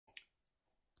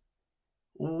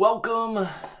Welcome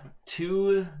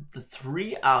to the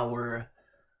 3-hour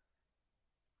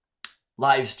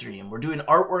live stream. We're doing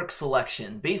artwork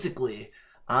selection. Basically,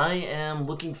 I am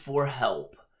looking for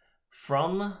help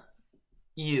from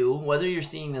you, whether you're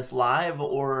seeing this live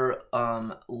or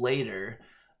later.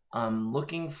 I'm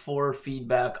looking for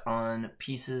feedback on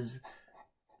pieces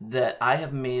that I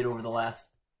have made over the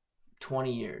last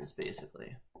 20 years,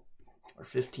 basically, or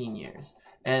 15 years.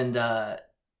 And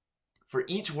for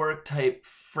each work type,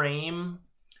 frame,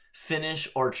 finish,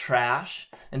 or trash,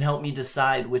 and help me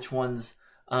decide which ones,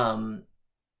 what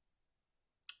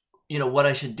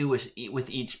I should do with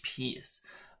each piece.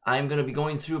 I'm going to be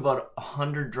going through about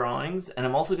 100 drawings, and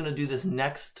I'm also going to do this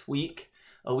next week,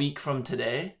 a week from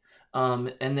today.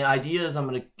 And the idea is I'm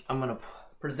going to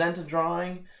present a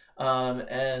drawing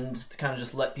and kind of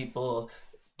just let people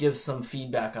give some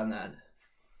feedback on that.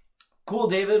 Cool,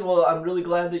 David. Well, I'm really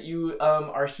glad that you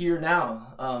are here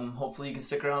now. Hopefully you can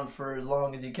stick around for as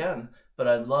long as you can. But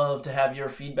I'd love to have your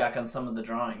feedback on some of the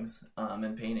drawings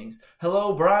and paintings.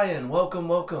 Hello, Brian. Welcome,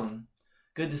 welcome.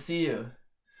 Good to see you.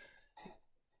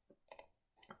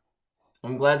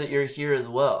 I'm glad that you're here as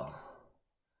well.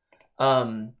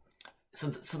 So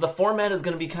the format is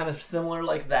going to be kind of similar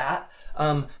like that.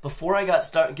 Before I get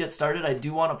started, I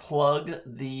do want to plug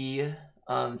the,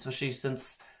 especially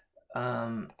since...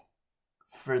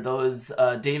 for those,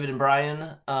 David and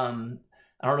Brian, I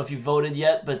don't know if you voted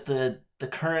yet, but the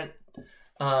current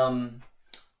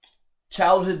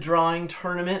childhood drawing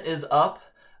tournament is up,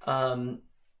 and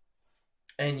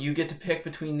you get to pick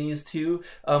between these two.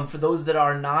 For those that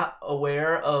are not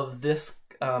aware of this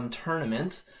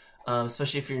tournament,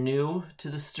 especially if you're new to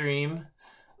the stream,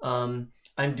 I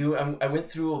went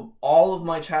through all of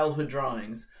my childhood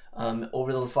drawings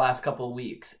over this last couple of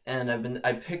weeks, and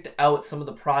I picked out some of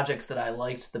the projects that I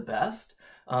liked the best,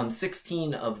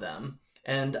 16 of them,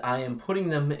 and I am putting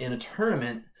them in a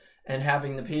tournament and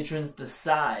having the patrons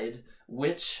decide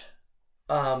which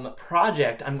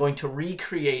project I'm going to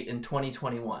recreate in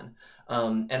 2021.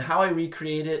 And how I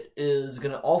recreate it is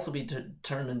going to also be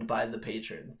determined by the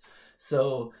patrons.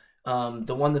 So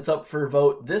the one that's up for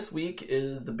vote this week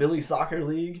is the Billy Soccer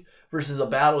League versus a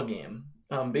battle game.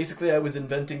 Basically, I was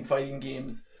inventing fighting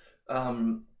games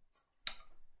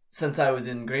since I was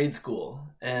in grade school,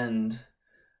 and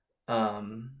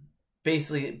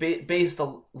basically based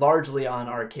largely on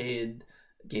arcade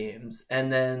games. And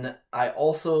then I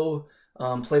also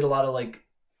played a lot of like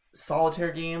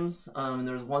solitaire games. And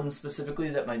there was one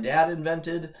specifically that my dad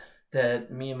invented that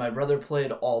me and my brother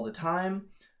played all the time,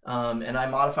 and I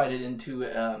modified it into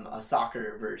a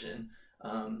soccer version.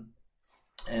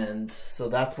 And so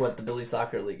that's what the Billy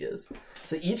Soccer League is.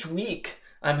 So each week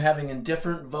I'm having a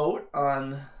different vote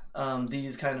on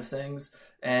these kind of things,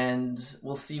 and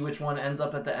we'll see which one ends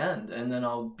up at the end, and then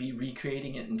I'll be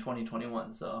recreating it in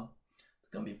 2021. So it's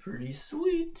gonna be pretty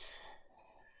sweet. So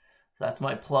that's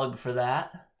my plug for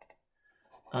that.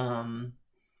 But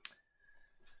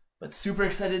super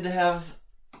excited to have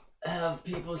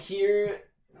people here,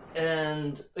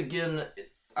 and again,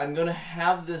 I'm gonna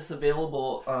have this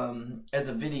available as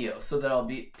a video so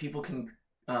that people can,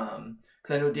 because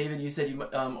I know David, you said you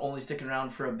only sticking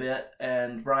around for a bit,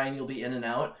 and Brian, you'll be in and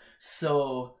out.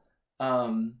 So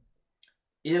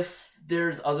if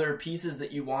there's other pieces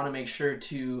that you want to make sure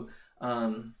to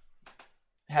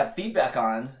have feedback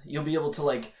on, you'll be able to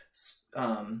like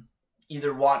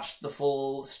either watch the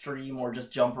full stream or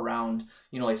just jump around,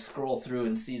 like scroll through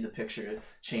and see the picture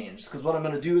change. Because what I'm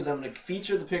going to do is I'm going to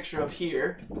feature the picture up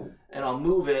here, and I'll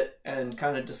move it and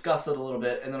kind of discuss it a little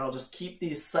bit, and then I'll just keep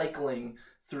these cycling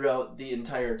throughout the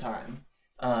entire time.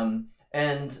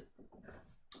 And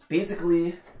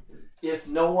basically, if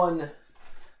no one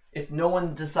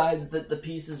decides that the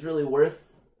piece is really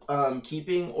worth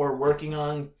keeping or working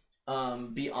on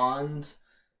beyond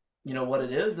what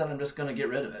it is, then I'm just going to get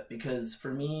rid of it. Because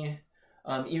for me,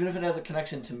 even if it has a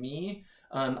connection to me,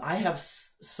 I have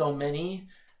so many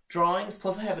drawings,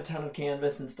 plus I have a ton of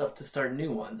canvas and stuff to start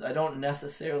new ones. I don't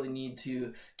necessarily need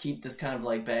to keep this kind of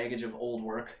like baggage of old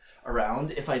work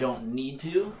around if I don't need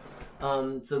to.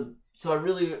 So I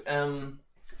really am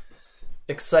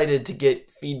excited to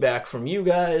get feedback from you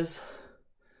guys,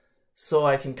 so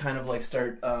I can kind of like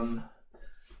start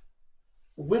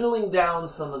whittling down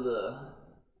some of the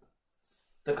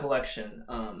collection.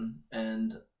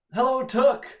 And hello,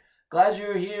 Took, glad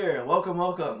you're here. Welcome,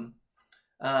 welcome.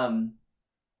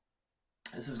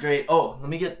 This is great. Oh, let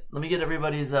me get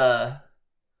everybody's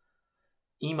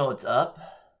emotes up.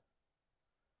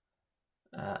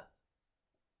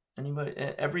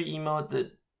 Every emote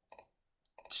that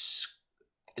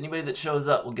anybody that shows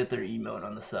up will get their emote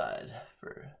on the side.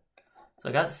 So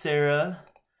I got Sarah.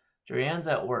 Dorian's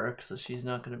at work, so she's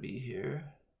not going to be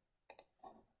here.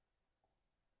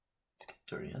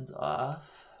 Dorian's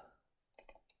off.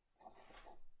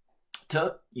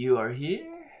 Tuck, you are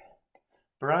here.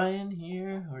 Brian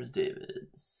here. Where's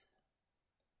David's?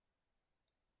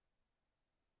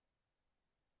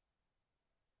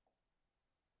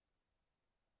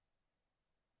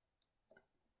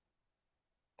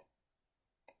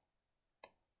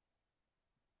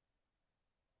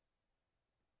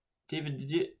 David,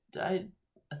 did you? I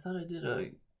thought I did a.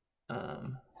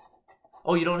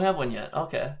 Oh, you don't have one yet.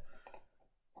 Okay.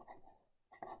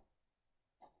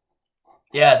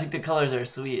 Yeah, I think the colors are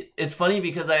sweet. It's funny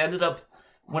because I ended up,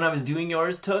 when I was doing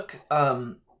yours, Took,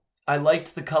 I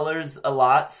liked the colors a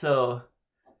lot, so...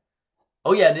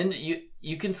 Oh yeah, Ninja,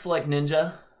 you can select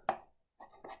Ninja.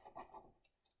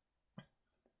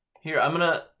 Here, I'm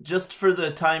gonna, just for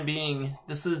the time being,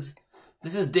 this is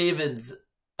David's,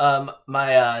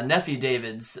 my nephew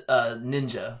David's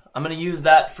Ninja. I'm gonna use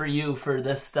that for you for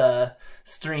this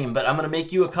stream, but I'm gonna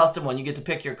make you a custom one. You get to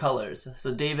pick your colors.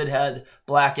 So David had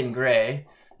black and gray.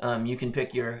 You can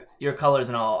pick your colors,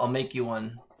 and I'll make you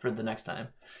one for the next time.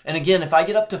 And again, if I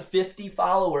get up to 50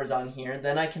 followers on here,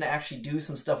 then I can actually do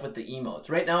some stuff with the emotes.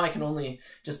 Right now I can only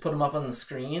just put them up on the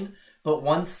screen, but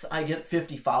once I get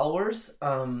 50 followers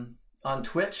on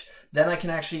Twitch, then I can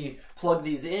actually plug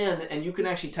these in, and you can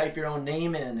actually type your own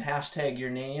name in, hashtag your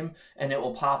name, and it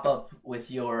will pop up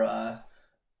with your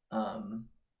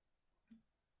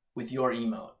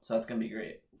emote. So that's gonna be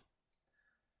great.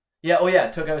 Yeah, oh yeah,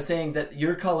 Took, I was saying that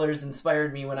your colors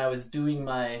inspired me when I was doing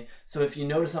my, so if you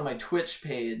notice on my Twitch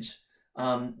page,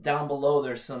 down below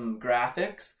there's some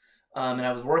graphics, and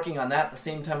I was working on that at the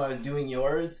same time I was doing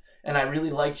yours, and I really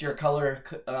liked your color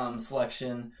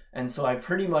selection, and so I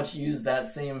pretty much used that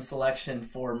same selection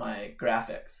for my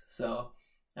graphics. So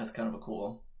that's kind of a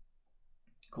cool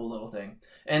little thing.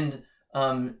 And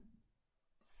so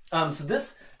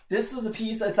this was a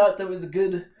piece I thought that was a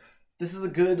good. This is a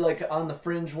good, like, on the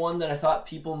fringe one that I thought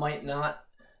people might not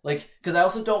like, because I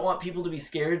also don't want people to be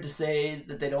scared to say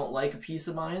that they don't like a piece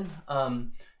of mine.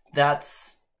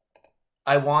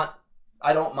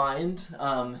 I don't mind,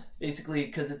 basically,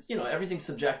 because it's, you know, everything's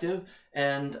subjective,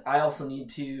 and I also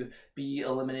need to be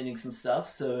eliminating some stuff,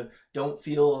 so don't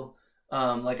feel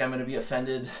like I'm going to be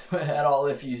offended at all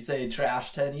if you say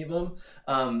trash to any of them.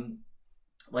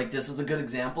 Like, this is a good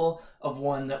example of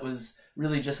one that was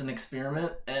really just an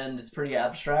experiment, and it's pretty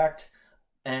abstract,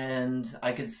 and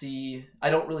I could see, I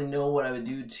don't really know what I would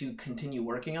do to continue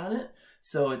working on it,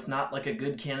 so it's not like a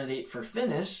good candidate for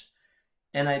finish.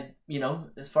 And I, you know,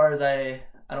 as far as I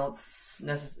don't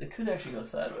necessarily, it could actually go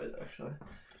sideways, actually.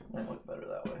 It might look better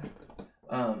that way.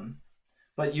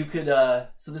 But you could,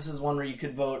 so this is one where you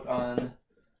could vote on,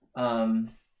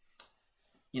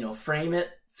 you know, frame it,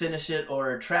 finish it,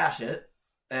 or trash it,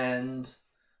 and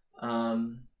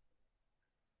I'll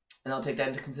take that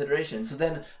into consideration. So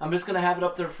then I'm just going to have it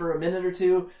up there for a minute or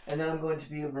two, and then I'm going to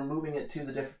be removing it to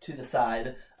the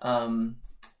side to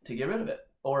get rid of it,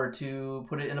 or to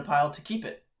put it in a pile to keep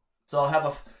it. So I'll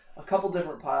have a couple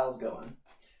different piles going.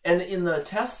 And in the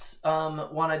test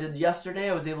one I did yesterday,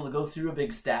 I was able to go through a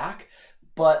big stack,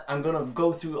 but I'm going to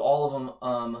go through all of them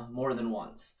more than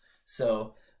once.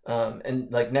 So,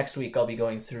 and like next week I'll be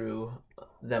going through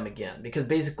them again, because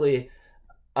basically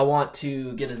I want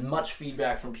to get as much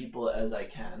feedback from people as I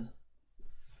can.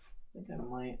 I think I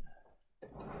might.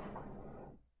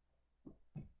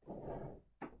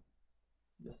 I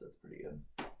guess that's pretty good.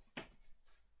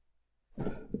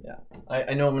 Yeah,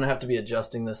 I know I'm gonna have to be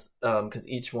adjusting this because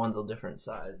each one's a different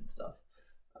size and stuff.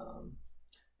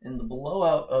 And the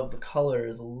blowout of the color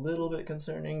is a little bit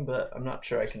concerning, but I'm not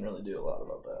sure I can really do a lot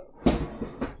about that.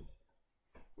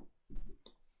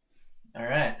 All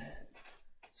right.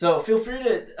 So feel free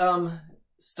to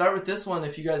start with this one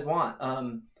if you guys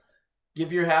want.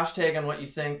 Give your hashtag on what you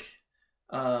think.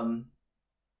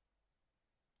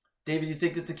 David, you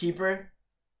think it's a keeper?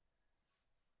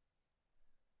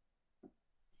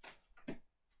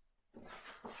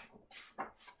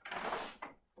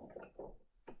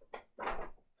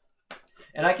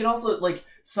 And I can also, like,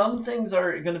 some things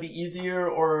are going to be easier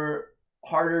or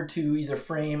harder to either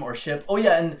frame or ship. Oh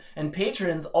yeah, and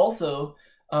patrons also,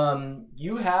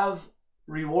 you have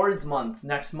rewards month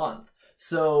next month.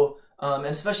 So, and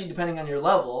especially depending on your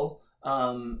level,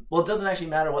 well, it doesn't actually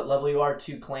matter what level you are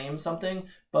to claim something,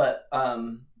 but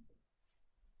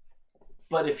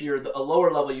if you're a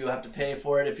lower level, you have to pay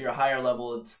for it. If you're a higher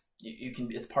level, it's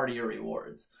part of your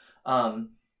rewards.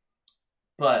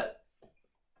 But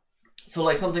so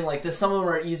like something like this, some of them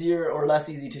are easier or less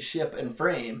easy to ship and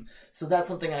frame. So that's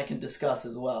something I can discuss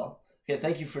as well. Okay,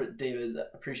 thank you for David.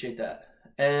 Appreciate that.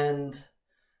 and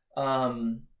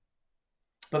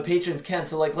but patrons can.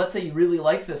 So like, let's say you really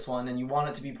like this one and you want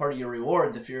it to be part of your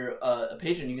rewards. If you're a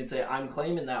patron, you can say, I'm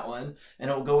claiming that one,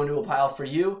 and it will go into a pile for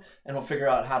you, and we'll figure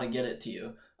out how to get it to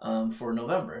you for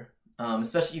November.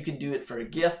 Especially you could do it for a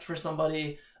gift for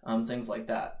somebody, things like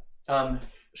that.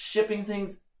 Shipping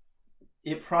things,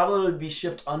 it probably would be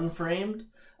shipped unframed.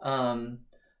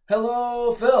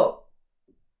 Hello, Phil.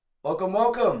 Welcome,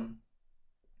 welcome.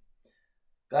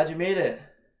 Glad you made it.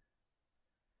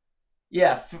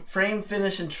 Yeah, frame,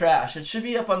 finish, and trash. It should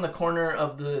be up on the corner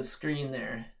of the screen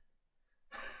there.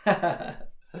 Good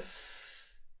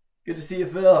to see you,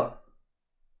 Phil.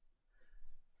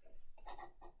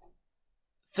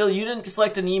 Phil, you didn't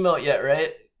select an emote yet,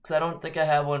 right? Because I don't think I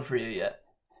have one for you yet.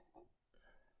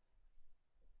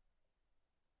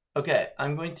 Okay,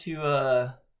 I'm going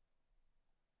to,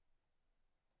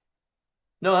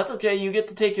 No, that's okay. You get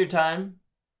to take your time.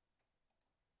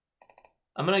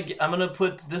 I'm gonna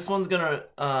put, this one's gonna,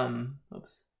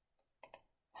 oops.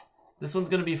 This one's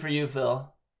gonna be for you,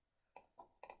 Phil.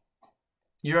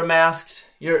 You're a masked,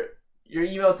 your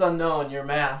emote's unknown, you're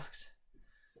masked.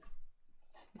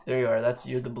 There you are,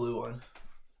 you're the blue one.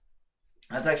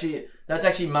 That's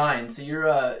actually mine, so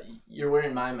you're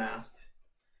wearing my mask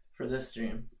for this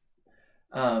stream.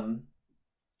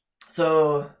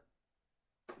 So,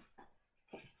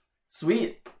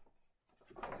 sweet.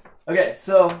 Okay,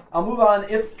 so I'll move on.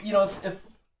 If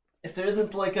there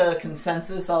isn't like a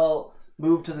consensus, I'll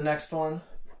move to the next one.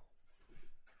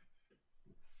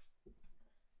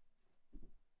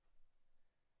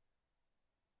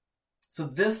 So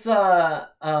this,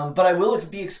 but I will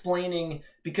be explaining,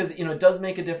 because it does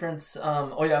make a difference.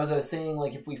 Oh yeah, I was saying,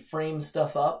 like, if we frame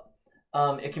stuff up,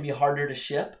 it can be harder to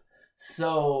ship.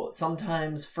 So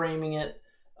sometimes framing it,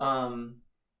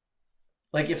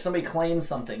 like if somebody claims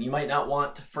something, you might not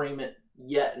want to frame it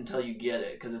yet until you get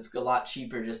it, because it's a lot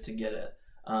cheaper just to get it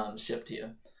shipped to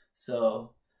you.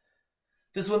 So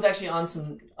this one's actually on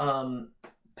some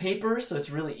paper, so it's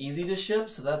really easy to ship,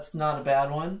 so that's not a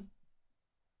bad one.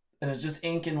 And it's just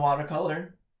ink and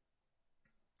watercolor.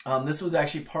 This was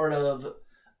actually part of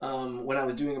when I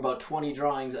was doing about 20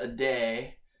 drawings a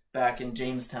day back in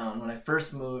Jamestown when I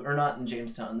first moved, or not in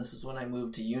Jamestown, this is when I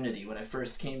moved to Unity, when I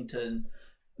first came to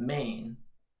Maine.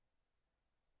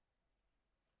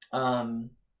 And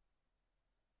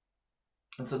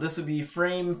so this would be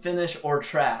frame, finish, or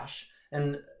trash.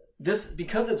 And this,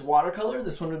 because it's watercolor,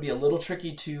 this one would be a little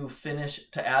tricky to finish,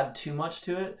 to add too much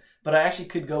to it. But I actually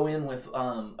could go in with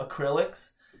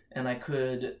acrylics, and I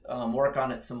could work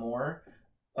on it some more.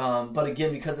 But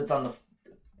again, because it's on the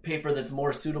paper that's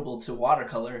more suitable to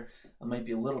watercolor, it might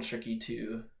be a little tricky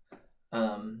to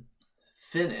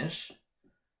finish.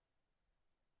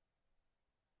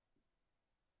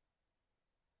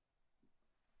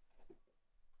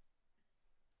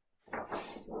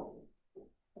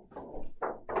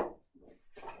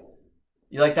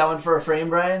 You like that one for a frame,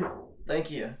 Brian?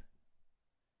 Thank you.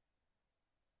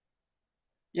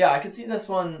 Yeah, I could see this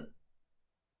one.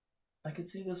 I could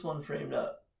see this one framed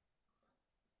up.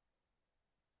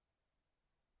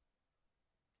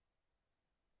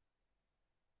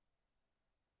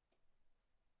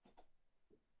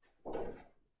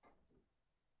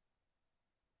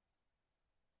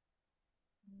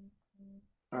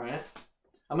 All right.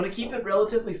 I'm going to keep it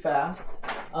relatively fast.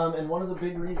 And one of the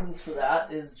big reasons for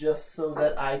that is just so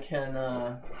that I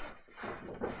can,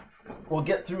 we'll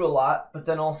get through a lot, but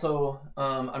then also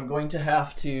I'm going to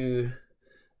have to,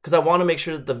 because I want to make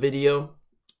sure that the video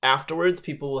afterwards,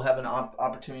 people will have an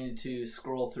opportunity to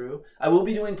scroll through. I will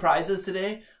be doing prizes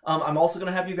today. I'm also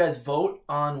going to have you guys vote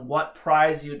on what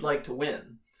prize you'd like to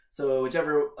win. So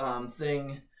whichever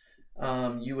thing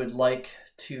you would like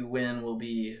to win will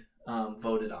be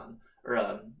voted on,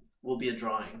 or will be a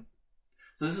drawing.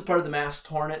 So this is part of the Masked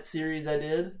Hornet series I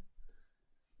did.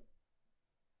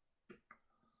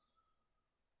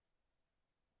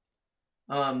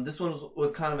 This one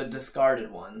was kind of a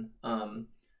discarded one.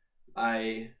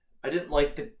 I didn't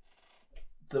like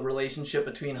the relationship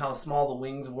between how small the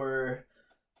wings were,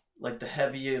 like the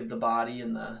heavy of the body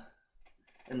and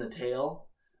the tail.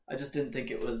 I just didn't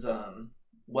think it was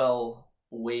well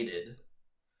weighted.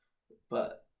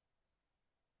 But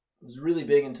I was really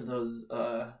big into those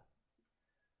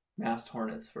Masked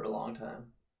Hornets for a long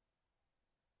time.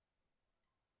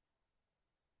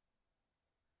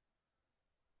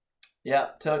 Yeah,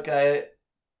 Tuck, I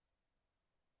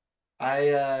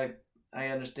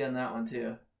understand that one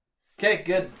too. Okay,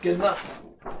 good enough.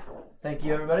 Thank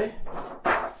you, everybody.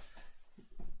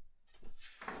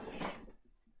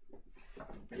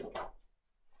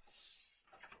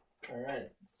 All right,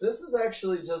 this is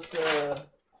actually just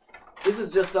this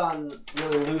is just on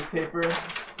really loose paper.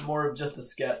 It's more of just a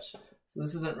sketch. So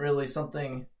this isn't really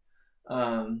something,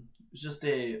 it's just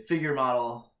a figure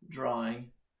model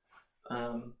drawing.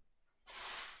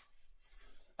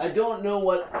 I don't know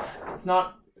what, it's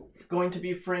not going to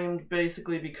be framed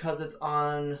basically because it's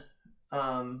on,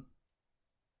 oh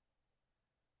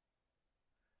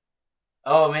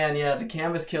man, yeah, the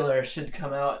Canvas Killer should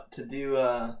come out to do,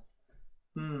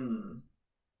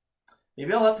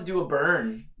 maybe I'll have to do a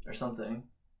burn or something.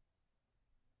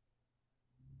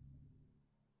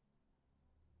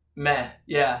 Meh,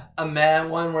 yeah, a meh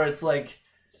one where it's like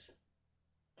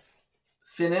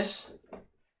finish.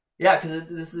 Yeah, because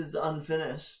this is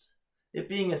unfinished. It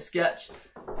being a sketch,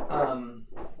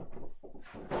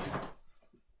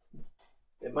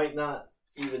 it might not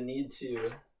even need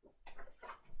to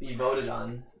be voted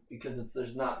on because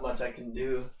there's not much I can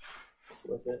do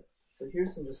with it. So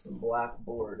here's just some black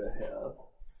board I have.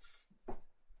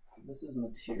 This is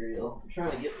material. I'm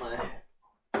trying to get my.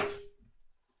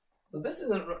 So this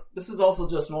is also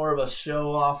just more of a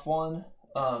show off one,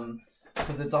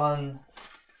 because it's on.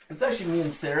 This actually me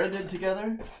and Sarah did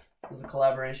together. It was a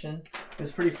collaboration. It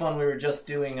was pretty fun. We were just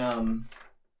doing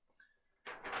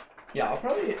yeah,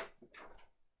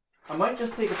 I might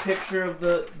just take a picture of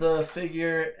the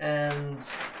figure and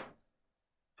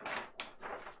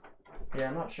yeah,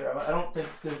 I'm not sure. I don't think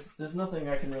there's nothing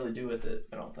I can really do with it,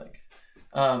 I don't think.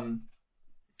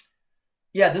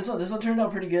 Yeah, this one turned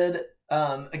out pretty good.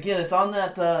 Again, it's on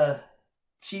that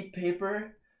cheap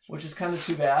paper, which is kind of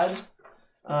too bad.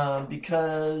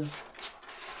 Because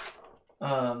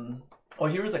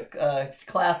here was a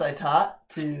class I taught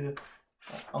to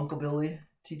Uncle Billy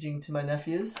teaching to my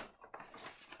nephews.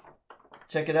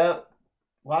 Check it out.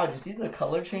 Wow, did you see the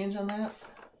color change on that?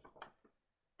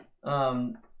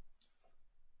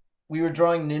 We were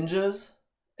drawing ninjas,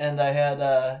 and I had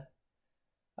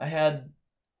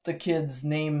the kids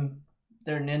name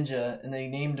their ninja, and they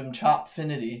named him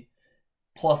Chopfinity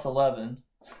 +11.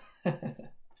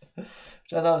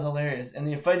 Which I thought was hilarious. And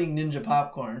they're fighting Ninja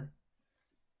Popcorn.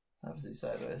 Obviously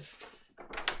sideways.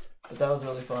 But that was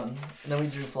really fun. And then we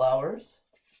drew flowers.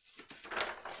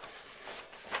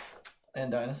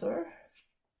 And dinosaur.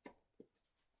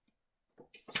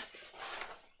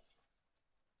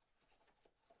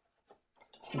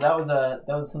 That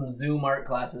was some Zoom art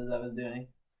classes I was doing.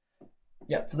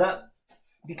 Yep, so that,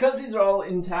 because these are all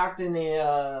intact in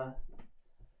a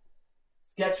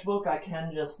sketchbook, I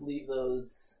can just leave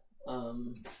those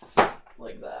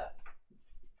like that.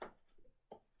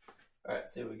 Alright,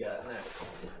 see what we got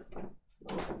next.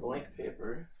 Oh, blank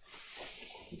paper.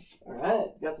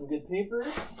 Alright, got some good paper.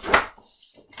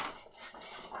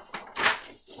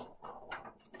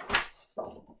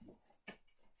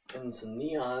 And some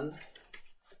neon.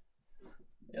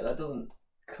 Yeah, that doesn't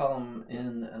come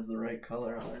in as the right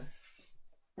color on it.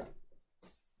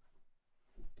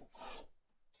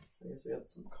 I guess we got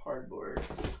some cardboard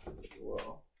as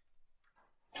well.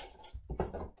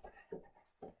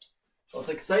 Well, it's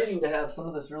exciting to have some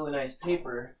of this really nice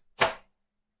paper.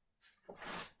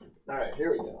 Alright,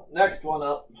 here we go. Next one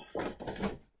up.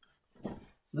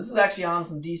 So this is actually on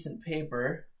some decent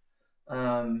paper.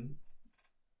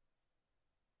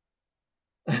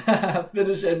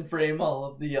 Finish and frame all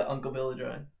of the Uncle Billy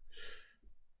drawings.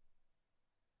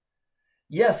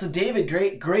 Yeah, so David,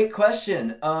 great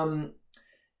question.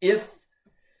 If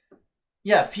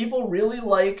people really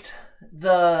liked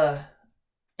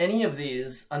any of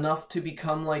these enough to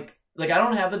become like I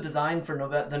don't have a design for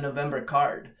the November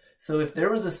card. So if there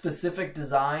was a specific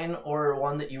design or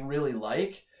one that you really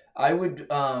like, I would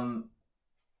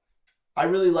I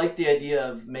really like the idea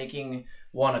of making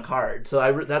one a card.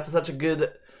 So that's such a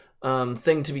good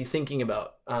thing to be thinking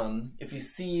about. If you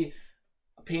see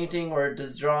a painting or a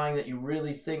drawing that you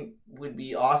really think would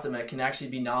be awesome, it can actually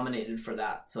be nominated for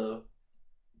that. So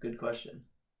good question.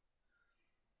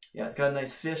 Yeah, it's got a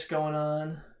nice fish going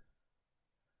on.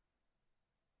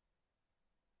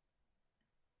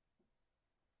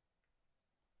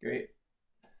 Great.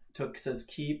 Took says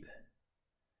keep.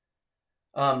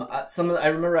 I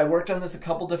remember I worked on this a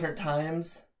couple different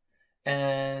times,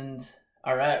 and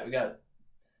all right, we got a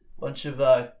bunch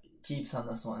of keeps on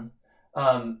this one.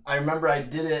 I remember I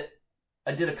did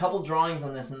a couple drawings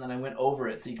on this, and then I went over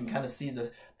it so you can kind of see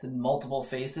the multiple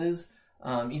faces.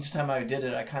 Each time I did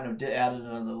it, I kind of added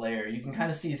another layer. You can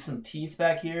kind of see some teeth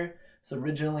back here. So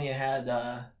originally I had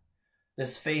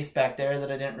this face back there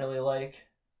that I didn't really like.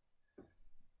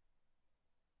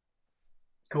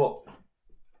 Cool.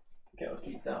 Okay, I'll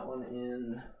keep that one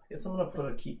in. I guess I'm gonna put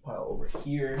a keep pile over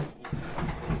here.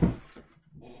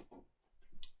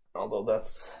 Although let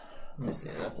me see,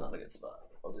 that's not a good spot.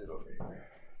 I'll do it over here.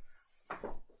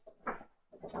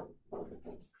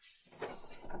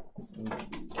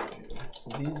 So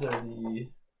these are the...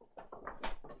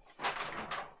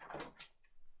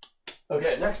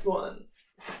 Okay, next one.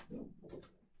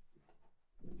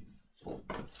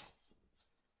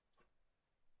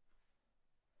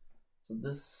 So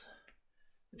this,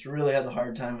 which really has a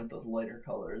hard time with those lighter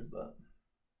colors, but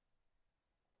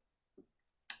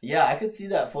yeah, I could see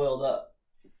that foiled up.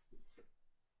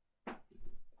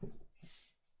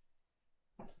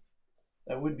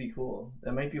 That would be cool.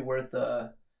 That might be worth, so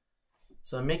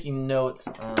I'm making notes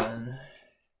on,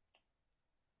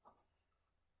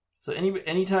 so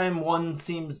anytime one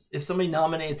seems, if somebody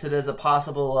nominates it as a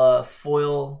possible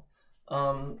foil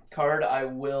card, I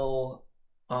will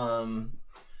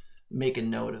make a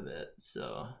note of it.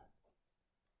 So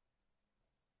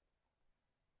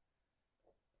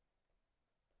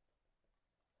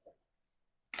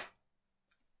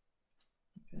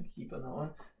okay, keep on that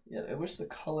one. Yeah, I wish the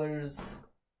colors,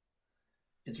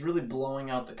 it's really blowing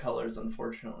out the colors,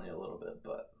 unfortunately, a little bit,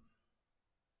 but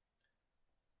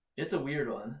it's a weird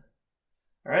one.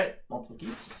 All right, multiple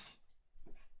keeps.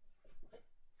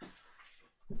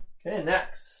 Okay,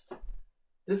 next.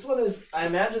 This one is, I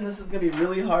imagine this is going to be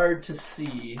really hard to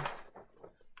see,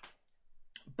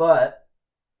 but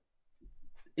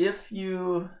if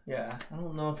you, yeah, I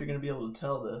don't know if you're going to be able to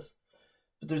tell this,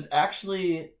 but there's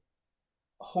actually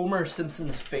Homer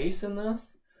Simpson's face in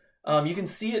this. You can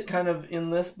see it kind of in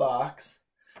this box,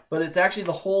 but it's actually,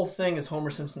 the whole thing is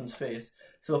Homer Simpson's face.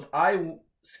 So if I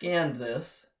scanned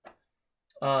this,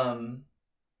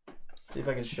 see if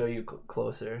I can show you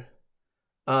closer.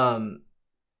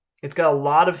 It's got a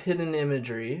lot of hidden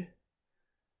imagery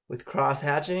with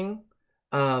cross-hatching.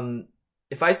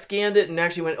 If I scanned it and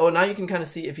actually went, oh, now you can kind of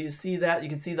see, if you see that, you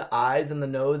can see the eyes and the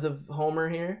nose of Homer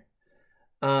here.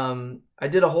 I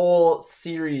did a whole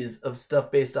series of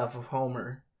stuff based off of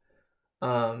Homer.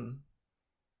 And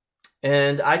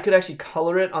I could actually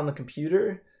color it on the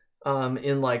computer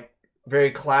in like very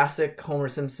classic Homer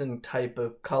Simpson type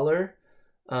of color.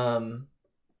 And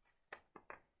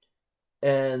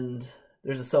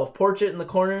there's a self-portrait in the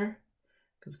corner,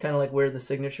 because it's kind of like where the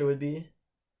signature would be.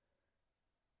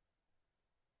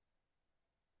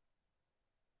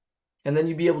 And then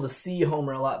you'd be able to see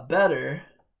Homer a lot better.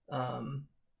 So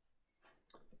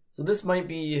this might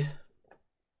be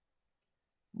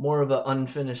more of an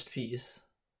unfinished piece.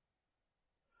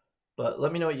 But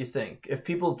let me know what you think. If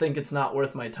people think it's not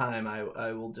worth my time,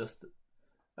 I won't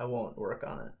work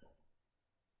on it.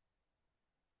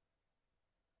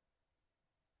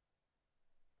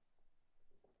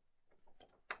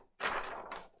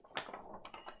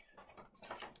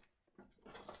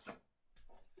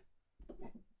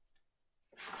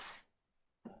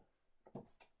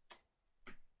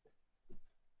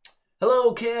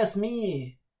 Hello, KS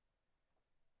Me.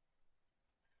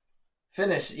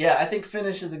 Finish. Yeah, I think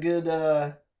finish is a good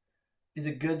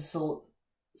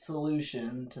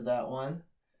solution to that one.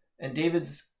 And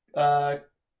David's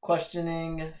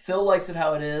questioning, Phil likes it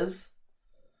how it is.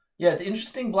 Yeah, it's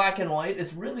interesting black and white.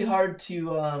 It's really hard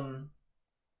to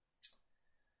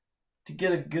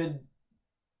get a good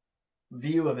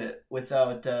view of it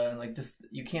without like this.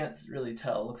 You can't really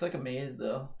tell. It looks like a maze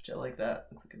though, which I like that.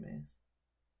 Looks like a maze.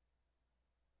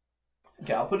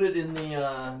 Okay, I'll put it in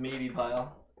the maybe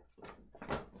pile.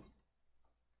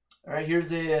 All right,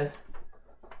 here's a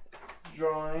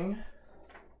drawing.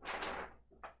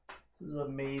 This is a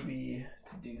maybe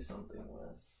to do something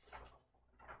with.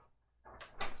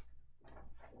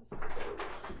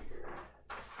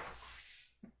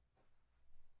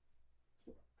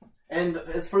 And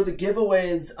as for the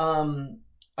giveaways, I'm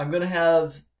gonna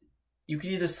have, you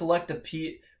could either select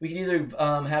we could either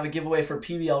have a giveaway for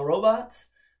PBL Robots,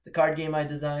 the card game I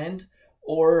designed,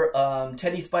 or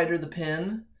Teddy Spider the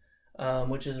Pin,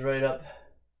 which is right up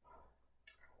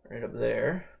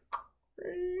there,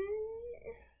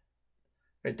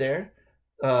 right there.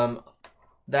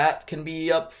 That can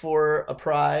be up for a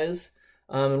prize,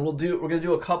 and we're gonna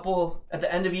do a couple at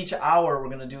the end of each hour.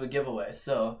 We're gonna do a giveaway.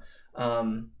 So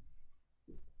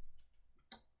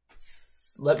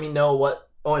let me know what.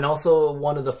 Oh, and also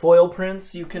one of the foil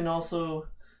prints. You can also.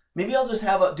 Maybe I'll just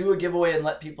do a giveaway and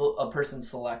let a person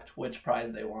select which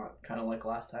prize they want, kind of like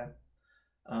last time.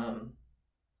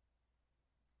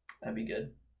 That'd be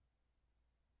good.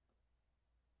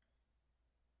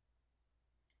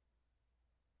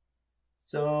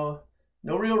 So,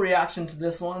 no real reaction to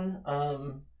this one.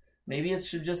 Maybe it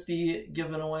should just be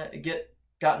given away,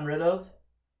 gotten rid of.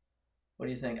 What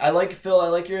do you think? Phil, I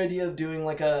like your idea of doing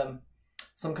like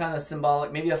some kind of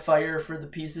symbolic, maybe a fire for the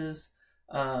pieces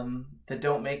that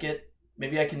don't make it.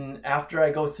 Maybe I can, after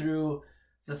I go through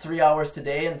the 3 hours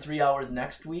today and 3 hours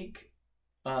next week.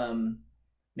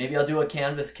 Maybe I'll do a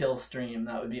canvas kill stream.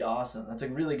 That would be awesome. That's a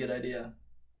really good idea.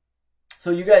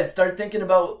 So you guys start thinking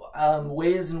about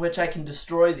ways in which I can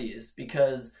destroy these,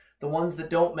 because the ones that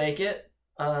don't make it,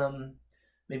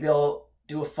 maybe I'll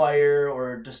do a fire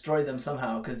or destroy them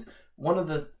somehow. Because one of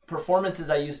the performances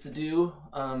I used to do,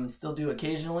 still do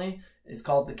occasionally, is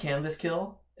called the canvas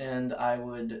kill, and I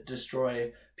would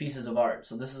destroy pieces of art.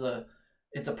 So this is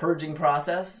it's a purging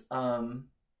process.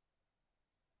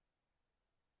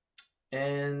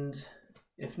 And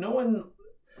if no one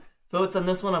votes on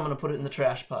this one, I'm going to put it in the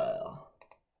trash pile.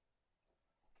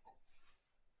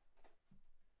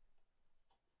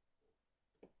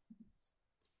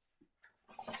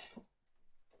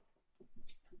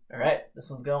 All right, this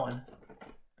one's going.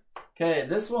 Okay,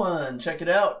 this one, check it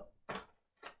out.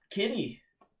 Kitty.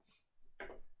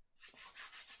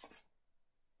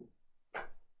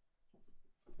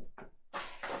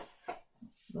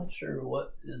 Not sure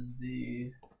what is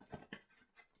the...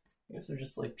 I guess they're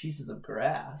just like pieces of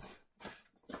grass.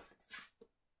 I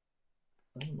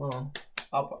don't know.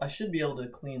 I should be able to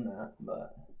clean that,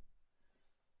 but...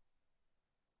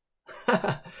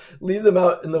 Leave them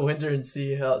out in the winter and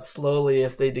see how slowly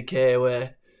if they decay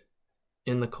away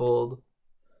in the cold.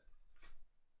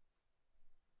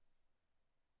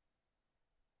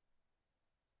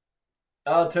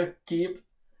 Oh, took keep.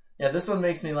 Yeah, this one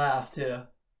makes me laugh too.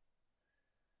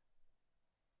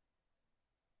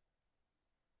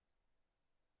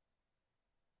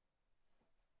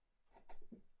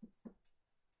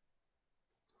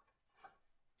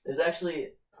 There's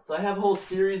actually, so I have a whole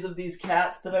series of these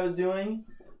cats that I was doing.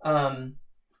 The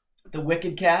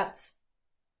Wicked Cats.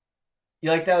 You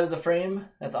like that as a frame?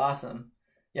 That's awesome.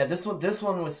 Yeah, this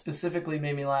one was specifically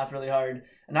made me laugh really hard.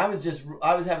 And I was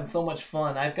having so much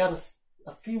fun. I've got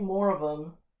a few more of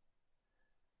them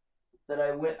that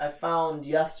I found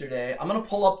yesterday. I'm gonna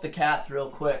pull up the cats real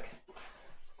quick.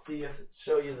 See if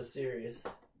show you the series.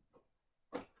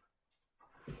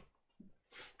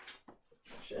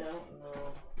 Actually, I don't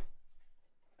know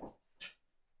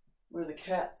where the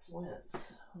cats went.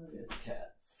 Where are the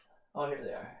cats? Oh, here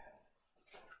they are.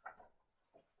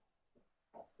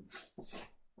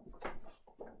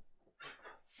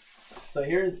 So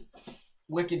here's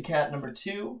Wicked Cat number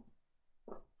 2.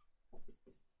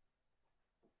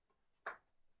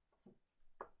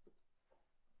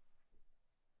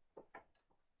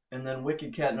 And then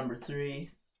Wicked Cat number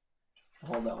 3.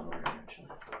 Hold that one over here, actually.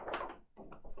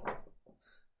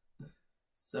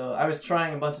 So I was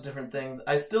trying a bunch of different things.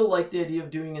 I still like the idea of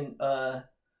doing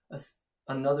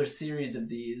another series of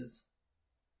these.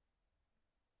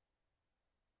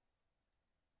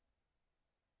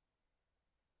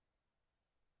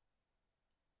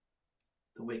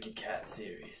 The Wicked Cat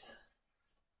series.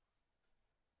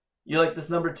 You like this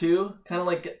number 2? Kind of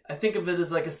like, I think of it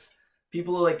as like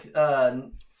people like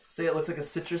say it looks like a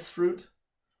citrus fruit,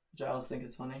 which I always think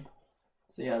is funny.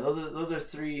 So yeah, those are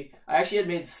 3. I actually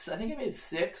I think I made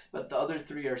 6, but the other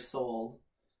 3 are sold.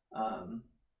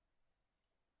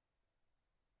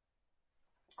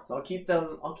 So I'll keep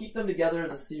them together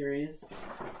as a series.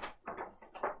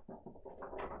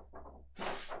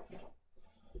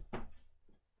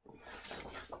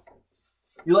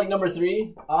 You like number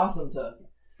 3? Awesome, Tuck.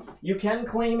 You can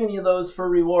claim any of those for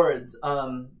rewards,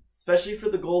 especially for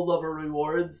the Gold Lover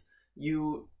rewards.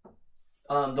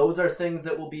 Those are things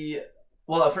that will be,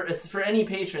 well, it's for any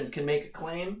patrons can make a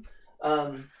claim,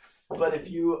 but if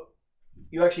you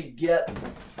actually get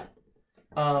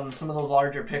some of those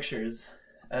larger pictures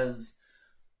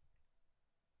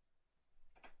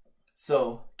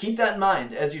so keep that in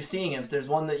mind as you're seeing it. If there's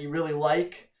one that you really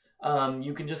like,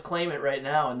 you can just claim it right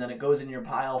now, and then it goes in your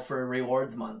pile for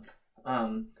rewards month.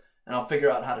 And I'll figure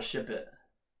out how to ship it.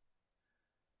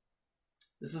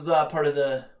 This is part of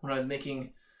when I was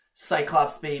making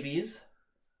Cyclops babies.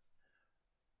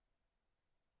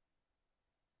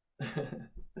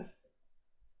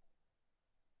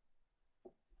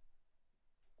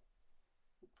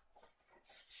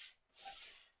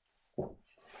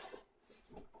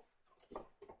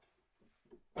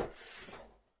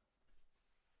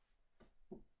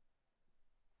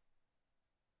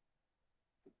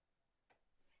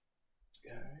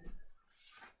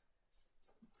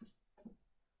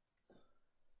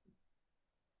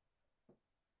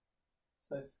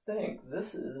 So I think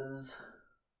this is,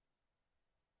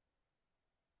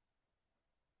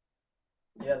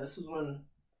 yeah, this is when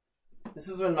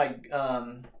my,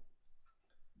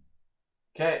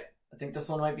 okay, I think this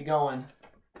one might be going.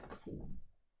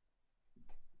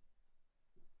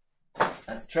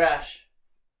 That's trash.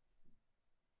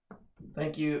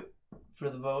 Thank you for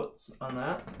the votes on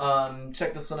that.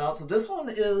 Check this one out. So this one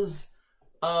is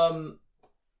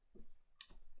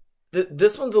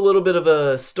this one's a little bit of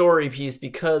a story piece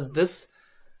because this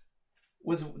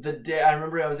was the day I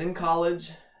remember I was in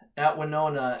college at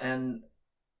Winona and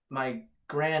my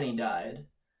granny died.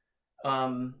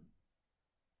 And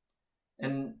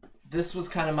this was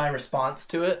kind of my response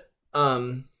to it.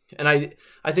 And I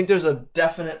think there's a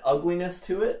definite ugliness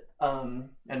to it,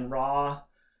 and rawness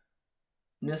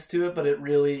to it, but it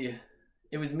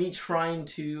was me trying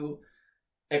to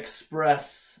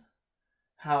express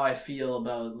how I feel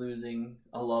about losing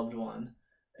a loved one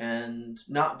and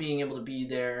not being able to be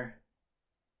there,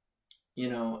 you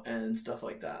know, and stuff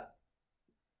like that.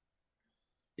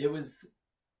 It was,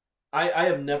 I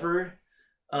have never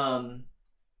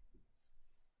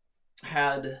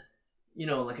had, you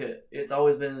know, like it's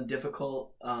always been a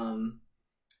difficult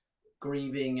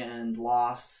grieving and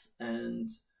loss, and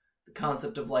the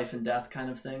concept of life and death kind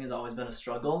of thing has always been a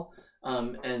struggle.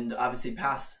 And obviously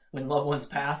when loved ones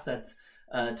pass, that's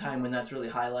a time when that's really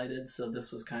highlighted. So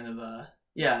this was kind of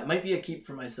it might be a keep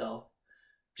for myself,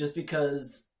 just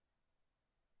because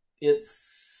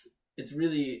it's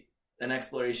really an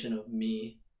exploration of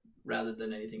me rather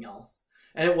than anything else.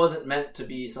 And it wasn't meant to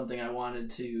be something I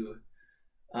wanted to,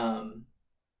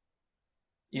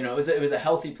 you know, it was a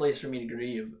healthy place for me to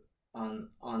grieve on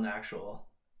the actual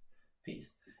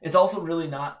piece. It's also really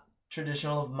not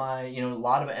traditional of my, you know, a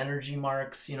lot of energy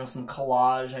marks, you know, some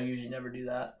collage. I usually never do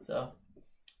that. So,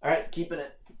 all right, keeping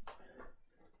it.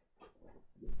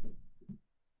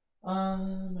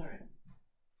 All right.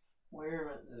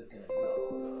 Where is it gonna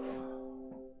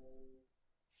go?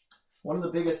 One of the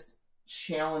biggest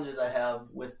challenges I have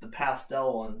with the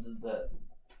pastel ones is that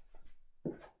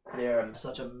they're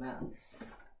such a mess.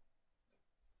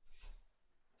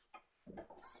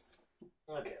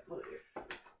 Okay, put it here.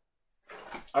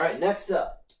 All right, next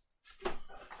up.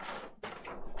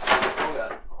 Oh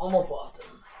god, almost lost him.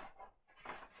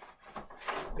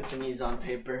 Get your knees on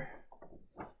paper.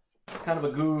 Kind of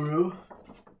a guru.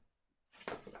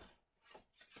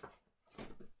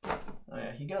 Oh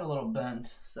yeah, he got a little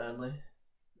bent, sadly,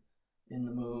 in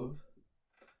the move.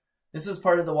 This is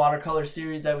part of the watercolor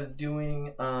series I was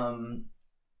doing.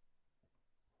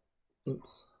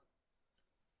 Oops.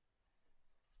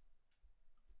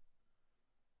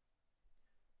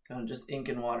 Kind of just ink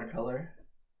and watercolor.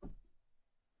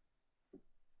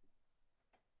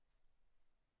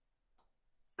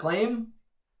 Claim?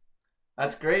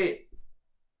 That's great.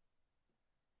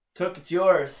 Took, it's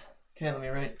yours. Okay, let me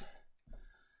write.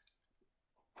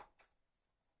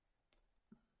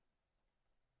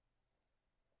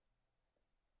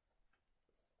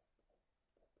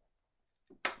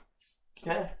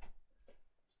 Okay.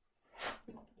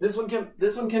 This one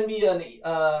can be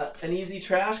an easy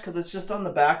trash because it's just on the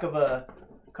back of a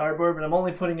cardboard, but I'm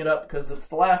only putting it up because it's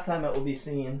the last time it will be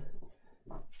seen.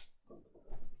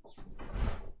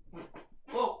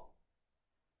 Whoa.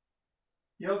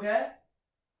 You okay?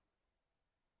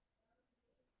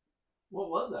 What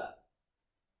was that?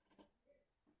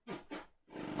 I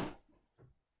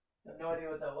have no idea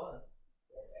what that was.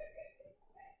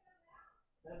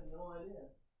 I have no idea.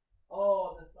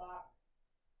 Oh, the sock.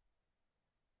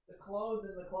 The clothes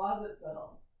in the closet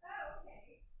fell. Oh,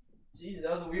 okay. Jeez,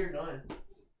 that was a weird noise. See,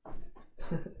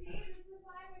 this is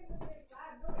why when there's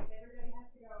loud noise, everybody has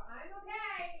to go, I'm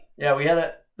okay. Yeah,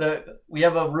 we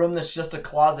have a room that's just a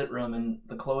closet room, and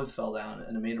the clothes fell down,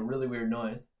 and it made a really weird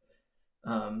noise.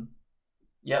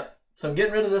 Yep. So I'm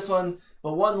getting rid of this one,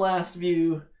 but one last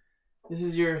view. This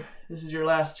is your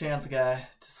last chance, guy,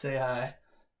 to say hi,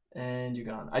 and you're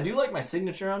gone. I do like my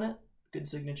signature on it. Good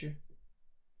signature.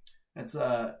 It's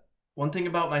one thing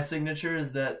about my signature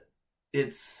is that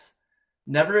it's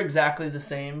never exactly the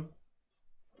same.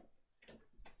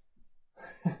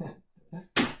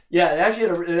 Yeah, it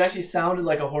actually sounded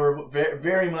like a horror, very,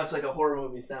 very much like a horror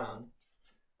movie sound.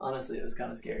 Honestly, it was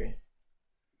kind of scary.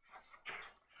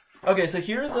 Okay, so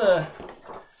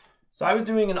so I was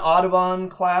doing an Audubon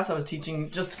class. I was teaching,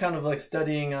 just kind of like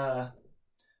studying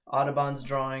Audubon's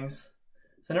drawings.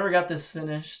 So I never got this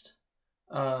finished.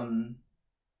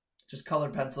 Just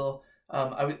colored pencil.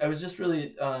 I was just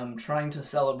really trying to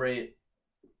celebrate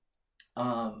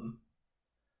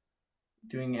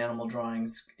doing animal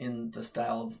drawings in the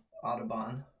style of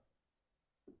Audubon.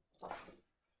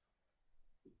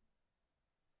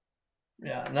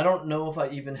 Yeah, and I don't know if I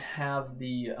even have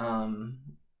the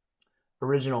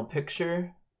original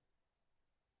picture.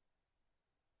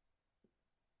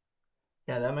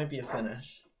 Yeah, that might be a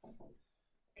finish.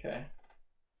 Okay.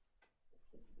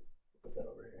 Put that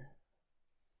over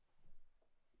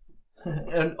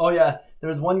And oh yeah, there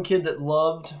was one kid that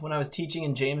loved, when I was teaching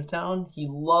in Jamestown, he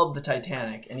loved the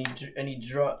Titanic, and he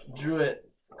drew it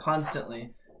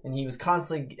constantly, and he was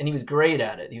great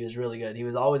at it. He was really good. He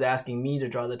was always asking me to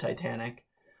draw the Titanic,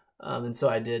 and so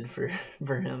I did for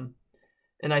him.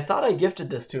 And I thought I gifted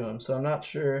this to him, so I'm not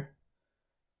sure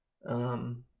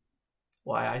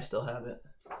why I still have it.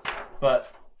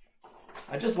 But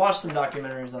I just watched some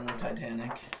documentaries on the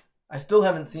Titanic. I still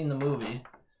haven't seen the movie.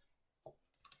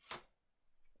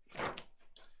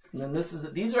 And then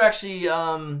these are actually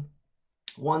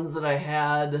ones that I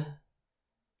had.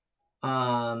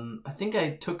 I think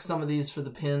I took some of these for the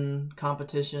pin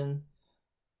competition.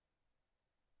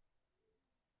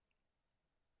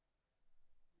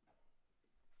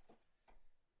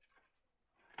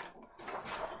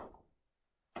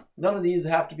 None of these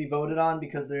have to be voted on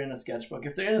because they're in a sketchbook.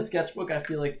 If they're in a sketchbook, I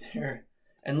feel like they're,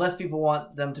 unless people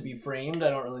want them to be framed, I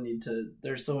don't really need to.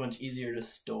 They're so much easier to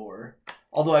store.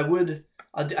 Although I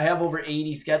have over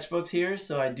 80 sketchbooks here,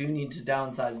 so I do need to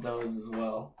downsize those as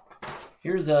well.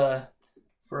 Here's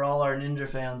for all our ninja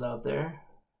fans out there.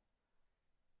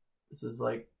 This was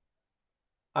like,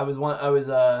 President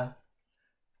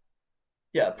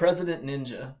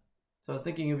Ninja. So I was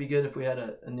thinking it'd be good if we had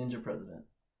a ninja president.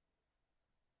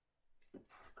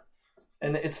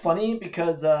 And it's funny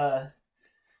because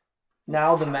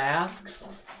now the masks,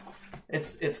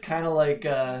 it's kind of like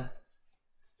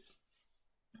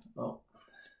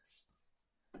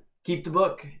keep the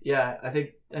book. Yeah, I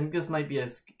think this might be a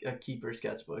keeper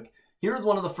sketchbook. Here's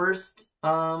one of the first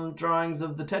drawings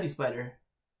of the teddy spider.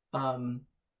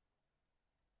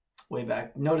 Way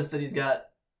back. Notice that he's got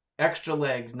extra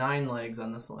legs, 9 legs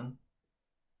on this one.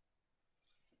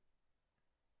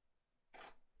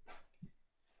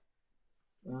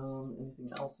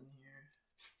 Anything else in here?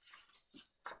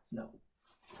 No.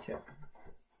 Okay.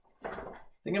 I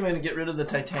think I'm going to get rid of the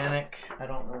Titanic. I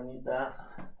don't really need that.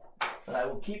 But I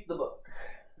will keep the book.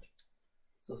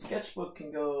 So sketchbook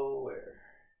can go where?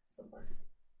 Somewhere.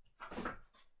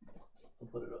 I'll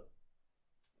put it up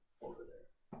over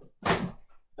there.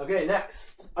 Okay,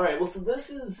 next. All right, well, so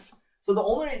the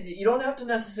only reason, you don't have to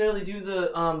necessarily do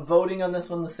the voting on this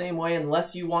one the same way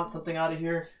unless you want something out of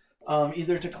here,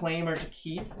 either to claim or to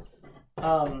keep.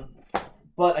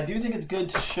 But I do think it's good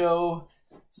to show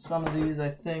some of these, I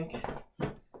think,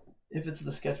 if it's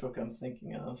the sketchbook I'm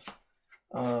thinking of.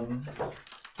 I'm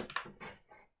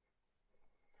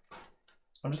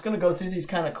just going to go through these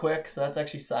kind of quick, so that's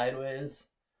actually sideways.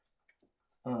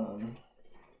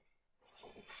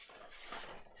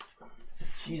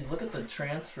 Geez, look at the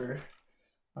transfer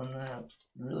on that.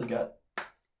 It really got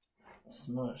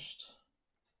smushed.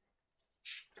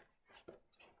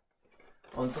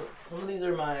 Oh, and so some of these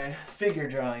are my figure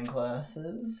drawing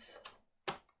classes.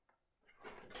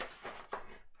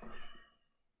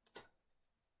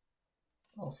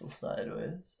 Also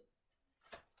sideways.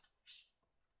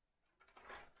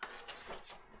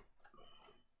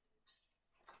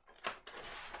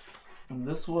 And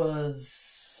this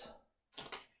was,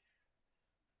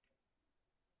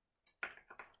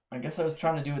 I guess I was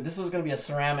trying to do it. This was going to be a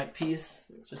ceramic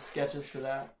piece, just sketches for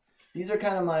that. These are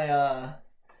kind of my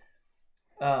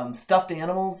stuffed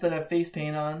animals that have face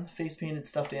paint on, face painted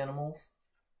stuffed animals.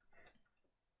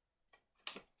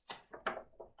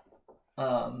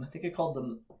 I think I called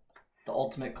them the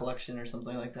Ultimate Collection or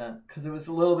something like that, because it was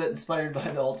a little bit inspired by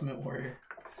the Ultimate Warrior.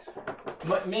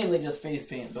 Mainly just face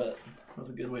paint, but it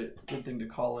was a good thing to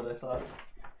call it, I thought.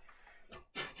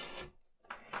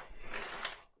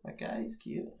 That guy's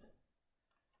cute.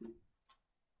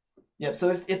 Yep, so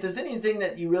if there's anything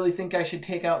that you really think I should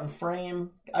take out and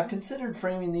frame, I've considered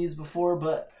framing these before,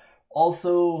 but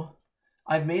also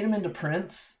I've made them into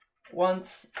prints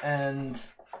once, and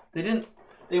they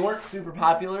weren't super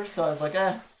popular, so I was like,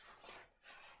 eh.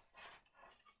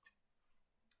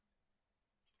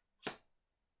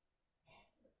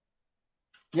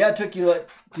 Yeah, it took you,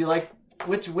 do you like,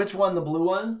 which one, the blue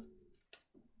one?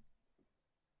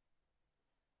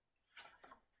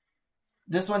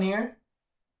 This one here?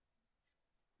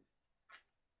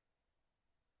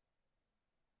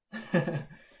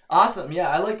 Awesome, yeah,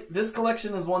 I like, this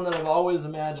collection is one that I've always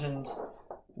imagined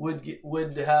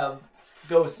would have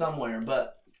go somewhere,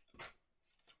 but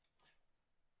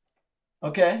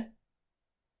okay.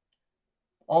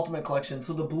 Ultimate Collection.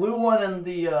 So the blue one and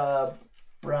the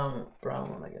brown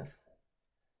one, I guess.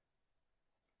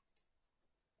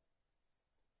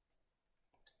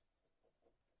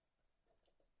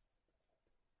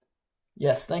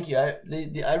 Yes, thank you.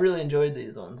 I really enjoyed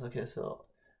these ones. Okay, so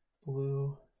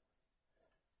blue,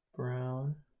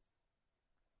 brown.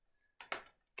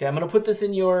 Okay, I'm gonna put this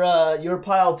in your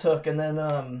pile, Took, and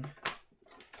then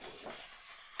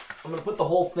I'm gonna put the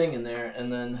whole thing in there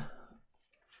and then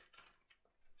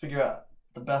figure out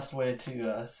the best way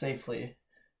to safely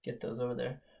get those over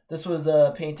there. This was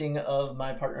a painting of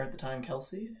my partner at the time,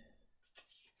 Kelsey.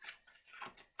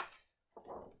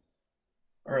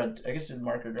 Or I guess it's a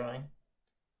marker drawing.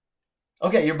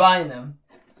 Okay, you're buying them.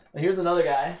 Well, here's another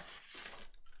guy.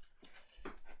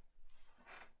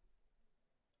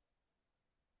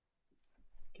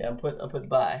 Okay, I'll put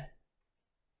buy.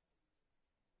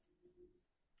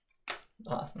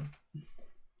 Awesome.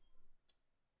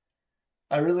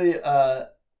 I really I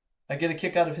get a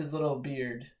kick out of his little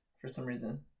beard for some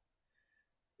reason.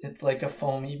 It's like a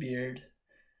foamy beard.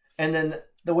 And then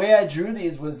the way I drew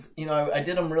these was, you know, I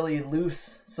did them really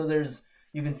loose, so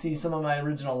you can see some of my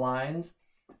original lines.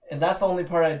 And that's the only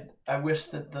part I wish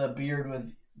that the beard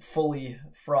was fully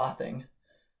frothing.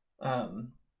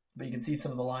 But you can see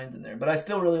some of the lines in there. But I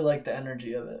still really like the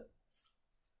energy of it.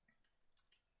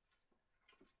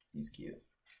 He's cute.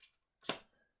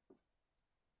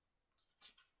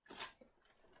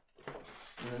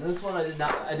 And then this one I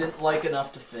didn't like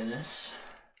enough to finish.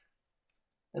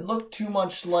 It looked too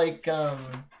much like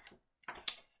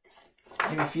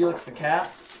maybe Felix the Cat.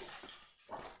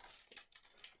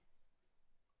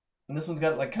 And this one's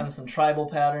got like kind of some tribal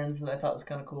patterns that I thought was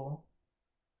kind of cool.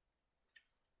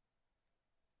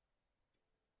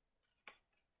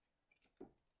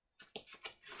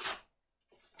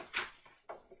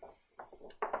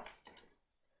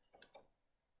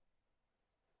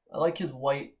 I like his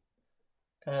white,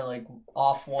 kind of like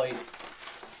off-white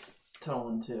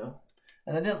tone too.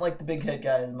 And I didn't like the big head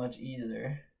guy as much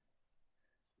either.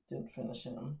 Didn't finish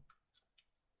him.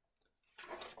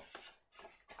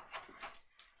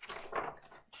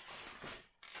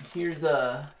 Here's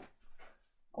a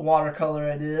watercolor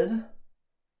I did.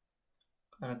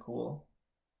 Kind of cool.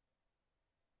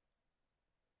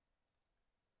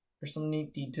 There's some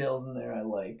neat details in there I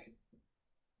like.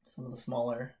 Some of the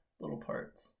smaller little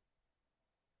parts.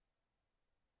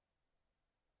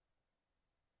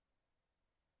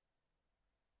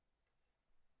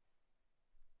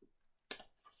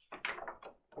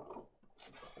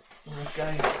 And this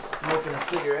guy's smoking a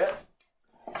cigarette.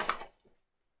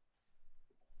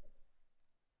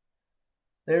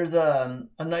 There's a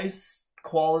nice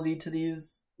quality to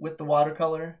these with the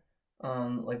watercolor,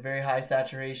 like very high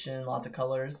saturation, lots of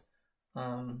colors.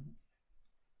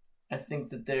 I think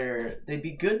that they'd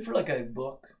be good for like a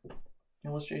book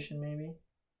illustration maybe.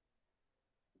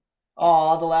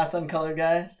 Oh, the last uncolored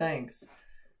guy. Thanks.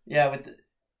 Yeah,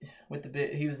 with the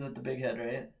big, he was with the big head,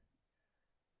 right?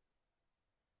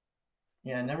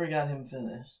 Yeah, I never got him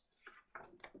finished.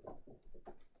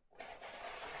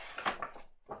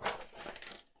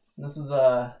 This was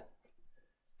a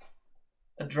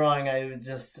drawing I was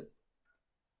just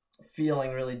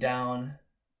feeling really down.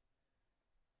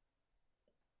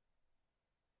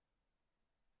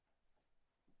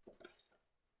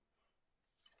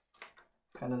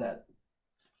 Kind of that.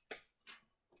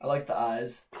 I like the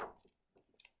eyes.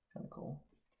 Kind of cool.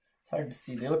 It's hard to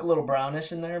see. They look a little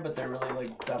brownish in there, but they're really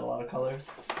like got a lot of colors.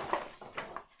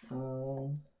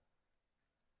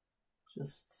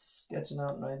 Just sketching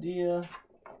out an idea.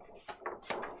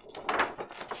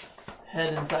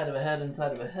 Head inside of a head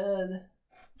inside of a head.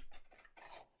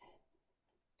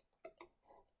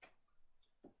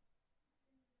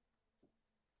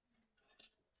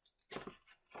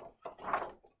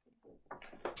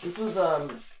 This was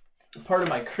part of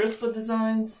my Crispa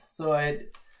designs. So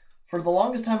for the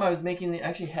longest time I was making I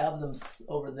actually have them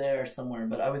over there somewhere,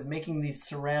 but I was making these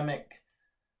ceramic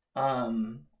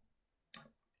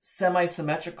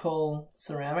semi-symmetrical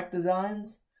ceramic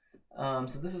designs.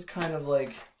 So this is kind of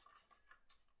like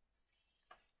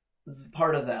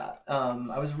part of that.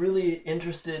 I was really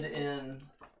interested in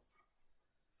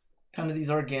kind of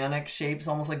these organic shapes,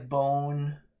 almost like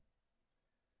bone.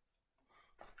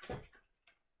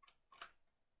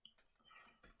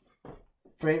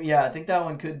 Frame, yeah, I think that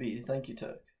one could be. Thank you,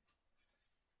 Tuck.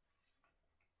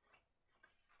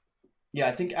 Yeah,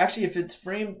 I think actually if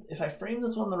I frame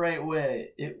this one the right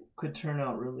way, it could turn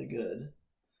out really good.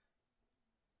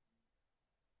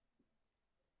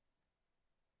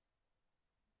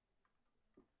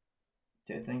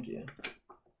 Okay, thank you.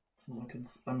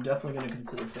 I'm definitely going to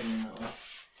consider framing that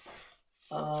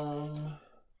one.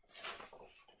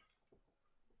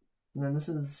 And then this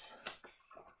is, I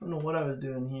don't know what I was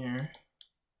doing here.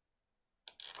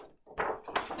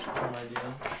 Some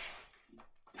idea.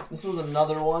 This was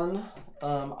another one.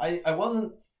 I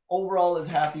wasn't overall as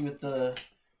happy with the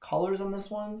colors on this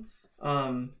one.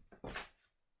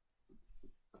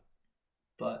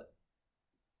 But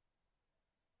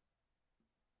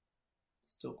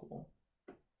still cool.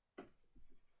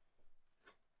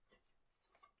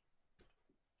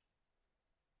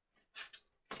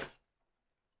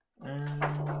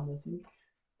 I think.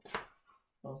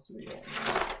 What else do we got?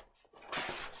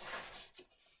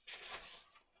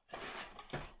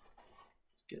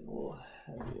 It's getting a little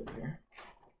heavy over here.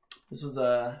 This was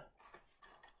a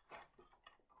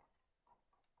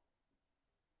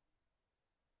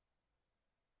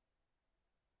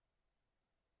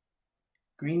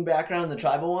green background in the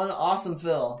tribal one. Awesome,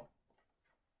 Phil.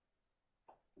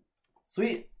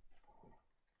 Sweet.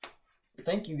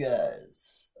 Thank you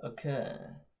guys. Okay.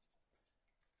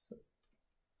 So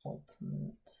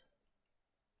ultimate.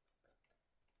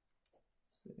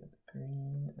 So we got the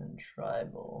green and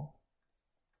tribal.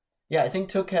 Yeah, I think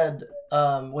Took had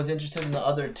was interested in the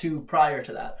other two prior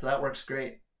to that, so that works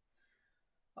great.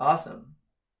 Awesome.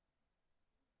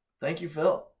 Thank you,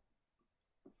 Phil.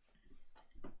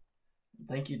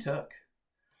 Thank you, Took.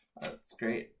 That's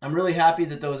great. I'm really happy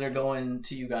that those are going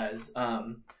to you guys,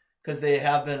 because they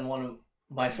have been one of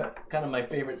my kind of my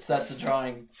favorite sets of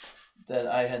drawings that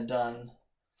I had done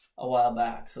a while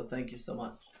back. So thank you so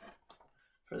much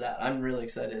for that. I'm really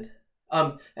excited.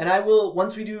 And I will,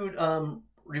 once we do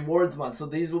rewards month, so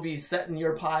these will be set in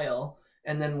your pile,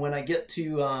 and then when I get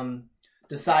to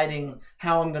deciding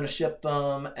how I'm going to ship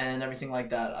them and everything like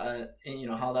that, and you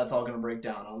know how that's all going to break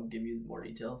down, I'll give you more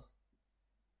details.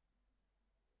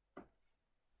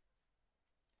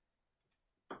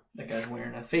 That guy's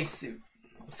wearing a face suit,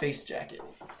 a face jacket.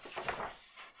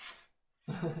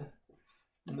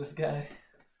 And this guy.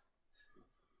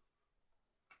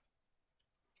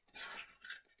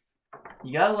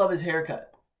 You gotta love his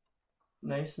haircut.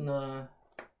 Nice and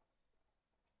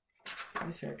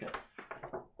nice haircut.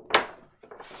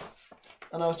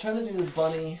 And I was trying to do this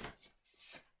bunny.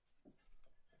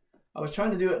 I was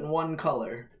trying to do it in one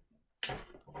color.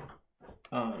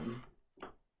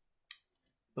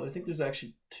 But I think there's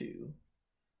actually two.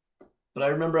 But I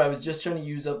remember I was just trying to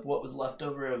use up what was left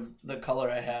over of the color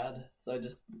I had. So I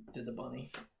just did the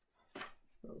bunny. So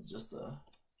that was just a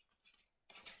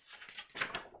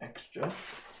extra.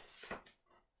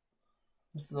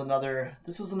 This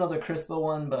was another Crispa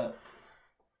one, but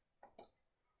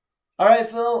alright,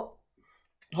 Phil.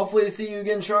 Hopefully to see you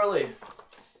again shortly.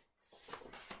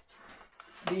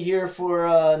 Be here for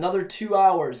another 2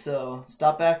 hours, so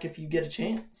stop back if you get a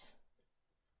chance.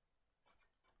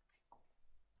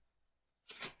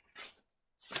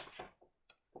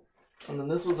 And then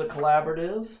this was a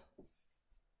collaborative.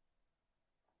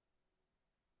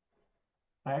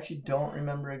 I actually don't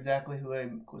remember exactly who I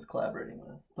was collaborating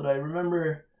with, but I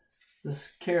remember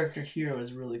this character here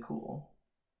was really cool.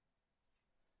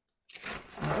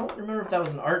 And I don't remember if that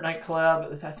was an Art Night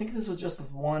collab. I think this was just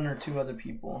with 1 or 2 other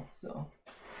people, so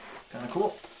kind of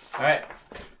cool. All right,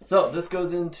 so this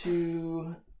goes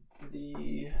into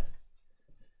the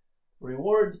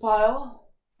rewards pile.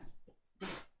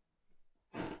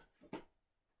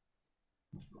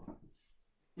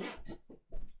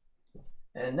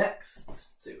 And next,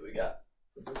 let's see what we got.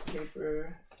 This is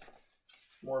paper,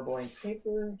 more blank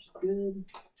paper, which is good.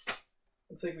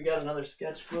 Looks like we got another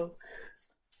sketchbook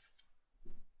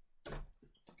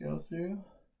to go through.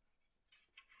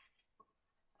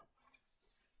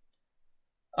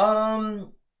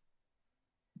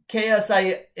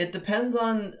 KSI, it depends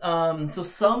on, so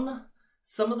some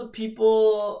of the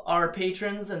people are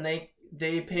patrons and they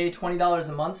pay $20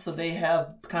 a month, so they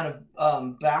have kind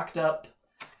of backed up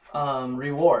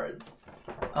rewards.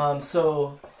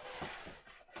 So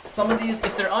some of these,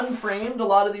 if they're unframed, a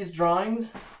lot of these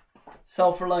drawings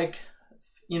sell for like,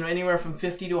 you know, anywhere from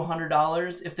 $50 to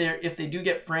 $100. If they do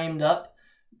get framed up,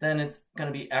 then it's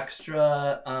gonna be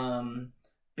extra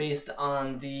based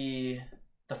on the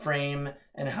frame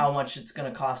and how much it's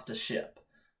gonna cost to ship.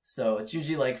 So it's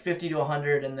usually like 50 to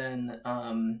 100, and then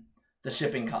the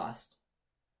shipping cost.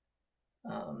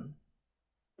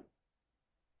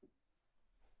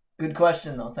 Good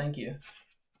question, though. Thank you.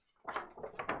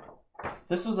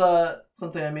 This was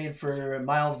something I made for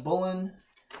Miles Bullen,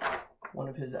 one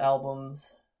of his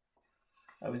albums.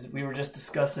 We were just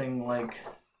discussing like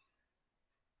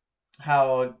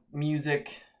how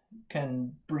music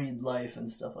can breathe life and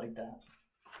stuff like that.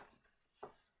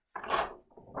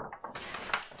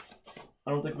 I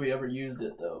don't think we ever used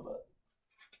it though, but.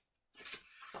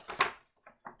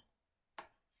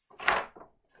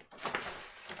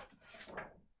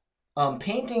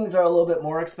 Paintings are a little bit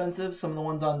more expensive, some of the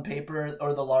ones on paper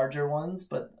or the larger ones,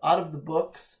 but out of the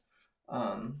books,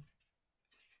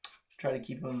 try to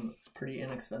keep them pretty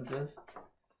inexpensive.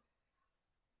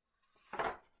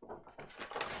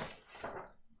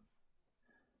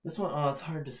 This one, oh, it's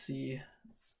hard to see.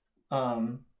 This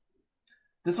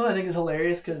one I think is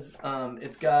hilarious because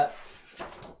it's got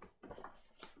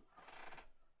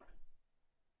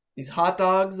these hot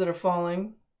dogs that are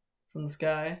falling from the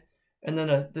sky, and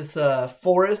then this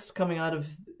forest coming out of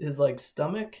his like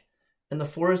stomach, and the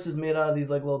forest is made out of these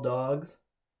like little dogs.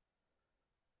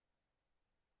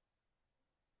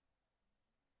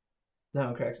 That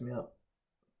one cracks me up.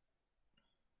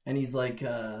 And he's like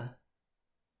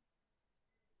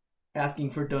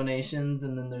asking for donations,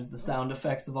 and then there's the sound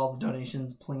effects of all the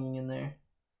donations plinging in there.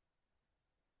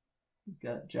 He's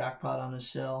got jackpot on his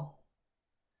shell.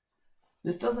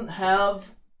 This doesn't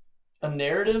have a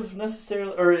narrative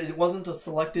necessarily, or it wasn't a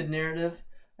selected narrative.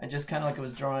 I just kind of like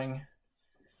was drawing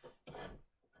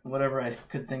whatever I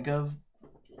could think of.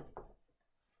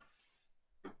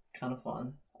 Kind of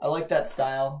fun. I like that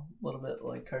style, a little bit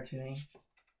like cartoony.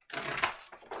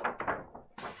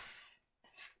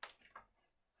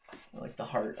 I like the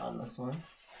heart on this one.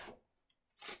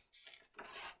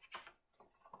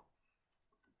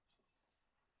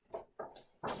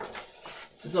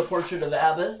 This is a portrait of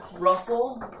Abbott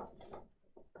Russell.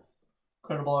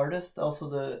 Incredible artist. Also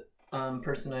the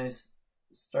person I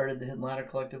started the Hidden Ladder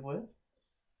Collective with.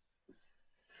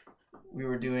 We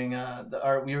were doing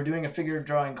we were doing a figure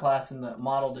drawing class and the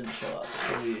model didn't show up,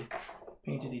 so we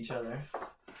painted each other.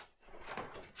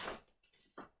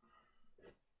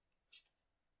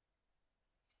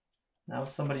 Now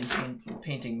somebody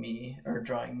painting me or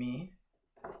drawing me.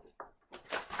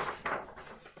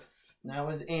 That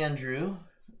was Andrew,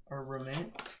 our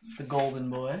roommate, the golden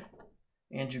boy.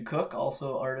 Andrew Cook,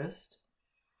 also artist.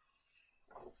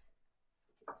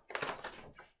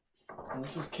 And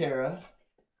this was Kara.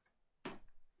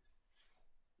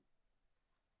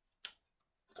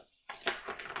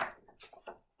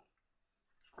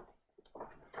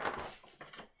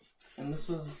 And this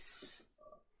was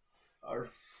our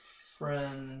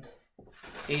friend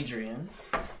Adrian.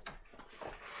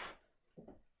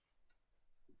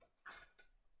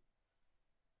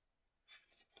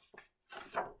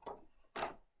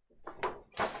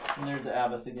 And there's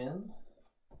Abbott again.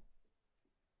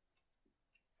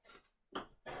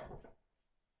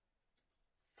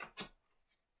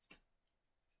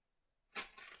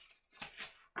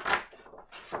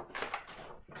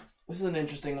 This is an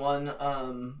interesting one.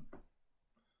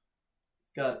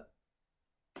 It's got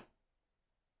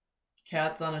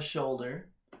cats on his shoulder.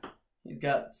 He's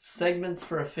got segments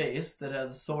for a face that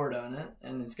has a sword on it,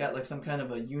 and it's got like some kind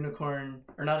of a unicorn,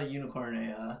 or not a unicorn,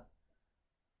 a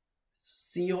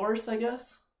seahorse, I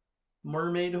guess?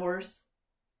 Mermaid horse.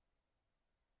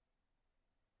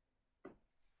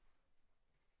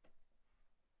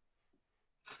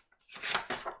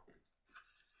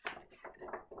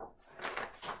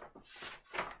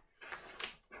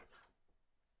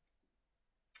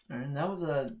 And that was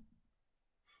a...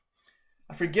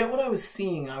 I forget what I was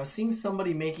seeing. I was seeing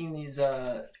somebody making these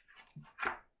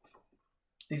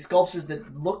sculptures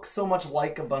that look so much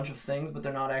like a bunch of things, but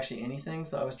they're not actually anything.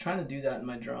 So I was trying to do that in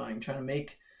my drawing, trying to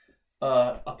make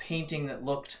a painting that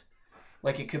looked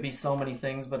like it could be so many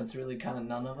things, but it's really kind of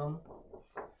none of them.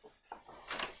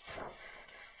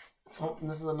 Oh, and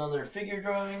this is another figure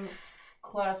drawing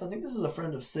class. I think this is a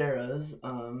friend of Sarah's.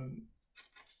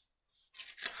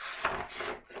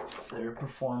 Their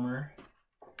performer.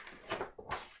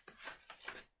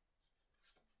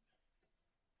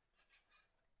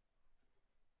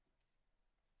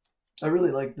 I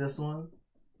really like this one.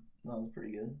 That was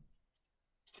pretty good.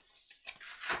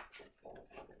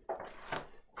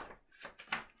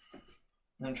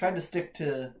 And I tried to stick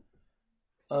to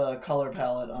a color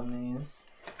palette on these.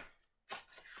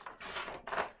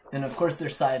 And of course they're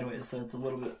sideways, so it's a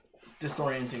little bit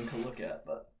disorienting to look at,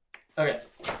 but okay,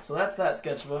 so that's that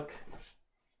sketchbook.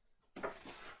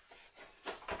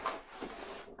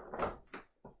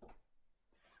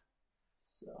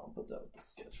 So I'll put that with the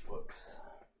sketchbooks.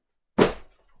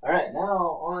 Alright,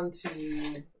 now on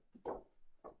to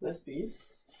this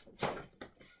piece.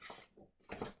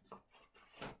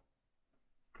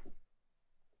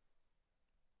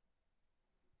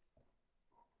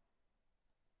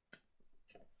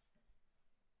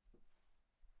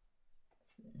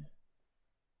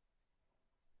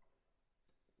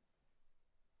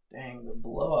 Dang, the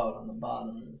blowout on the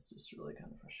bottom is just really kind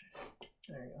of frustrating.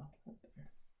 There you go. That's better.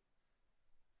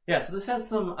 Yeah, so this has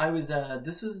some,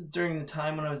 this is during the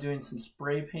time when I was doing some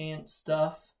spray paint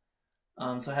stuff.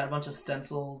 So I had a bunch of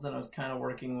stencils and I was kind of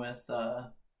working with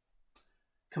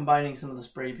combining some of the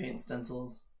spray paint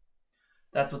stencils.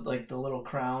 That's what like the little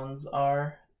crowns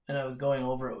are. And I was going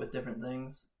over it with different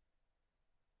things.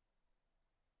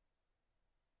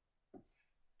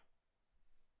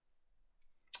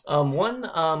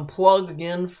 One plug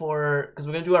again for, because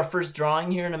we're going to do our first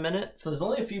drawing here in a minute. So there's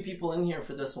only a few people in here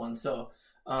for this one. So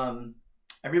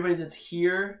everybody that's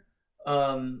here,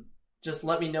 just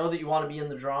let me know that you want to be in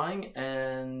the drawing,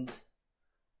 and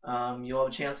you'll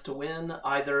have a chance to win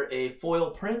either a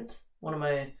foil print.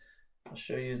 I'll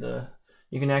show you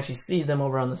you can actually see them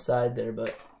over on the side there,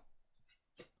 but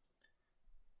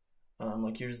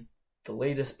like here's the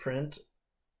latest print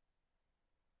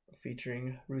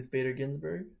featuring Ruth Bader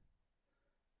Ginsburg.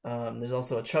 There's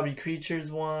also a Chubby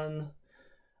Creatures one.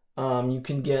 You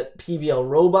can get PVL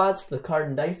Robots, the card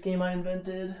and dice game I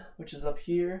invented, which is up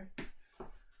here.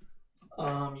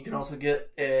 You can also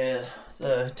get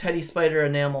the Teddy Spider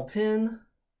enamel pin.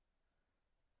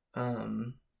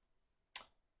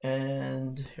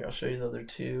 And here, I'll show you the other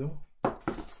two.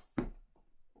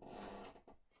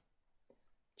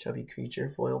 Chubby Creature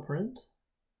foil print.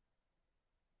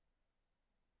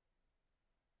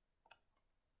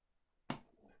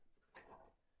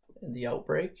 And the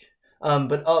Outbreak.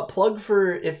 But a plug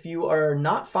for if you are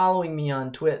not following me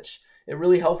on Twitch, it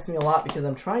really helps me a lot because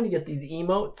I'm trying to get these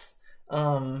emotes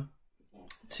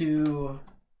to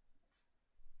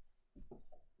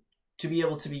be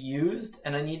able to be used,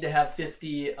 and I need to have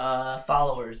 50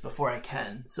 followers before I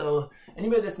can. So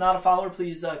anybody that's not a follower,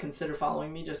 please consider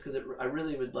following me, just because I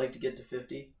really would like to get to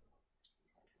 50.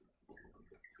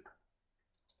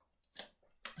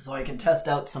 So I can test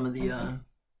out some of the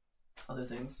other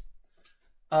things.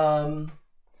 All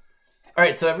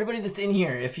right, so everybody that's in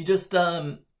here, if you just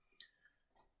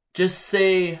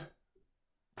say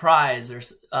prize or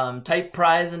type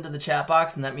prize into the chat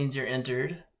box, and that means you're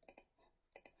entered.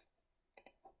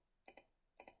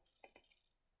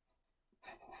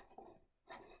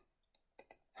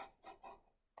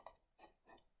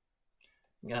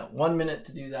 You got 1 minute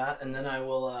to do that, and then I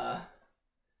will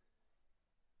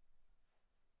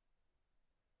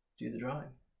do the drawing.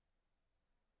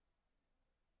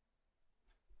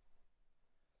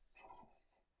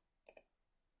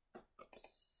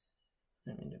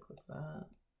 I mean to click that.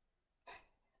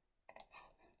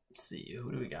 Let's see,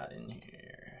 who do we got in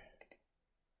here?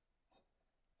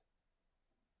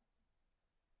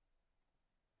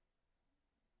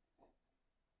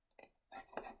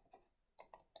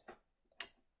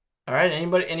 All right,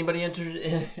 anybody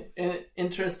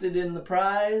interested in the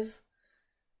prize?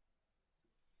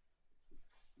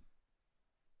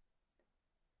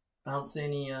 I don't see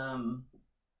any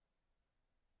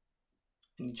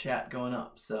chat going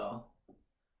up, so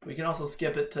we can also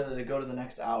skip it to go to the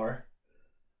next hour,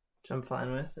 which I'm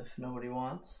fine with if nobody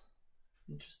wants.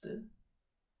 Interested.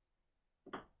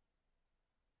 All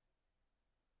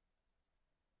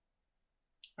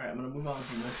right, I'm gonna move on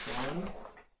from this one.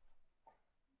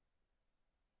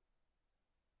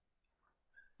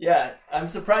 Yeah, I'm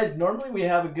surprised. Normally we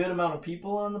have a good amount of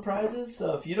people on the prizes,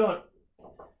 so if you don't,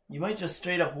 you might just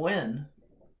straight up win.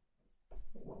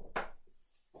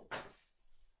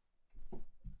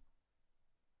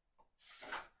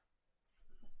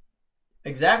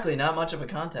 Exactly, not much of a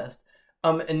contest.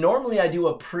 And normally I do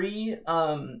a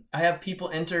I have people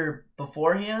enter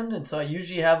beforehand, and so I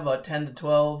usually have about 10 to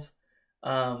 12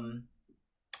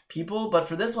 people, but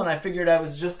for this one I figured I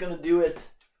was just going to do it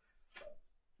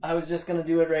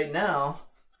right now,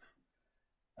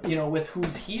 you know, with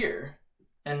who's here.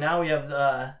 And now we have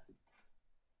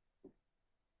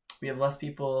less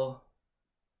people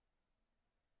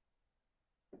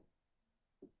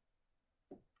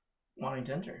wanting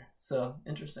to enter. So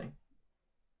interesting.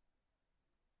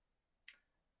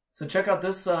 So check out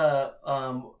this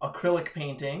acrylic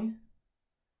painting.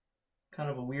 Kind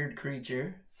of a weird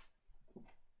creature.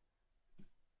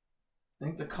 I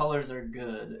think the colors are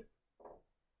good.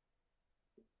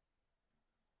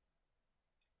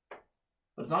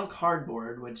 But it's on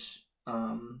cardboard, which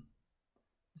is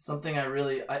something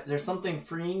there's something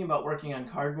freeing about working on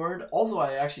cardboard. Also,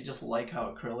 I actually just like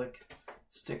how acrylic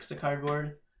sticks to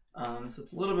cardboard. So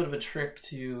it's a little bit of a trick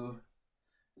to,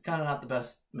 it's kind of not the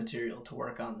best material to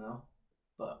work on though,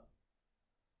 but.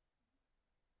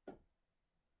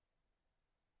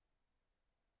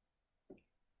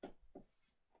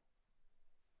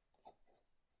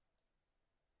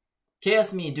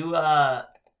 KSME,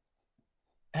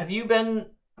 have you been,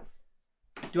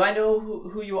 do I know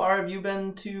who you are? Have you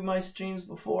been to my streams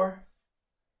before?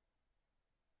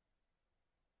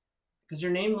 Because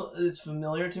your name is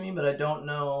familiar to me, but I don't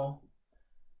know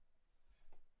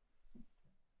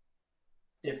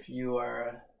if you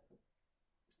are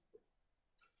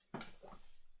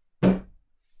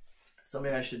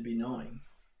somebody I should be knowing.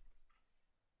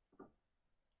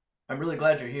 I'm really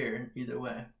glad you're here, either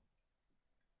way.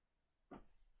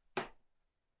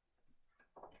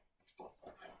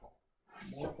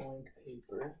 More blank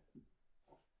paper.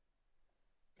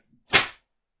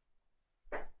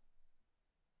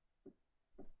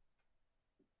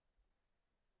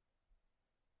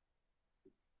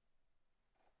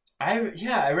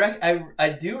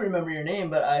 I do remember your name,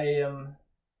 but I am.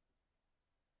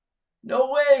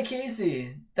 No way,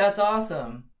 Casey. That's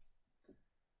awesome.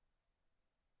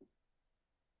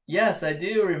 Yes, I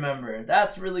do remember.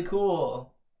 That's really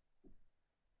cool.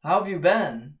 How have you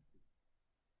been?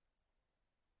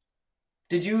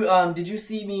 Did you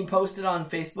see me post it on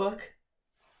Facebook?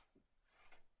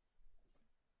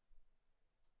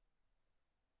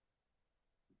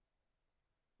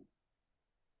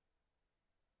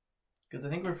 Because I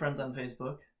think we're friends on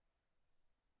Facebook.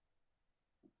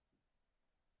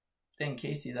 Dang,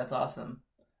 Casey, that's awesome.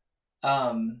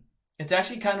 It's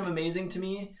actually kind of amazing to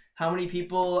me how many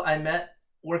people I met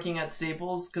working at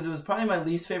Staples, because it was probably my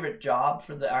least favorite job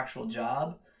for the actual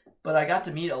job, but I got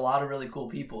to meet a lot of really cool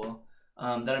people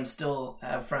that I'm still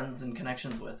have friends and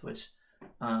connections with, which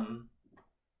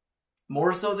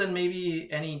more so than maybe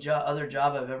any other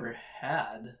job I've ever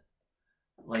had,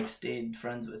 like stayed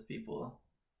friends with people.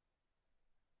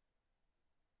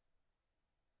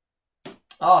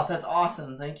 Oh, that's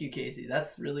awesome. Thank you, Casey.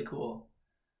 That's really cool.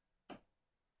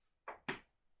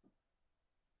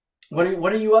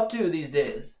 What are you up to these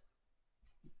days?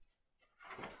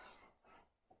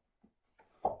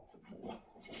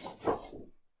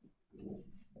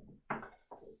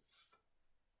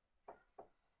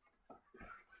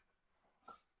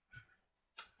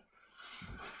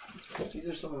 These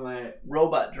are some of my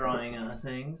robot drawing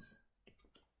things.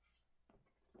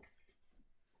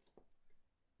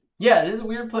 Yeah, it is a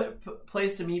weird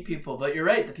place to meet people, but you're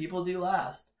right. The people do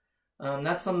last.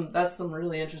 That's some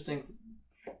really interesting.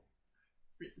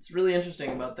 It's really interesting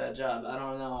about that job. I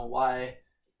don't know why.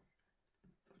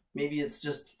 Maybe it's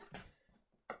just.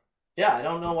 Yeah, I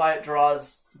don't know why it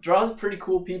draws pretty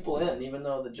cool people in, even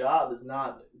though the job is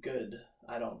not good.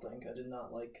 I don't think I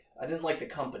didn't like the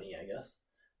company, I guess,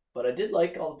 but I did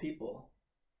like all the people.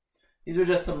 These are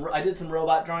just I did some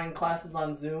robot drawing classes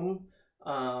on Zoom.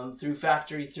 Through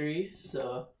Factory 3,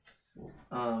 so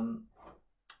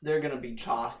they're gonna be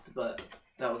tossed, but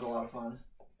that was a lot of fun.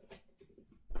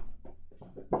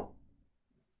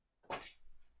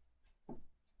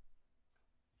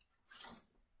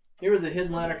 Here was a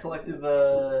Hidden Ladder Collective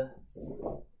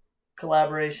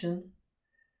collaboration.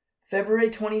 February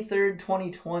 23rd,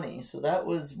 2020, so that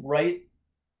was right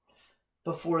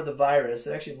before the virus.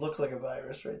 It actually looks like a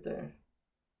virus right there.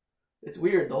 It's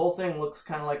weird. The whole thing looks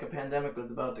kind of like a pandemic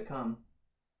was about to come.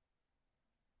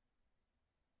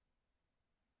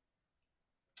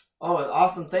 Oh,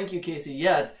 awesome. Thank you, Casey.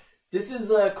 Yeah, this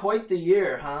is quite the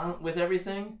year, huh? With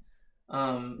everything.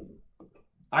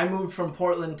 I moved from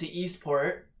Portland to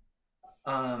Eastport.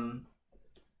 And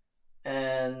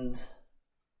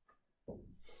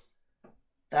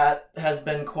that has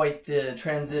been quite the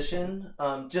transition.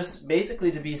 Just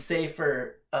basically to be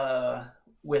safer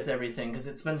with everything, because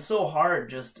it's been so hard.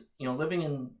 Just living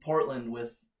in Portland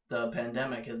with the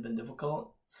pandemic has been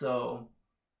difficult. So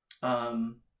yeah,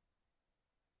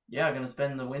 I'm gonna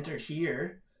spend the winter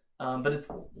here, but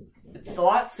it's a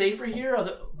lot safer here.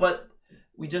 But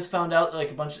we just found out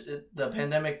like the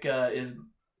pandemic is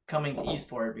coming to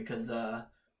Eastport because a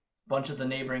bunch of the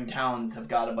neighboring towns have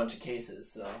got a bunch of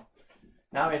cases. So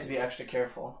now we have to be extra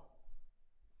careful.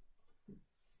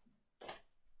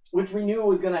 Which we knew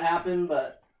was going to happen,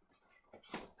 but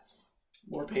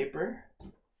more paper.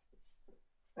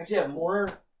 Actually, I have more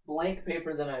blank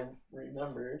paper than I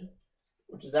remembered,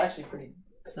 which is actually pretty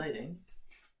exciting.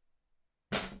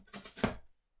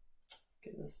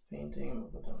 Get this painting,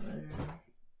 we'll put it on there.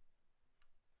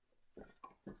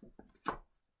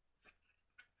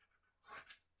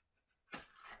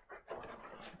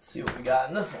 Let's see what we got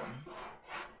in this one.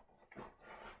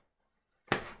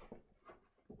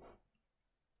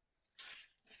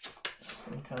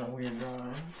 Some kind of weird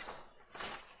drawings.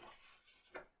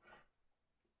 I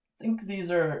think these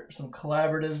are some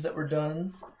collaboratives that were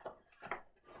done.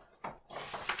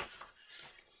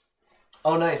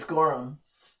 Oh, nice, Gorham.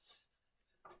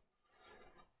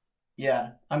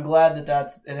 Yeah, I'm glad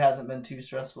that it hasn't been too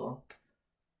stressful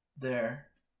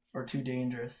there, or too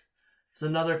dangerous. It's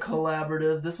another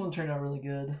collaborative. This one turned out really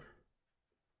good.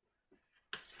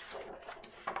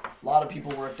 A lot of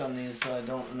people worked on these, so I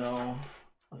don't know.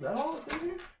 Was that all that's in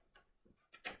here?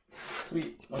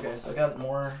 Sweet. Okay, so I got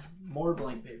more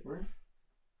blank paper.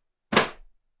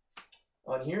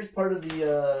 Oh, and here's part of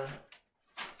the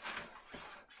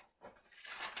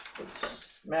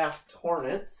Masked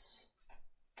Hornets.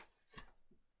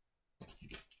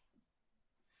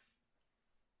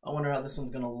 I wonder how this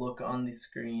one's gonna look on the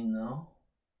screen though.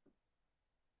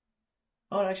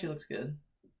 Oh, it actually looks good.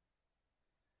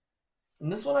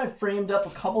 And this one I framed up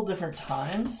a couple different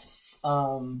times.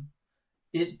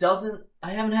 it doesn't.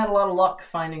 I haven't had a lot of luck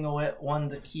finding one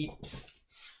to keep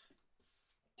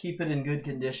it in good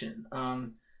condition.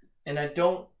 And I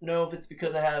don't know if it's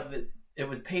because I have it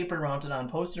was paper mounted on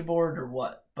poster board or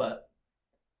what, but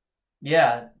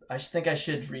yeah, I think I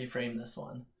should reframe this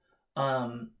one.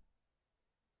 And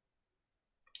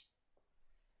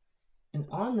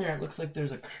on there it looks like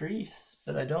there's a crease,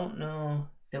 but I don't know.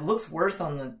 It looks worse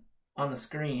on the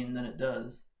screen than it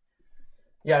does.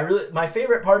 Yeah, my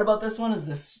favorite part about this one is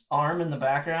this arm in the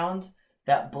background,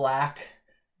 that black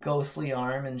ghostly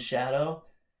arm in shadow.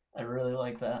 I really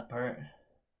like that part.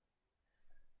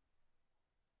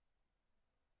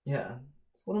 Yeah,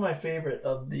 it's one of my favorite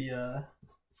of the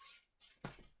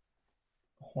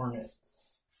Hornets.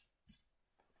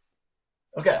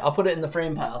 Okay, I'll put it in the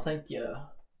frame pile. Thank you.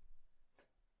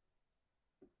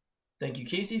 Thank you,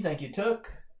 Casey. Thank you,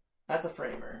 Took. That's a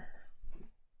framer.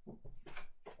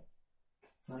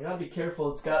 I gotta be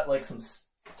careful. It's got like some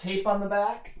tape on the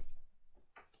back.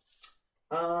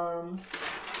 And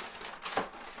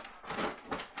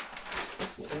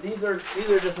these are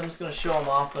just. I'm just gonna show them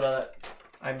off, but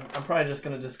I'm probably just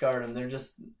gonna discard them.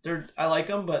 I like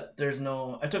them, but there's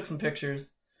no. I took some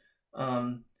pictures.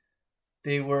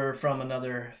 They were from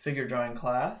another figure drawing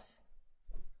class.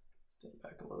 Step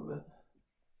back a little bit.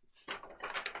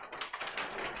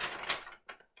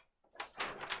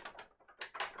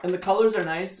 And the colors are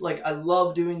nice. Like, I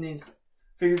love doing these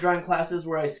figure drawing classes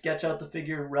where I sketch out the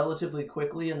figure relatively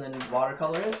quickly and then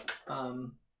watercolor it.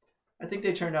 I think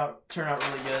they turn out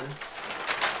really good.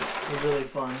 They're really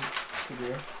fun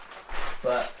figure.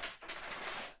 But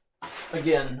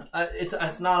again,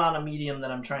 it's not on a medium that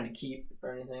I'm trying to keep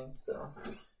or anything. So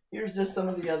here's just some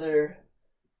of the other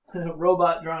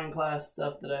robot drawing class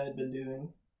stuff that I had been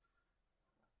doing.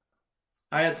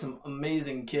 I had some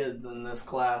amazing kids in this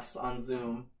class on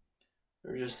Zoom.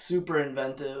 They're just super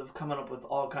inventive, coming up with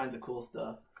all kinds of cool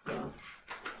stuff. So,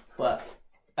 but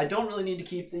I don't really need to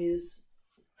keep these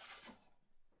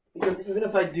because even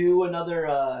if I do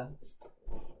another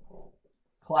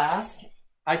class,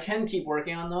 I can keep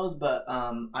working on those. But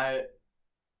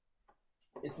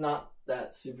it's not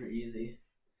that super easy.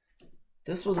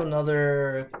 This was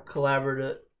another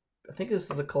collaborative. I think this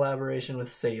was a collaboration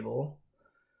with Sable.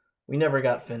 We never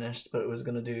got finished, but we're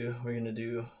gonna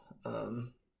do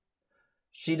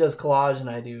she does collage and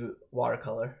I do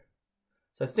watercolor.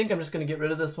 So I think I'm just gonna get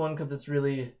rid of this one because it's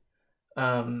really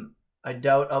I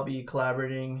doubt I'll be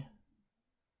collaborating.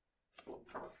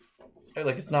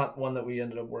 Like, it's not one that we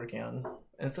ended up working on.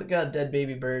 And it's got a dead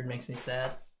baby bird, makes me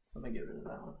sad. So I'm gonna get rid of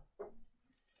that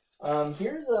one.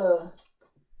 Here's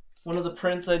one of the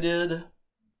prints I did.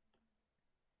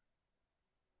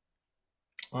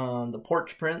 The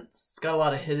porch prints. It's got a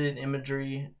lot of hidden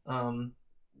imagery in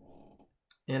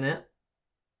it.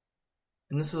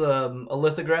 And this is a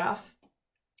lithograph.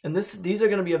 And these are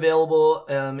going to be available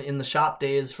in the shop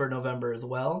days for November as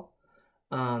well.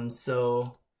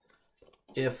 So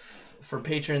if for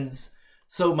patrons,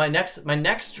 so my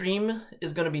next stream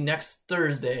is going to be next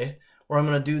Thursday, where I'm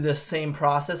going to do this same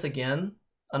process again,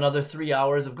 another 3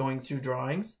 hours of going through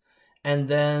drawings, and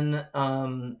then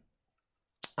I'm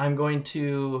going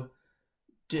to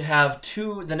have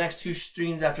the next two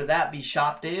streams after that be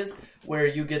shop days, where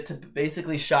you get to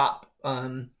basically shop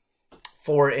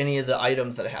for any of the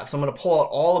items that I have. So I'm going to pull out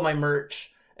all of my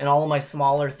merch and all of my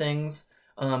smaller things.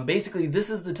 Basically, this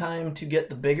is the time to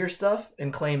get the bigger stuff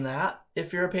and claim that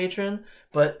if you're a patron.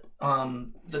 But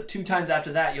the 2 times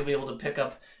after that, you'll be able to pick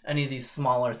up any of these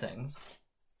smaller things.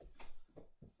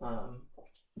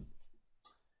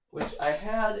 Which I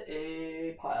had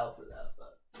a pile for that,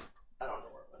 but I don't know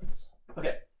where it went.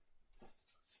 Okay.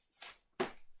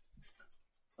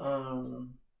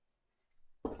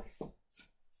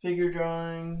 Figure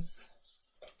drawings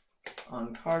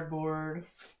on cardboard.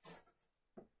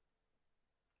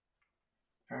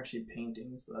 They're actually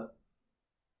paintings, but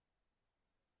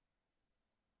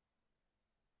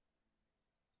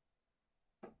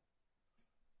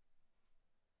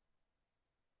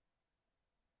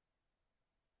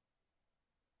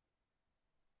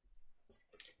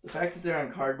the fact that they're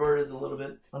on cardboard is a little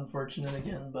bit unfortunate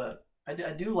again, but I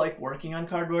do like working on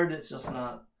cardboard. It's just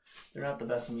they're not the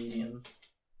best mediums.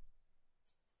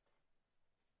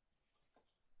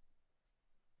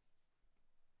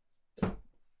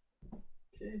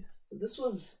 Okay, so this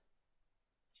was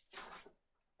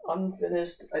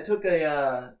unfinished. I took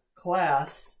a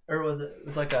class, or it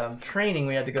was like a training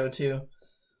we had to go to.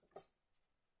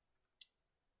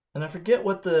 And I forget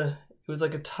what it was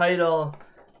like a title.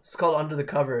 It's called Under the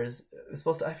Covers. It was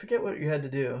supposed to, I forget what you had to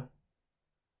do.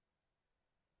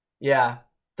 Yeah.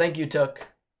 Thank you, Took.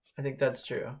 I think that's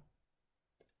true.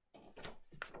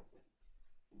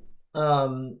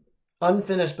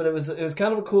 unfinished, but it was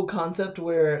kind of a cool concept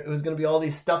where it was going to be all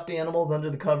these stuffed animals under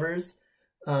the covers,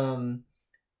 and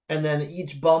then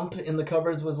each bump in the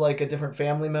covers was like a different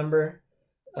family member.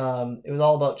 It was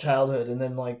all about childhood, and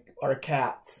then like our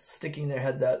cats sticking their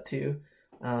heads out too.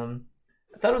 I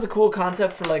thought it was a cool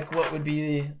concept for like what would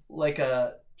be like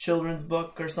a children's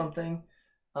book or something.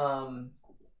 I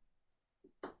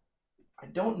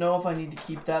don't know if I need to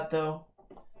keep that though,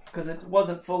 because it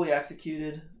wasn't fully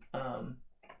executed.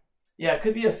 Yeah, it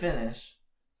could be a finish.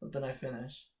 Something I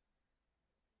finish.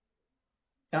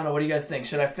 I don't know. What do you guys think?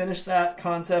 Should I finish that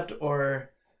concept,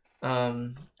 or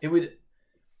it would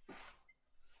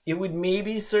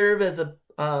maybe serve as a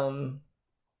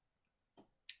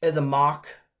mock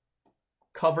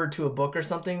cover to a book or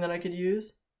something that I could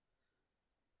use?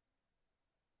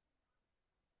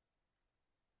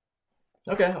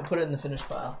 Okay, I'll put it in the finished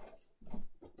pile.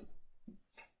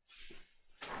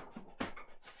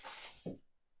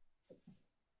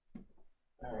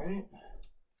 All right.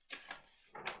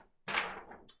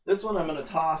 This one I'm going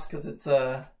to toss because it's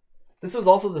this was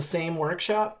also the same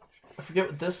workshop. I forget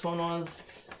what this one was.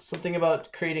 Something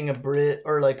about creating a bridge,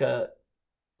 or like a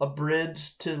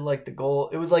bridge to like the goal.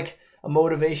 It was like a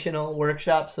motivational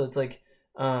workshop, so it's like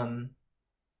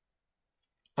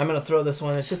I'm going to throw this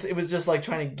one. It was just like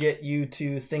trying to get you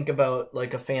to think about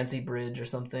like a fancy bridge or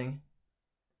something.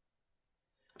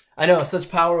 I know, such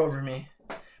power over me.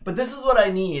 But this is what I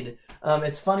need.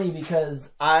 It's funny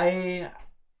because I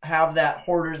have that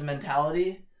hoarder's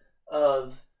mentality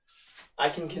of I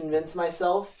can convince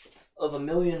myself of a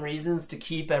million reasons to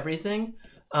keep everything.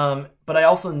 But I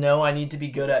also know I need to be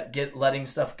good at letting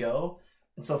stuff go.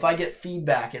 And so if I get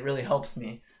feedback, it really helps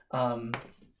me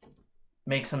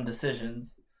make some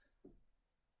decisions.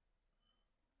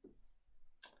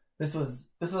 This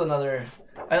is another.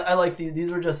 I like these. These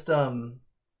were just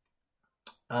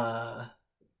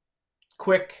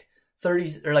quick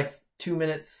 30 or like 2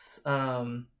 minutes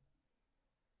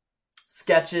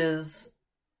sketches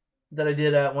that I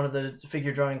did at one of the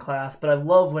figure drawing class. But I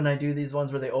love when I do these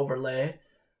ones where they overlay.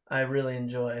 I really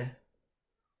enjoy.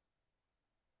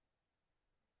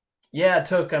 Yeah,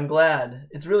 Took, I'm glad.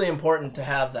 It's really important to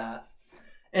have that.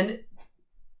 And,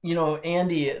 you know,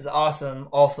 Andy is awesome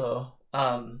also.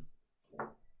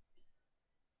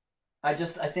 I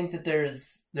think that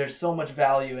there's so much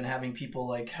value in having people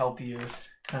like help you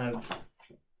kind of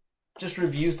just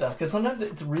review stuff, because sometimes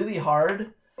it's really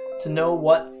hard to know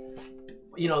what,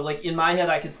 you know, like in my head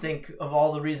I could think of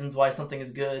all the reasons why something is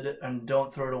good and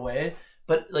don't throw it away,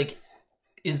 but like,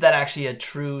 is that actually a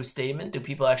true statement? Do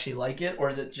people actually like it, or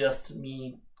is it just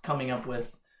me coming up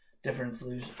with different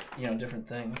solutions, you know, different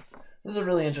things? This is a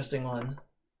really interesting one,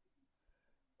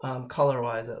 color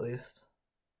wise at least.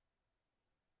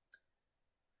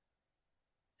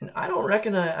 And I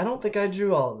don't think I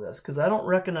drew all of this because I don't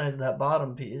recognize that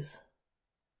bottom piece.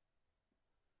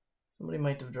 Somebody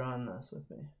might have drawn this with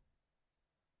me.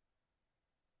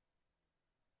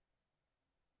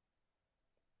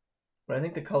 But I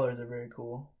think the colors are very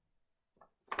cool.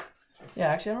 Yeah,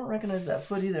 actually I don't recognize that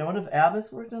foot either. I wonder if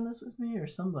Abbott worked on this with me or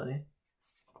somebody.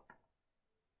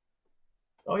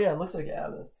 Oh yeah, it looks like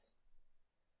Abbott's.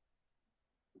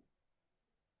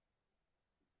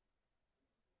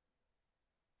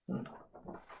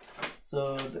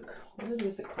 So what did we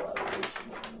get the collaboration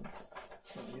ones?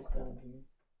 I guess down here.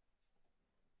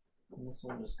 And this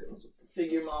one just goes with the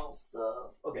figure model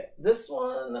stuff. Okay, this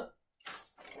one.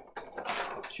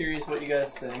 Curious what you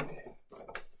guys think.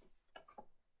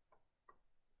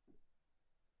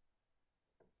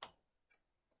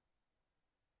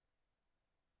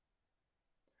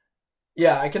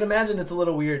 Yeah, I can imagine it's a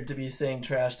little weird to be saying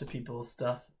trash to people's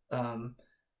stuff.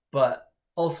 But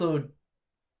also,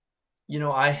 you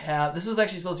know, this was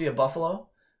actually supposed to be a buffalo,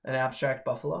 an abstract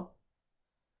buffalo.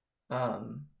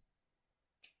 But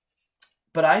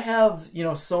I have, you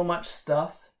know, so much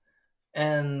stuff,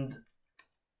 and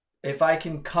if I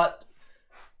can cut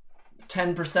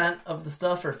 10% of the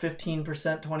stuff, or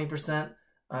 15%, 20%,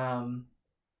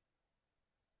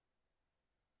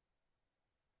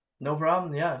 no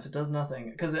problem. Yeah, if it does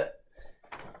nothing, because I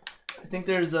think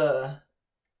there's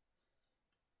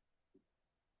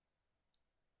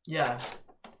yeah,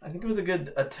 I think it was a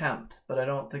good attempt, but I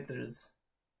don't think there's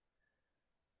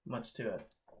much to it.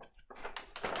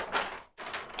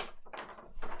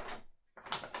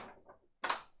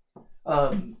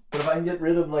 But if I can get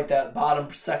rid of like that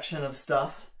bottom section of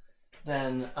stuff,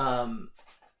 then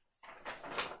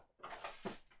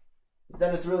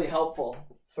it's really helpful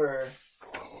for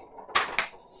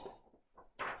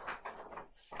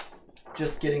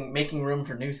just making room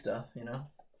for new stuff, you know?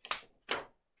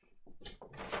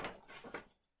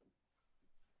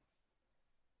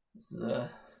 This is a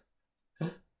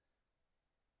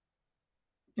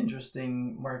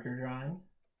interesting marker drawing.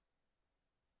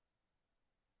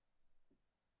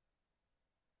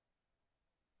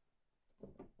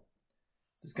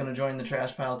 Is this gonna join the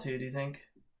trash pile too, do you think?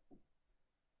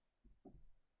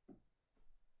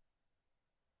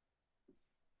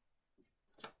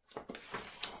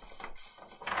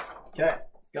 Okay,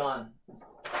 it's gone.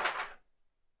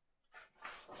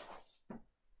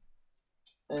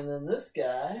 And then this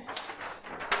guy,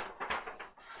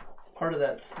 part of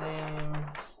that same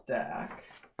stack.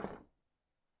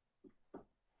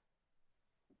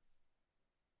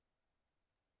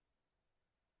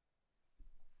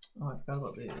 Oh, I forgot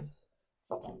about these.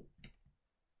 Oh,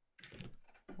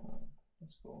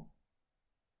 that's cool.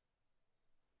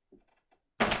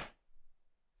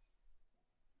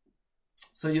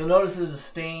 So you'll notice there's a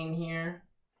stain here.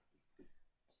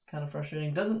 It's kind of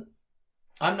frustrating.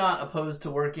 I'm not opposed to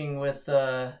working with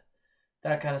that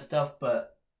kind of stuff,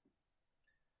 but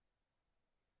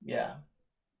yeah,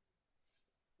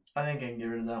 I think I can get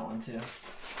rid of that one too.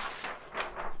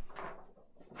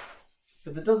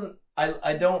 Because it doesn't,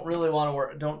 I don't really want to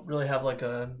work, don't really have like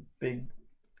a big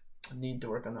need to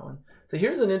work on that one. So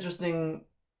here's an interesting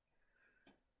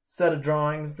set of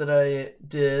drawings that I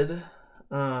did.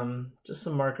 Just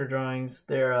some marker drawings.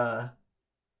 They're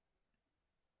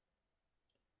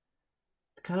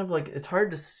kind of like, it's hard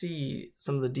to see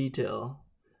some of the detail.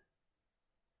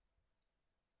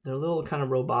 They're little kind of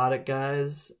robotic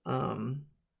guys. I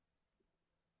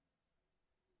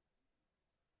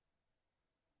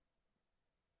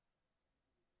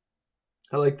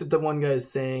like that the one guy's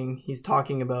saying, he's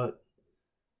talking about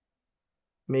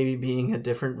maybe being a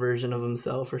different version of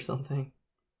himself or something.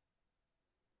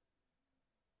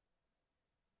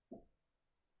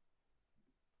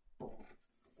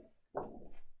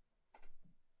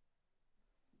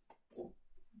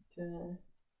 Okay.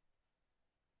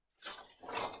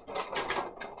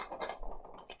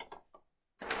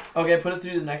 Okay, put it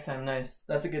through the next time. Nice.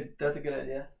 That's a good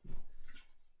idea.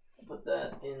 Put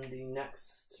that in the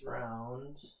next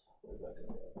round. Where's that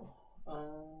gonna go?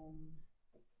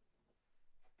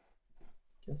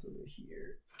 Guess over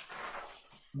here.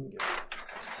 Let me get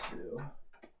this too.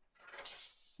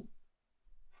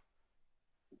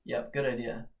 Yep, good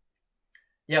idea.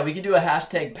 Yeah, we could do a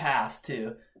hashtag pass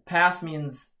too. Pass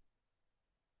means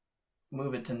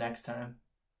move it to next time.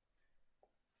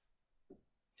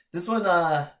 This one,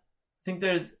 I think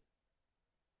there's,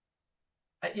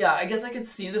 yeah, I guess I could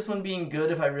see this one being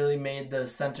good if I really made the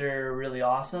center really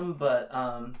awesome, but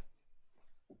I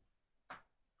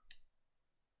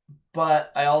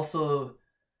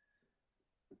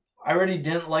already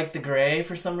didn't like the gray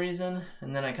for some reason,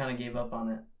 and then I kind of gave up on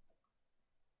it.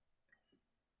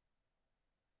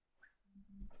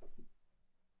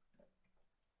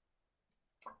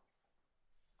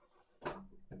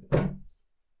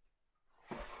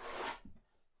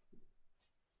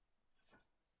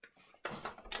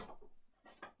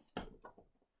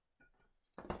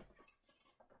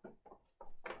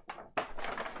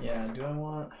 Yeah, do I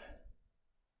want...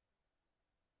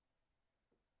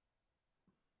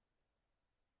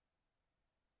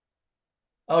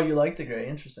 Oh, you like the gray.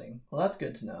 Interesting. Well, that's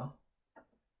good to know.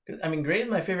 I mean, gray is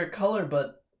my favorite color,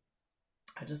 but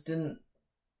I just didn't...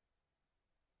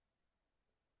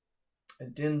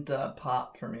 It didn't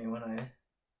pop for me when I...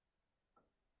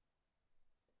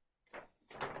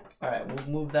 Alright, we'll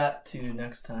move that to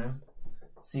next time.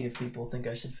 See if people think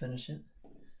I should finish it.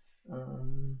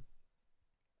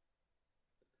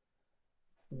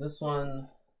 This one's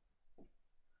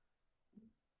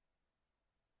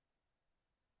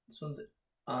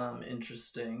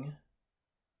interesting.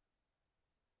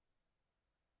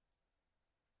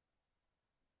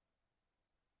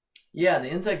 Yeah, the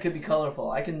inside could be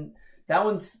colorful. That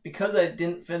one's, because I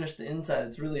didn't finish the inside,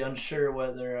 it's really unclear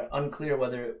whether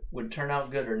it would turn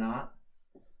out good or not.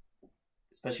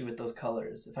 Especially with those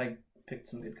colors, if I picked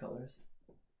some good colors.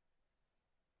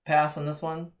 Pass on this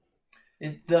one.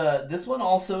 This one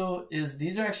also is,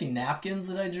 these are actually napkins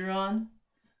that I drew on,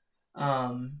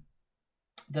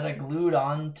 that I glued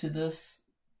on to this,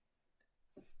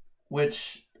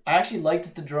 which I actually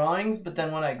liked the drawings, but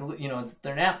then when I glue,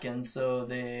 they're napkins, so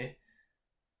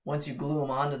once you glue them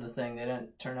onto the thing, they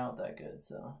didn't turn out that good,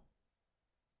 so.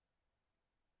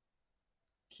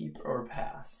 Keep or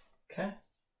pass, okay?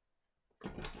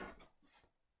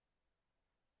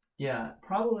 Yeah,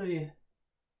 probably.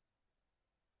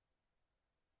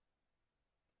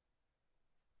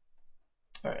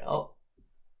 All right, I'll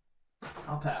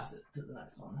pass it to the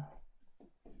next one.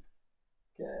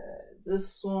 Okay,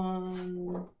 this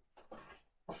one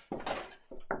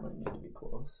might need to be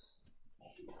close.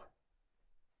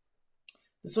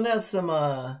 This one has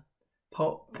some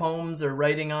poems or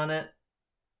writing on it.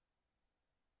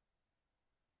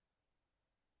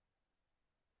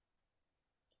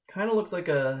 Kind of looks like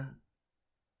a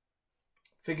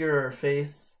figure or a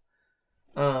face.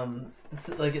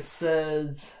 Like it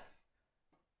says,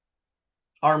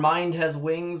 our mind has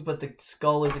wings, but the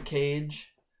skull is a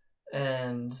cage.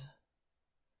 And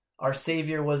our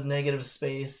savior was negative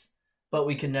space, but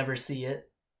we could never see it.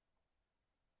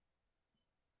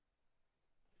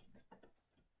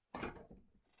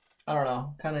 I don't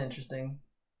know, kind of interesting,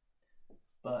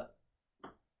 but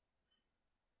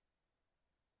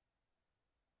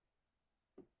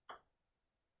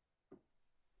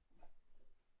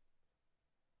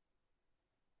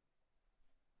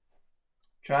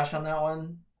trash on that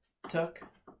one, Took.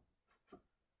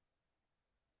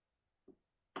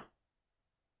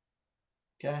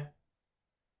 Okay.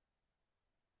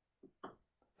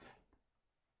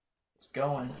 It's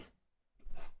going.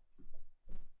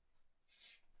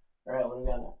 All right, what do we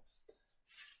got next?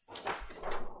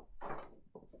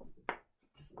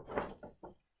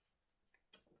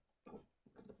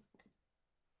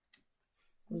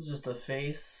 This is just a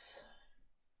face.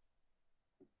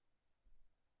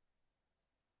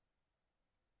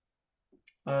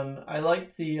 I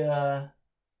like the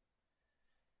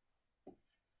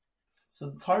so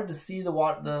it's hard to see the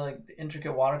like the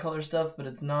intricate watercolor stuff, but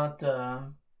it's not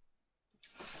let's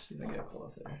see if I get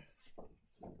closer.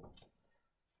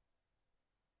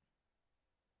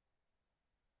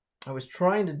 I was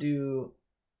trying to do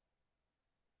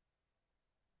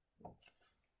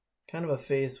kind of a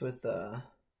face with a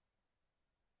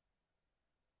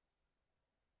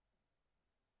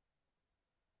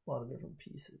lot of different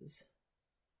pieces.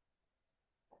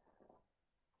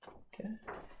 Okay.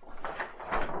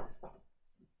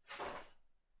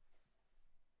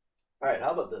 All right,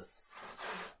 how about this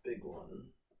big one?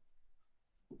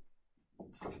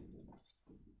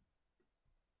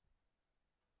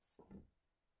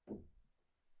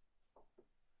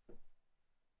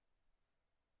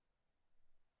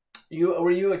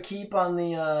 Were you a keep on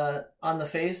the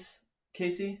face,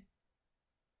 Casey?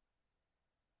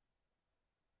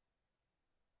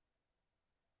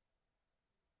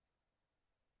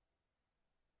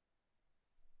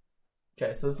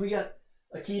 Okay, so if we got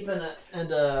a keep and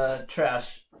a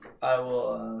trash, I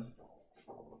will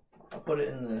I'll put it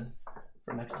in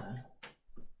for next time.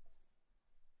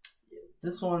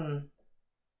 This one,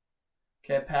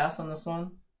 okay, pass on this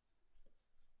one.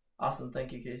 Awesome,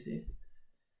 thank you, Casey.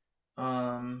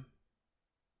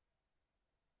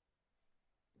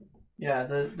 Yeah,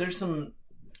 there's some,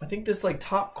 I think this like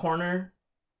top corner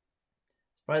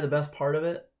is probably the best part of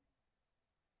it.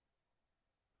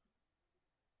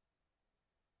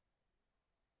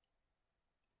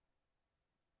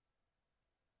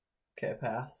 Okay,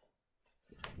 pass.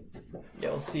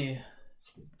 Yeah, we'll see.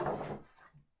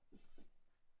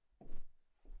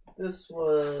 This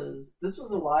was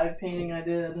a live painting I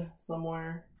did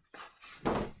somewhere.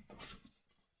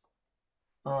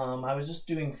 I was just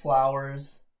doing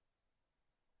flowers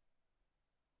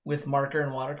with marker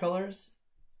and watercolors.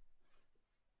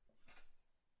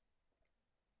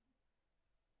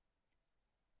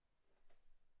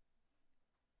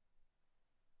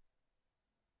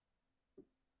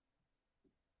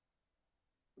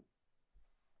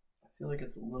 I feel like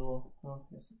it's a little, well,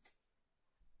 I guess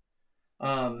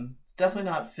it's definitely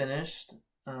not finished.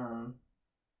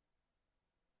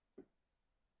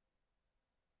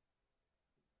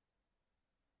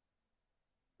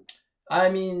 I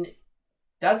mean,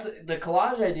 that's the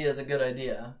collage idea is a good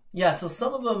idea. Yeah, so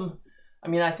some of them, I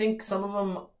mean, I think some of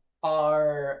them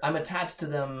are, I'm attached to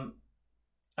them.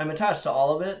 I'm attached to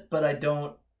all of it, but I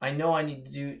do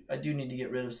need to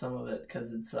get rid of some of it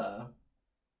because it's,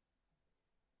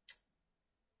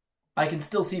 I can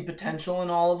still see potential in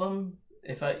all of them.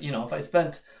 If I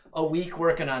spent a week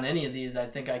working on any of these, I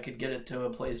think I could get it to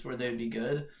a place where they'd be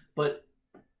good. But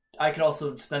I could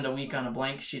also spend a week on a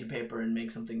blank sheet of paper and make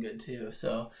something good too.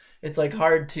 So it's like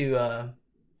hard to,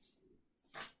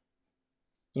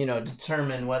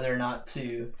 determine whether or not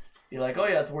to be like, oh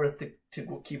yeah, it's worth to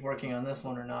keep working on this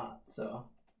one or not. So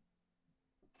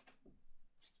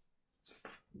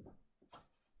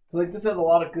like this has a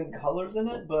lot of good colors in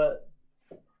it, but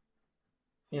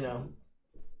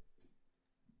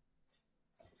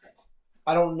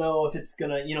I don't know if it's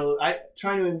gonna, I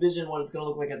trying to envision what it's gonna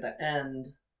look like at the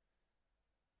end.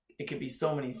 It could be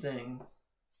so many things.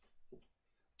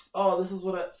 Oh, this is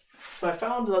so I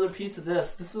found another piece of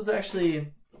this. This was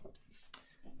actually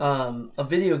a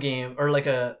video game, or like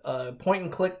a point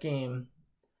and click game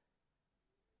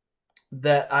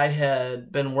that I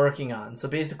had been working on. So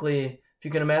basically, if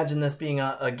you can imagine this being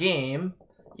a game,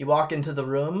 you walk into the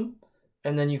room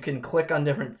and then you can click on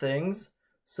different things.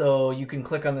 So you can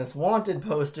click on this wanted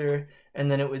poster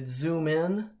and then it would zoom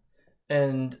in,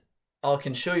 and I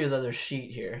can show you the other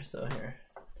sheet here. So here.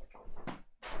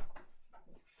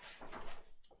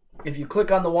 If you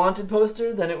click on the wanted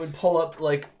poster, then it would pull up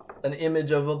like an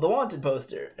image of the wanted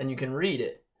poster and you can read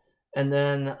it. And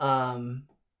then,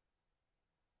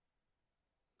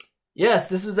 yes,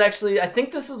 this is actually, I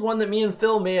think this is one that me and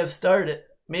Phil may have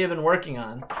been working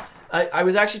on. I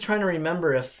was actually trying to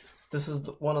remember if this is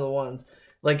one of the ones.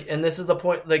 Like, and this is the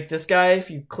point, like this guy,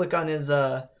 if you click on his,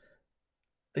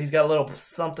 he's got a little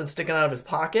something sticking out of his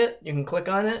pocket. You can click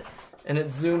on it and it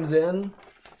zooms in.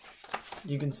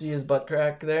 You can see his butt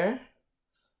crack there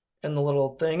and the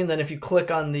little thing. And then if you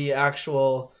click on the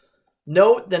actual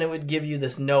note, then it would give you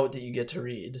this note that you get to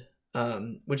read,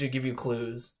 which would give you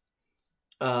clues.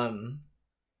 And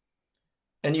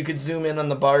you could zoom in on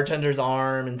the bartender's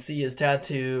arm and see his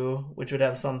tattoo, which would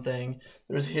have something.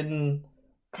 There's hidden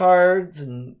cards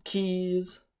and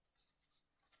keys.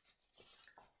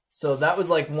 So that was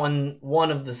like one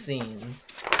of the scenes.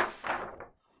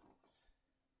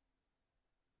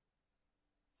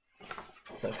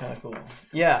 So kind of cool.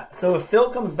 Yeah, so if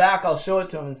Phil comes back, I'll show it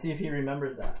to him and see if he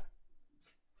remembers that.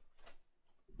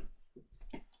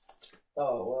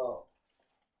 Oh, well.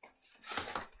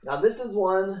 Now this is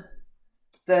one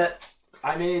that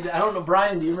I made. I don't know,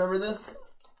 Brian, do you remember this?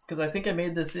 Because I think I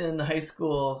made this in high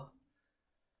school.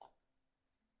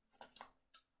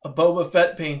 A Boba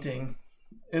Fett painting.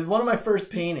 It was one of my first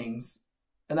paintings,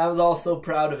 and I was all so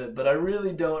proud of it, but I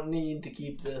really don't need to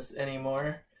keep this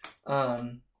anymore.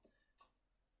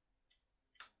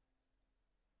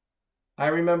 I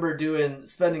remember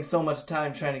spending so much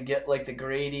time trying to get like the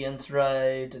gradients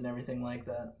right and everything like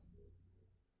that.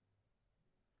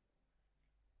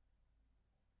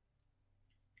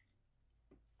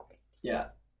 Yeah.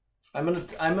 I'm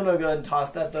gonna go ahead and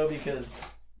toss that though, because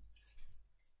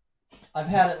I've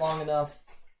had it long enough.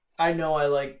 I know I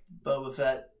like Boba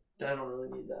Fett. I don't really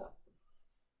need that.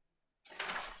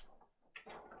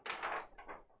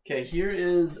 Okay, here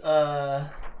is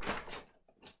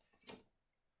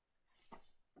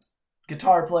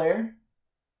guitar player.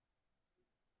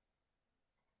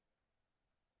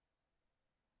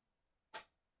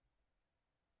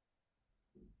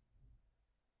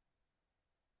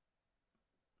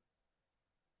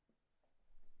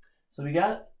 So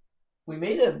we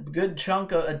made a good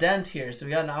chunk of a dent here. So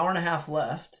we got an hour and a half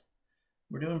left.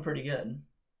 We're doing pretty good.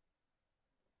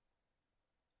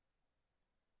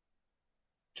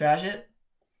 Trash it.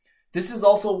 This is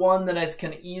also one that I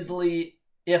can easily,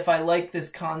 if I like this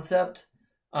concept,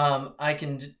 I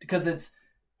can, because this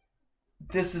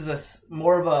is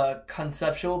more of a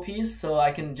conceptual piece, so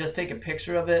I can just take a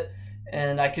picture of it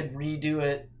and I could redo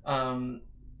it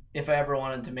if I ever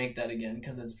wanted to make that again,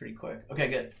 because it's pretty quick. Okay,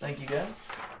 good. Thank you, guys.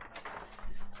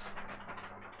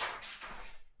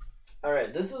 All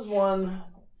right, this is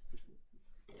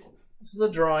a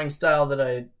drawing style that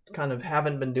I kind of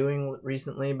haven't been doing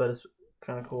recently, but it's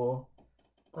kind of cool.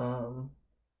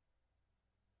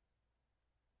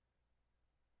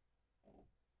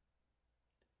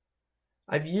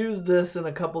 I've used this in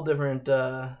a couple different,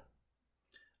 I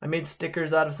made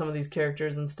stickers out of some of these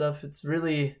characters and stuff. It's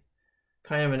really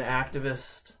kind of an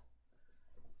activist,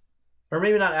 or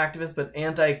maybe not activist, but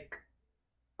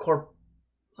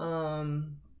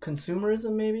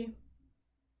consumerism maybe.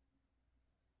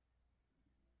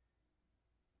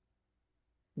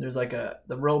 There's like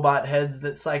the robot heads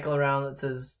that cycle around that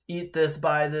says, eat this,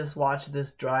 buy this, watch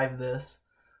this, drive this.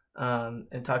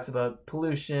 It talks about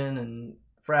pollution and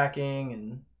fracking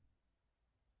and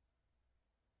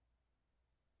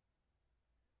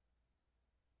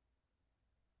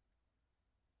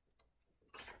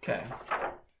okay.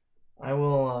 I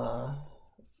will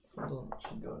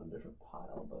should go in a different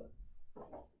pile, but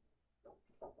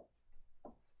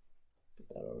put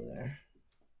that over there.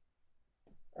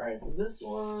 Alright, so this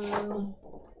one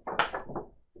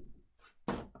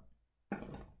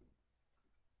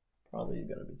probably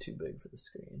gonna be too big for the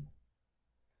screen.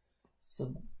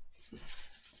 So I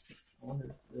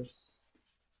wonder if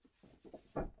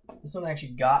this one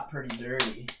actually got pretty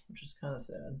dirty, which is kind of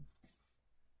sad.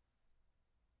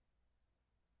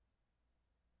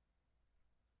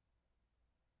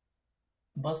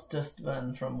 Must just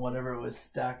been from whatever was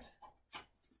stacked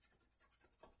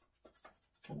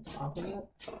on top of it.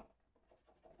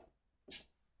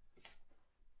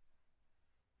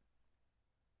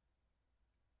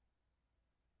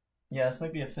 Yeah, this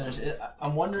might be a finish.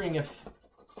 I'm wondering if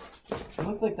it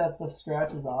looks like that stuff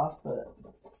scratches off, but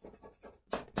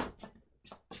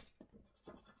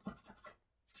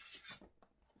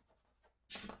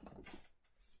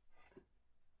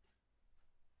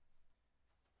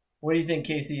What do you think,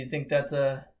 Casey? You think that's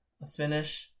a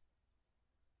finish?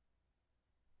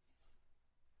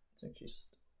 I think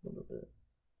just a little bit.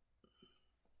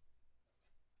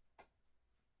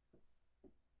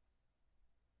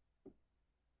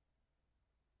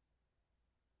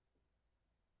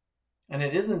 And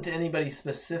it isn't to anybody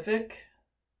specific.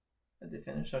 Is it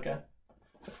finished? Okay. All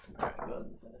right, go ahead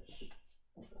and finish.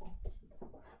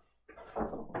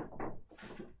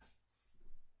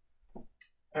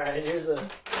 All right, here's a.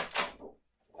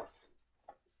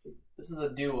 This is a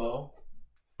duo.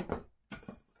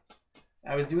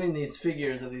 I was doing these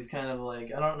figures of these kind of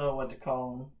like, I don't know what to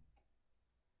call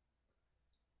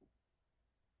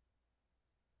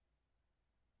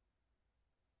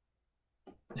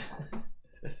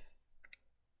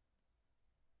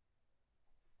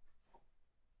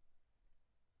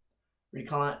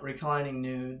them. Reclining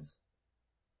nudes.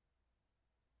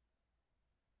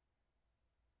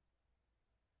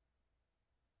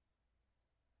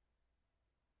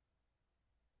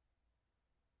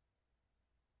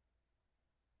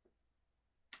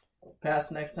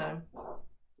 Pass next time.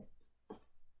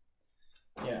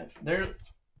 Yeah, they're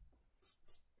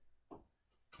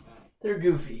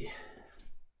goofy.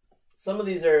 Some of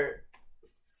these are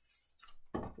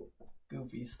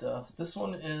goofy stuff. This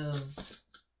one is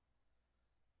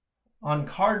on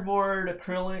cardboard,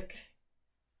 acrylic.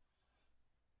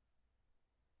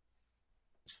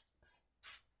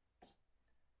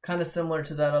 Kind of similar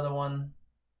to that other one.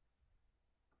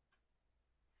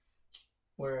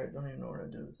 Where I don't even know where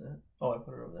to do is it. Oh, I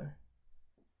put it over there.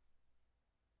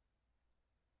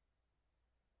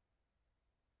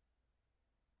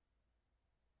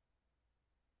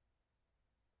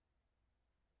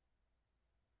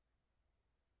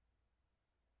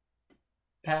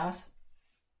 Pass.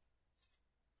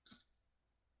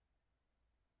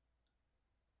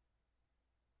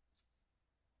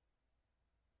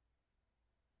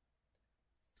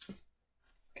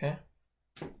 Okay.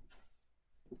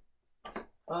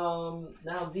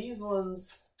 Now these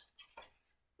ones,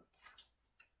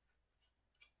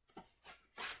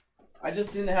 I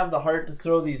just didn't have the heart to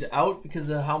throw these out because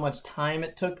of how much time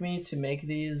it took me to make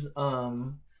these.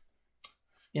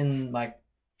 In like,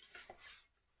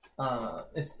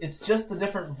 it's just the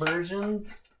different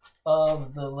versions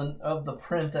of the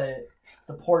print,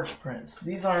 the porch prints.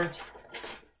 These aren't.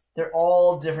 They're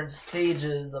all different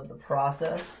stages of the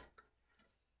process.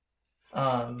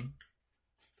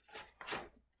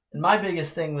 And my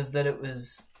biggest thing was that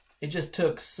it just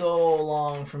took so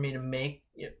long for me to make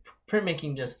it.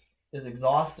 Printmaking just is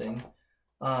exhausting.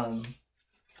 And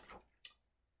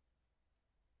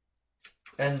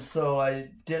so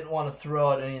I didn't want to throw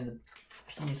out any of the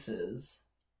pieces.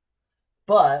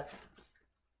 But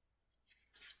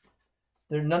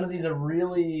none of these are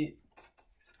really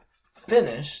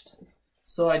finished.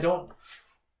 So I don't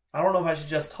know if I should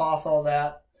just toss all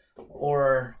that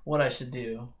or what I should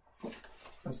do.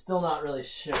 I'm still not really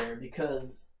sure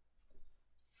because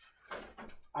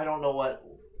I don't know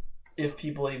if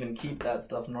people even keep that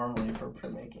stuff normally for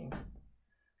printmaking.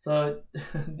 So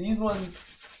these ones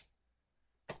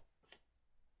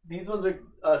are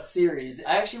a series.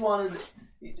 I actually wanted,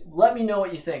 let me know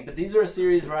what you think, but these are a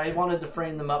series where I wanted to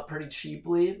frame them up pretty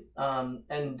cheaply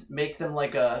and make them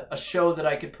like a show that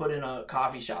I could put in a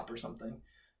coffee shop or something.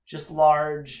 Just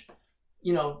large,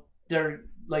 they're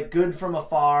like good from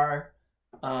afar.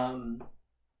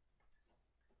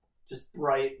 Just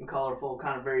bright and colorful,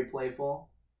 kind of very playful.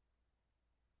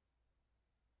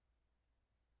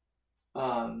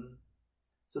 So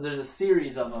there's a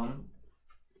series of them.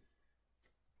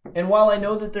 And while I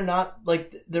know that they're not,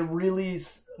 like, they're really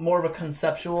more of a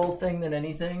conceptual thing than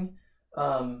anything,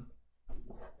 I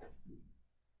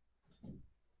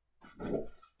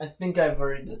think I've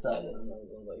already decided on those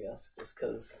ones, I guess, just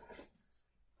because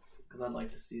I'd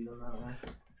like to see them that way.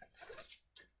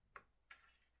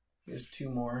 Here's two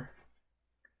more,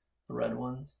 the red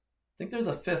ones. I think there's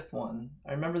a fifth one.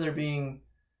 I remember there being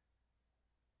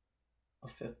a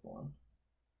fifth one.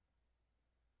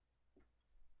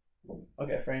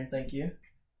 Okay, frame, thank you.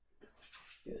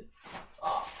 Good.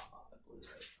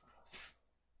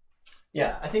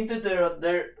 Yeah, I think that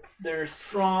they're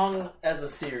strong as a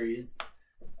series.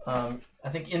 I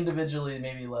think individually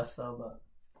maybe less so, but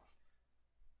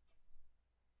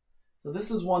so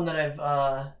this is one that I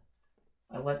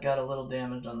got a little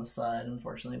damaged on the side,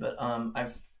 unfortunately, but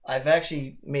I've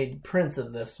actually made prints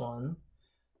of this one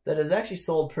that has actually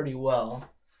sold pretty well.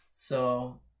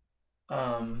 So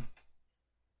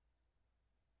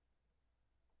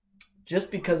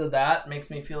just because of that makes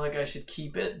me feel like I should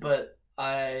keep it, but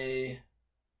I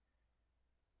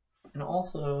And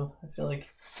also, I feel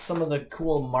like some of the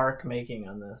cool mark making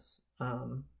on this.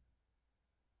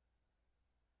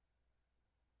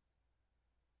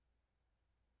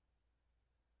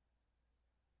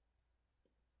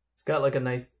 It's got like a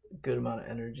nice, good amount of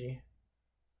energy.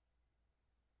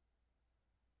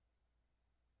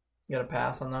 You got a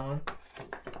pass on that one?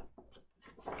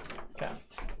 Okay,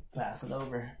 pass it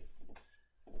over.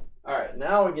 All right,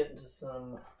 now we're getting to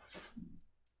some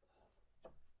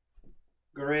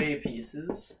gray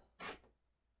pieces.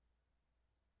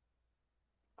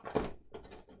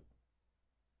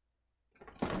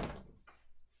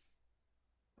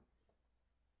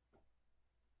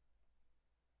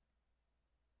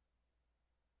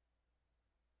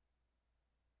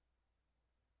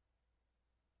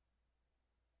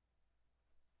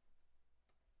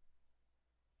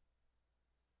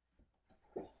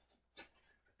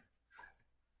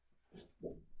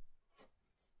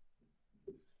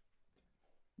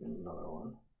 Here's another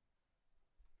one.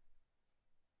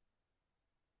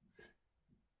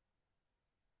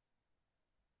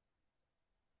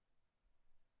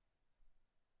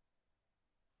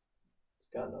 It's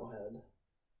got no head.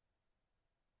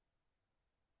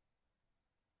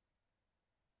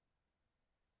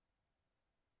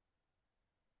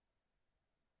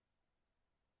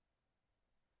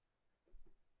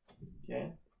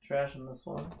 Okay, trashing this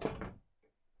one.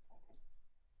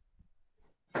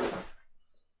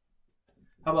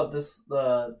 How about this,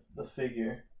 the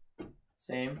figure?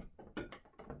 Same.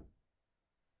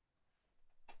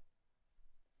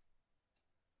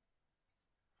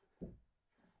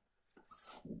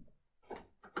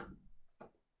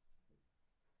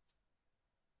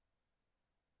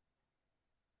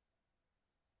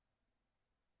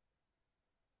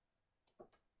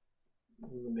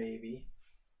 This is a baby.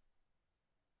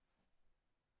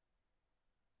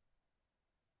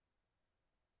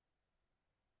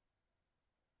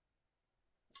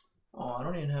 Oh, I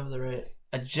don't even have the right...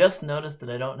 I just noticed that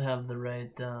I don't have the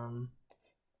right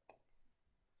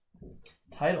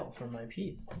title for my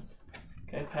piece.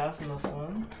 Okay, passing this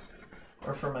one.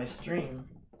 Or for my stream.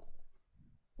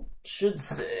 Should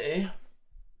say...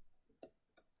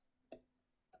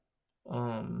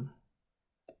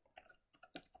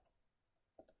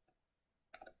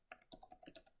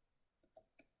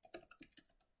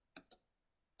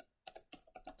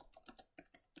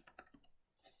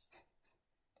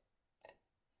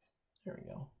 There we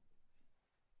go.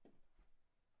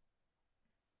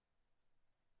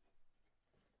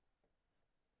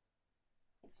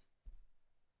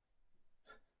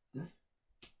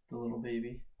 The little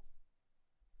baby.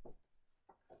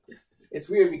 It's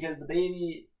weird because the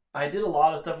baby, I did a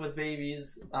lot of stuff with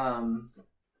babies, and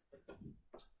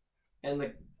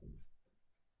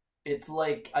it's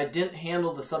like I didn't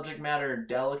handle the subject matter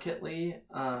delicately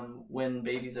when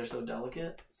babies are so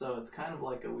delicate, so it's kind of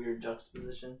like a weird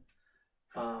juxtaposition.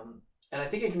 And I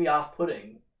think it can be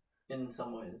off-putting in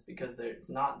some ways because it's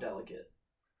not delicate.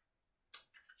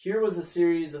 Here was a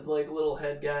series of like little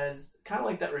head guys, kind of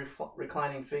like that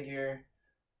reclining figure.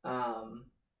 And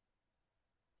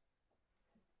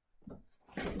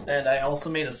I also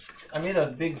made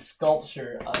a big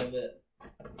sculpture out of it.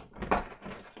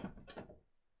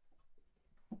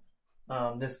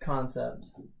 This concept.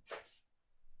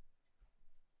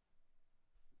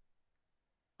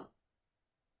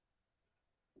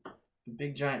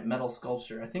 Big giant metal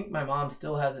sculpture. I think my mom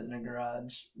still has it in her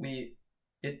garage.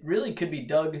 It really could be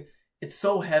dug. It's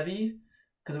so heavy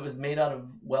because it was made out of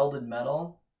welded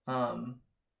metal.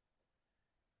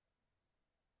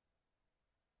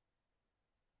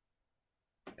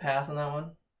 Pass on that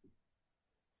one.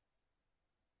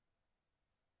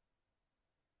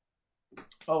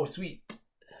 Oh, sweet.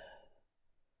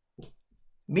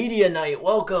 Media Night,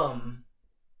 welcome.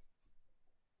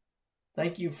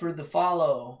 Thank you for the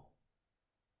follow.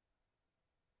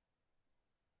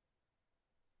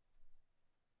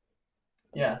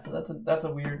 Yeah, so that's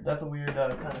a weird kind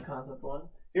of concept one.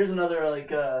 Here's another like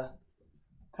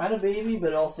kind of baby,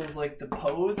 but also is like the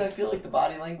pose. I feel like the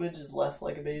body language is less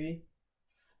like a baby.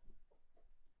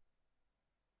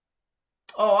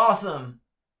 Oh, awesome!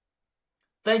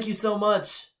 Thank you so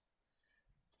much.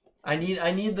 I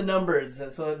need the numbers,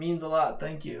 so it means a lot.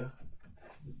 Thank you.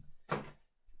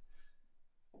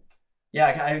 Yeah,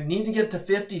 I need to get to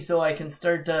 50 so I can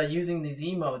start using these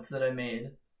emotes that I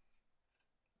made.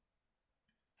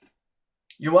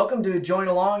 You're welcome to join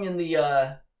along in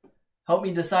the help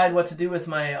me decide what to do with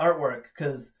my artwork,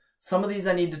 because some of these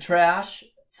I need to trash,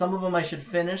 some of them I should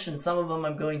finish, and some of them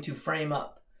I'm going to frame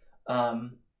up.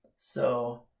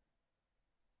 So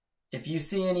if you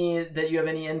see any that you have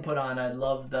any input on, I'd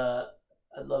love the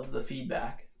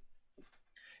feedback.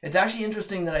 It's actually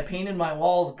interesting that I painted my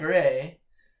walls gray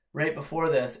right before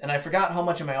this, and I forgot how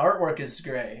much of my artwork is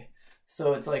gray.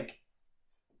 So it's like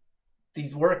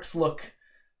these works look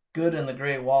good in the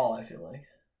gray wall, I feel like.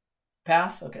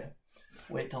 Pass? Okay.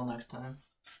 Wait till next time.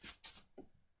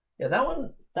 Yeah, that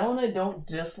one I don't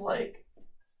dislike.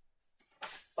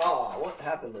 Oh, what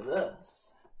happened to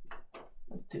this?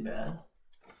 That's too bad.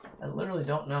 I literally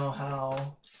don't know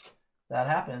how that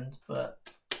happened, but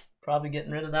probably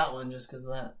getting rid of that one just because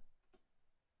of that.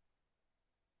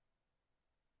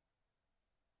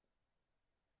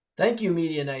 Thank you,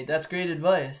 Media Knight. That's great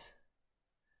advice.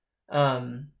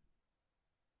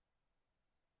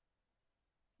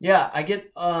 Yeah, I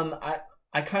get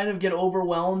I kind of get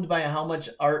overwhelmed by how much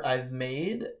art I've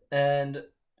made and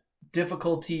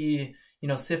difficulty, you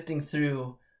know, sifting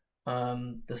through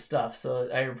the stuff. So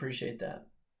I appreciate that.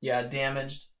 Yeah,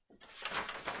 damaged.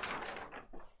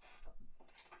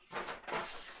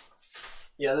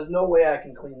 Yeah, there's no way I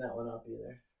can clean that one up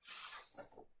either.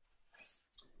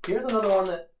 Here's another one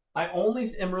that I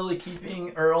only am really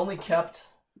keeping, or only kept,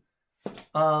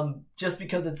 just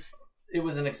because it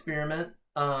was an experiment.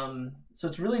 So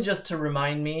it's really just to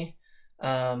remind me.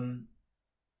 I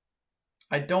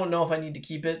don't know if I need to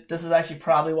keep it. This is actually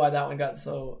probably why that one got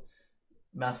so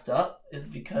messed up, is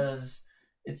because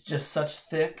it's just such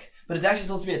thick. But it's actually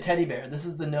supposed to be a teddy bear. This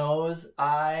is the nose,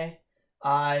 eye,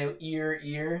 ear.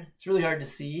 It's really hard to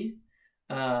see.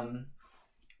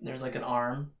 There's like an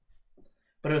arm.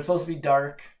 But it was supposed to be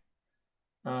dark.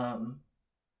 But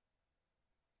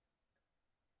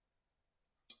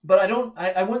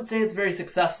I wouldn't say it's very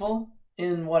successful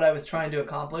in what I was trying to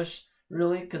accomplish,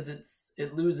 really, because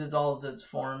it loses all of its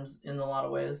forms in a lot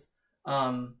of ways.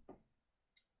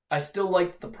 I still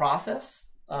like the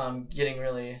process. Getting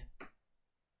really...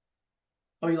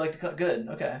 Oh, you like the cut? Good,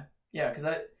 okay. Yeah, because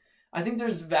I think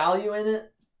there's value in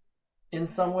it in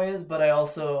some ways, but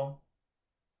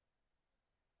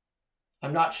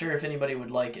I'm not sure if anybody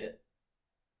would like it.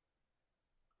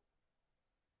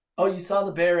 Oh, you saw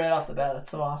the bear right off the bat.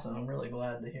 That's so awesome. I'm really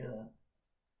glad to hear that.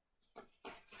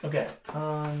 Okay.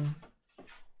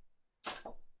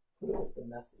 Put it with the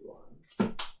messy one.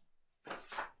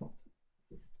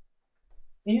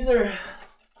 These are...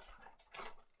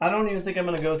 I don't even think I'm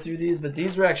going to go through these, but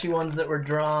these were actually ones that were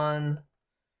drawn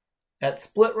at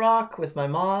Split Rock with my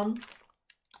mom,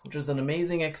 which was an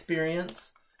amazing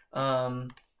experience.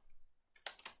 But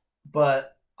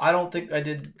I don't think I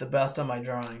did the best on my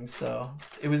drawings. So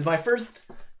it was my first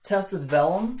test with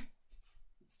vellum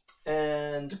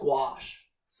and gouache.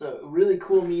 So really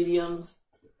cool mediums.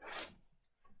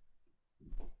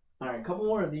 All right, a couple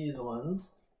more of these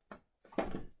ones.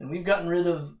 And we've gotten rid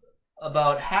of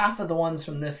about half of the ones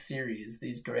from this series,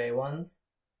 these gray ones.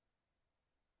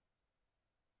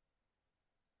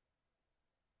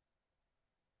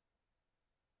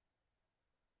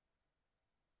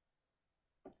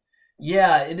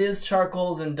 Yeah, it is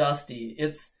charcoals and dusty.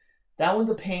 That one's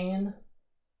a pain.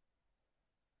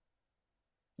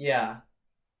 Yeah,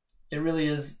 it really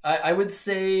is. I would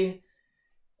say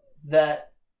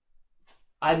that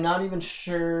I'm not even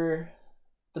sure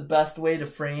the best way to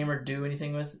frame or do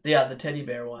anything with. Yeah, the teddy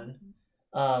bear one.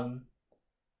 I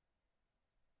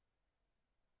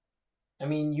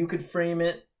mean, you could frame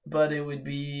it, but it would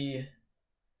be...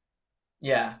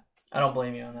 Yeah, I don't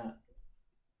blame you on that.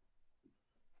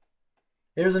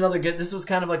 Here's another good... This was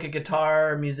kind of like a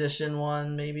guitar musician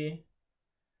one, maybe.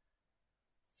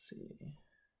 Let's see.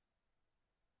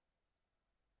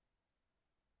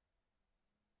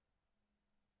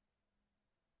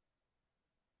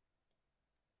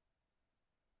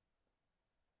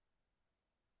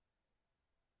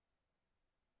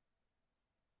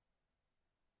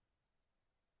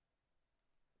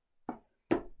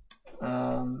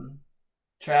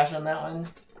 Trash on that one.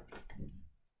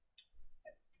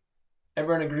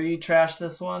 Everyone agree, trash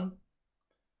this one?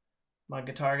 My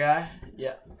guitar guy?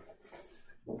 Yeah.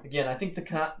 Again, I think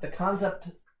the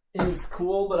concept is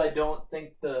cool, but I don't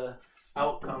think the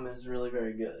outcome is really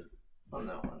very good on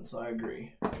that one, so I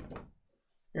agree.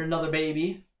 You're another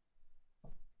baby.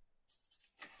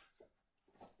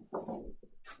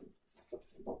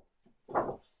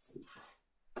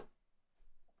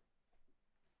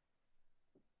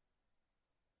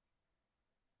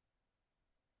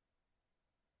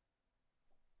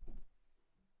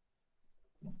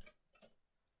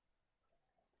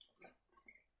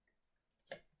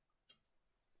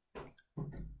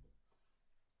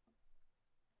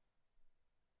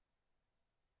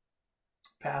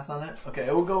 Pass on it? Okay,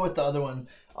 we'll go with the other one.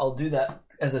 I'll do that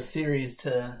as a series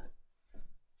to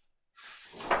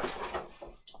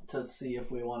see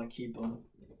if we want to keep them.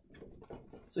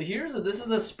 So this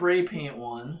is a spray paint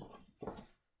one.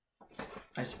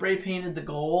 I spray painted the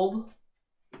gold,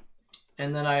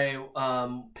 and then I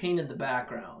painted the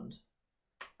background.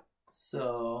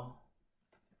 So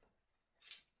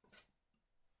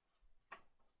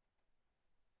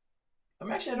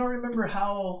I don't remember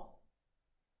how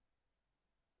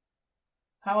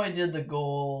I did the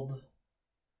gold.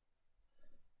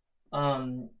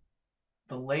 The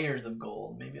layers of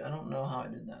gold. Maybe I don't know how I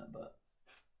did that, but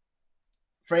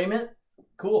frame it.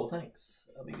 Cool, thanks.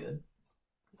 That'll be good.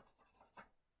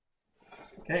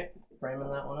 Okay, framing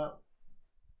that one up.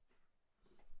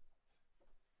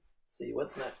 Let's see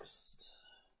what's next.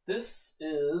 This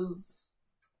is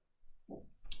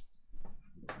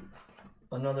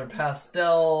another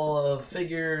pastel of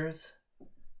figures.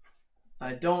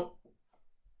 I don't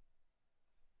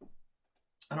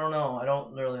know. I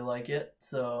don't really like it,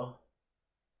 so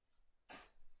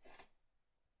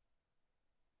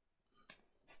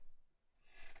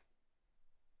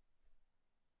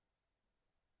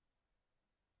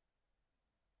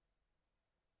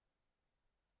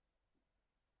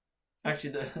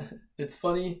actually it's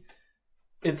funny.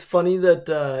 It's funny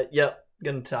that yep,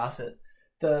 gonna toss it.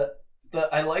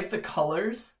 I like the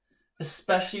colors,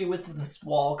 especially with this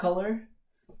wall color,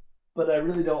 but I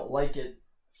really don't like it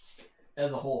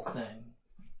as a whole thing.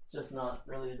 It's just not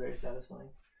really very satisfying.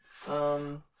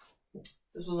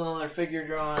 This was another figure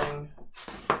drawing.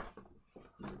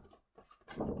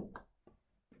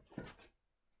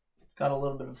 It's got a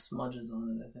little bit of smudges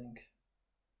on it, I think.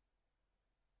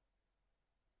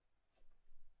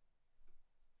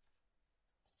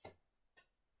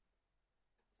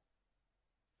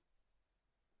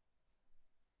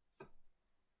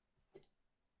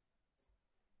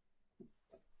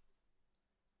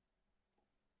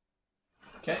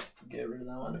 Okay, get rid of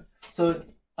that one. So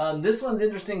this one's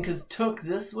interesting because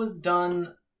this was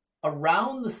done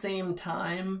around the same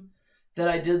time that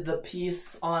I did the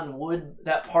piece on wood,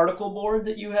 that particle board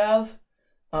that you have.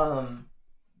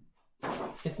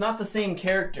 It's not the same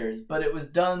characters, but it was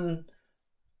done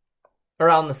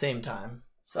around the same time.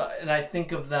 So, and I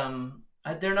think of them,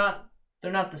 they're not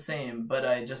the same, but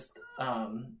I just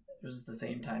it was the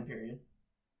same time period.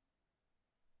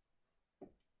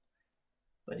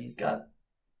 But he's got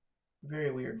a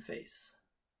very weird face.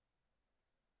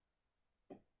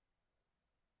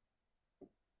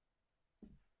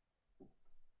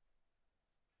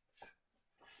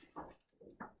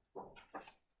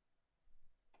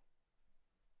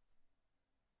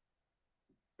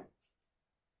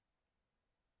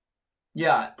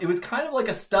 Yeah, it was kind of like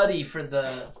a study for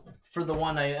the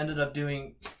one I ended up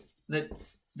doing that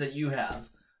you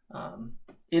have.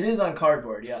 It is on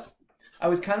cardboard, yeah. I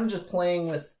was kind of just playing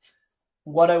with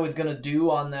what I was gonna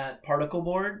do on that particle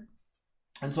board,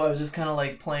 and so I was just kind of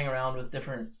like playing around with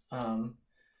different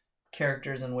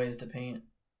characters and ways to paint.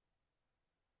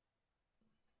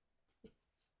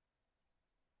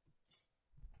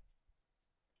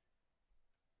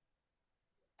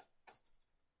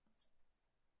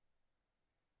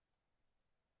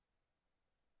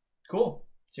 Cool,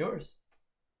 it's yours.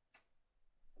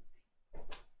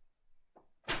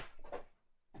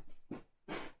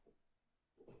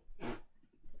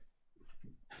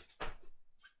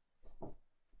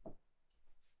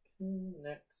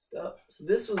 Next up, so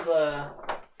this was I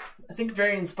think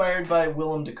very inspired by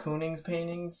Willem de Kooning's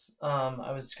paintings.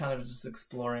 I was kind of just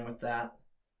exploring with that.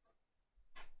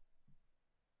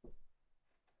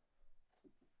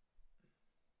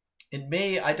 It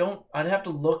may, I'd have to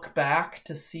look back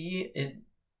to see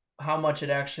how much it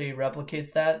actually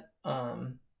replicates that.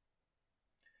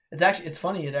 It's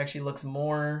funny, it actually looks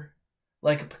more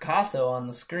like a Picasso on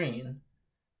the screen,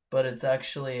 but it's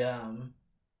actually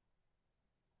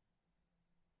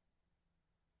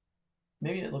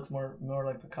maybe it looks more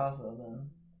like Picasso then.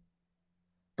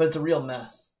 But it's a real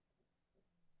mess.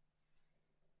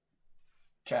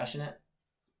 Trashing it.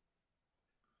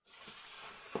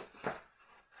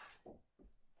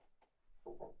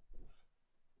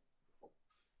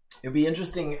 It'd be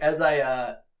interesting as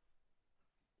I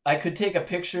could take a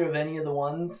picture of any of the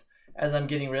ones as I'm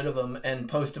getting rid of them and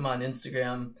post them on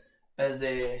Instagram as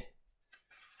if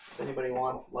anybody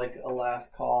wants like a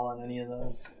last call on any of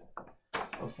those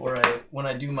when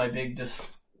I do my big just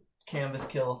canvas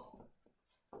kill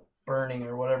burning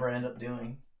or whatever I end up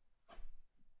doing.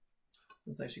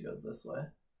 This actually goes this way.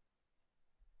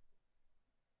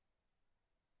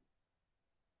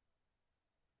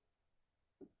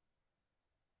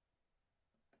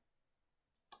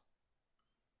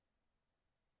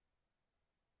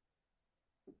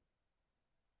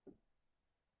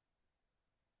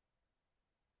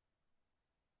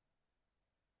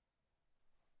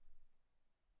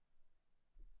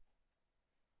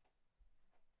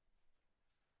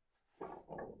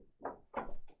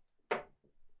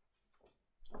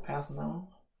 pass on that one.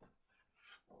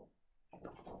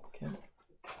 Okay.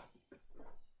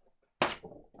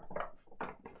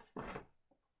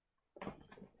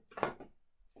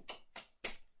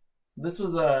 This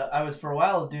was I was for a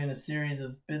while I was doing a series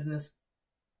of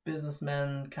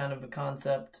businessmen kind of a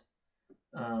concept.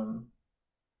 I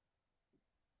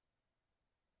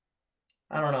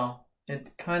don't know.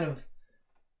 It kind of,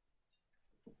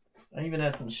 I even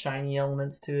had some shiny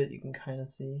elements to it. You can kind of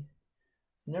see.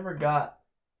 Never got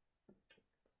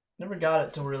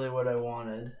it to really what I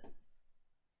wanted.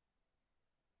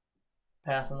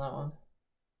 Pass on that one.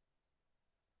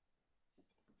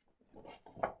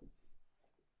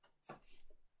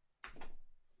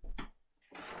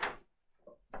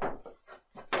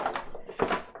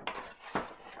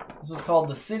 This was called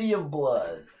The City of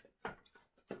Blood.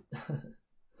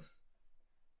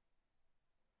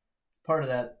 It's part of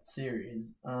that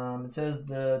series. It says,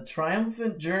 the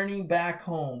triumphant journey back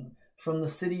home from the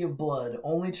City of Blood,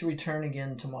 only to return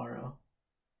again tomorrow.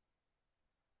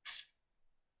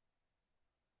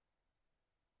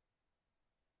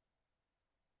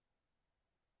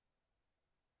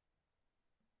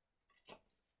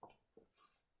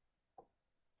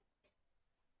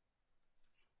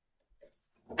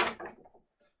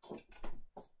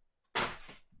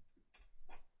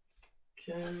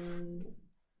 Okay,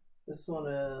 this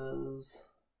one is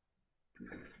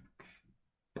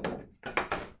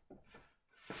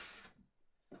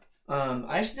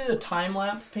I actually did a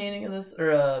time-lapse painting of this,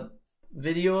 or a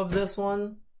video of this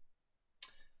one,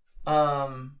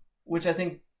 which I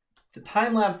think the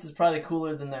time-lapse is probably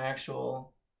cooler than the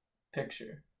actual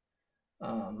picture.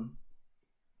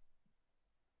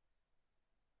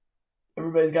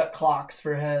 Everybody's got clocks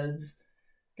for heads.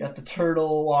 Got the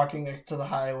turtle walking next to the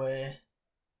highway.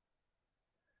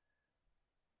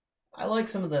 I like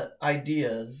some of the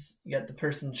ideas. You got the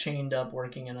person chained up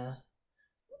working in a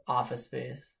office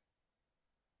space.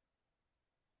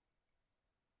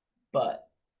 But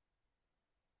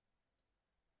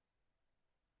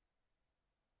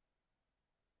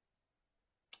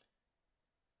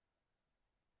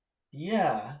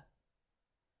yeah.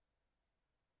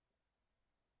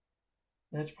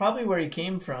 That's probably where he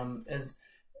came from, is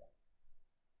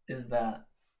that.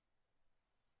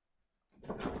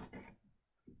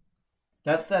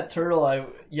 That's that turtle I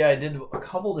did a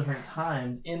couple different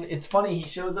times. And it's funny, he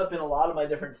shows up in a lot of my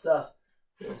different stuff.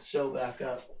 Let's show back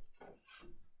up.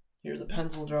 Here's a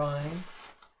pencil drawing.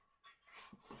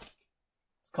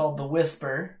 It's called The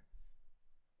Whisper.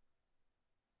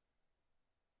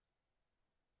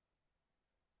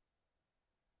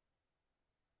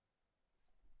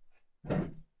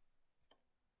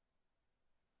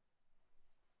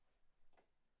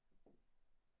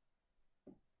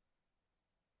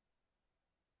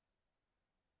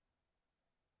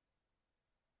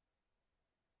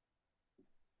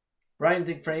 Brian,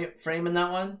 think framing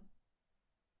that one?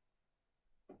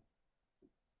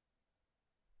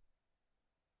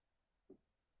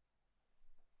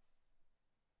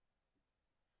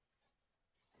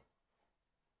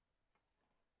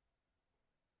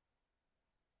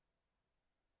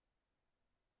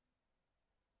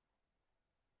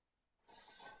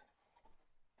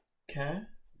 Okay.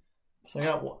 So I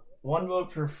got one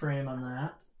vote for frame on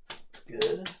that.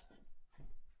 Good.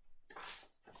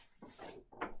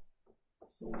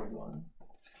 It's a weird one.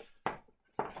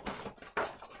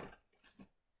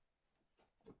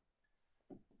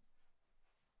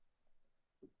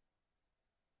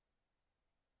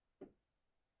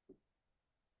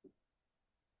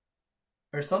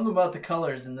 There's something about the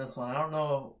colors in this one. I don't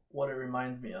know what it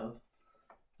reminds me of.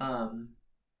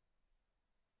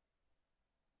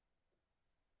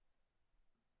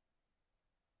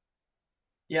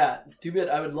 Yeah, it's too bad.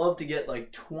 I would love to get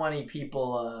like 20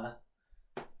 people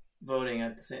voting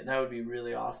at the same. That would be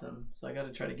really awesome. So I got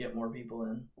to try to get more people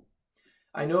in.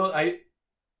 I know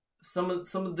some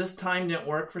of this time didn't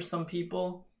work for some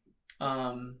people.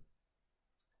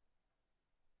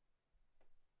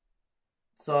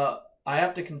 So I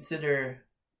have to consider.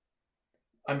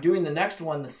 I'm doing the next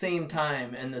one the same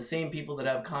time, and the same people that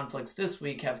have conflicts this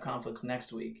week have conflicts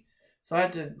next week. So I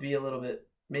have to be a little bit.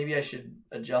 Maybe I should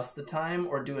adjust the time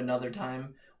or do another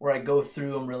time where I go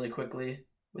through them really quickly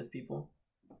with people.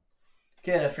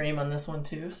 Okay, I had a frame on this one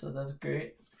too, so that's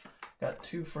great. Got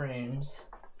 2 frames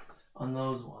on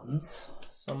those ones.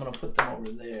 So I'm going to put them over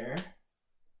there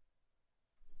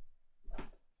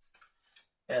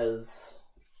as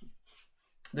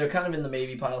they're kind of in the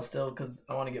maybe pile still because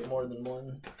I want to get more than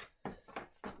one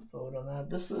vote on that.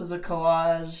 This is a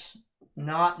collage,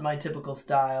 not my typical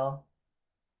style.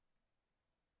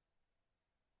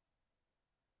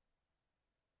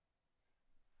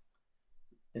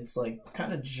 it's like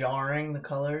kind of jarring, the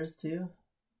colors too.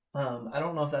 I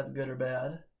don't know if that's good or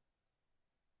bad.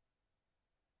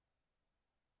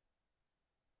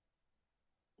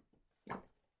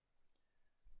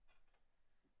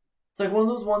 It's like one of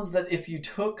those ones that if you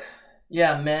took,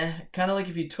 yeah, meh, kind of like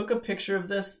if you took a picture of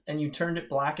this and you turned it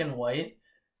black and white,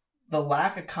 the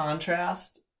lack of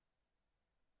contrast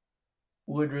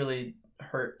would really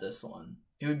hurt this one.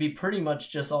 It would be pretty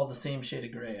much just all the same shade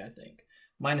of gray, I think,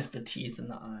 minus the teeth and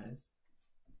the eyes.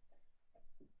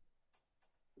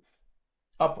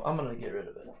 I'm gonna get rid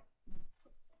of it.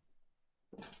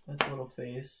 That's a little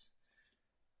face.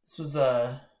 This was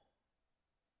I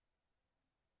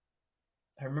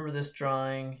remember this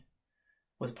drawing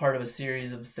was part of a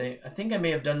series of things. I think I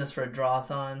may have done this for a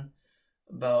drawathon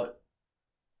about,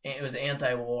 it was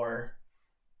anti-war.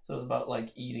 So it was about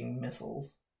like eating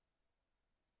missiles.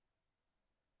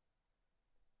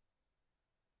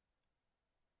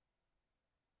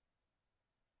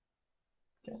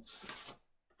 Okay.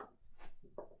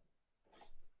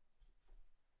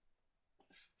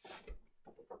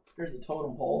 Here's a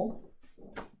totem pole.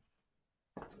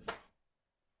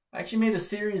 I actually made a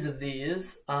series of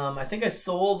these. I think I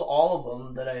sold all of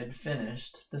them that I had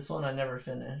finished. This one I never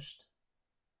finished.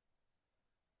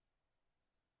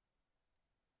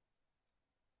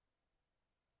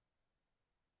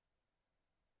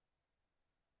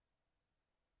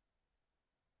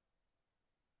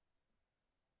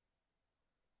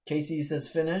 Casey says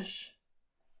finish.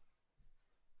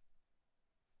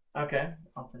 Okay,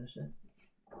 I'll finish it.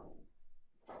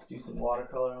 Do some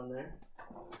watercolor on there.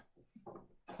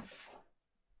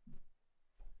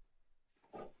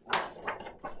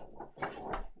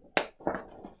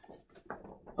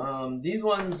 These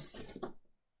ones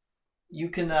you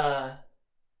can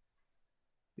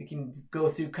we can go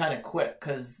through kind of quick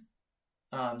because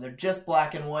they're just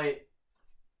black and white.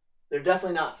 They're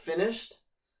definitely not finished,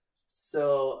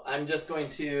 so I'm just going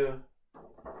to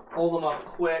hold them up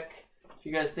quick. If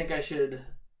you guys think I should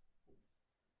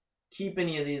keep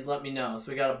any of these, let me know.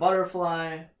 So we got a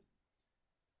butterfly,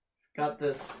 got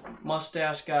this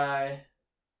mustache guy.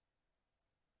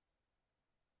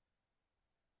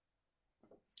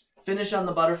 Finish on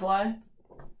the butterfly.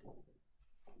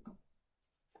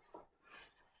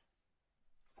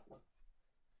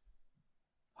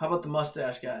 How about the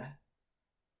mustache guy?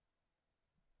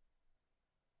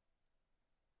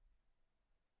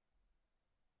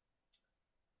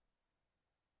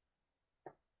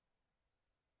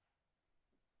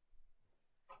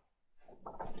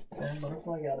 Okay,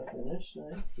 butterfly got to finish.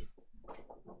 Nice.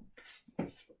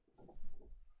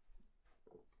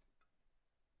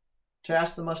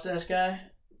 Trash the mustache guy.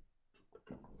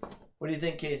 What do you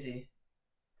think, Casey?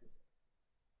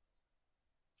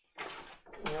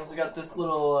 We also got this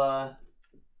little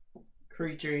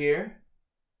creature here.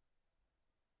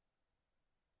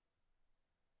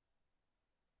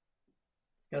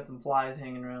 It's got some flies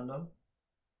hanging around him.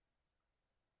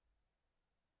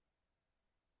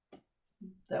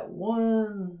 That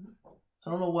one, I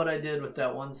don't know what I did with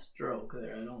that one stroke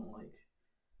there. I don't like,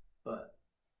 but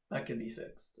that could be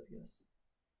fixed, I guess.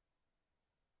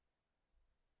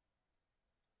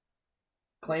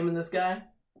 Claiming this guy.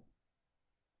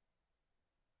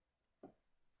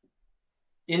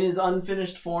 In his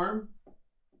unfinished form.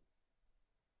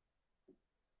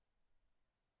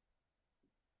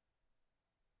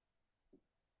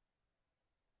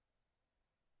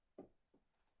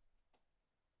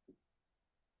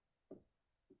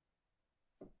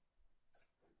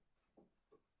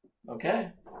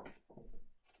 Okay.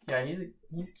 Yeah,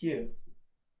 he's cute.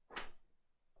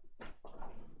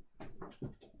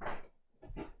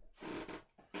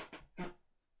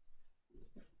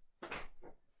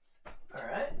 All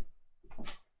right.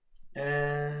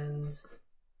 And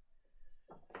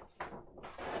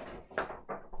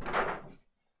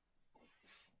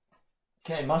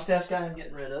okay, mustache guy I'm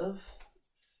getting rid of.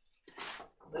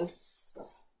 This.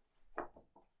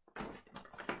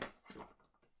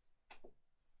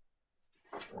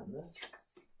 And this.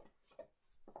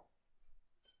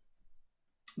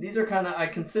 These are kind of, I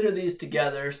consider these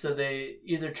together, so they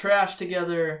either trash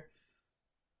together.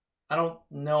 I don't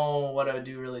know what I would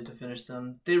do really to finish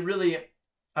them. They really,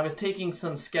 I was taking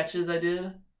some sketches I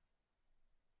did.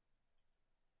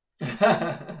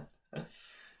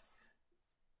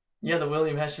 Yeah, the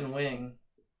William Hessian wing.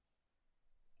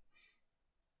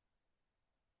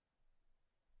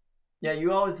 Yeah,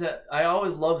 I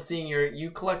always love seeing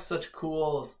you collect such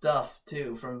cool stuff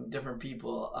too from different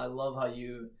people. I love how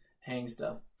you hang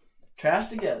stuff. Trash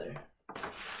together.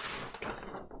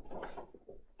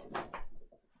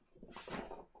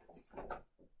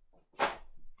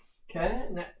 Okay,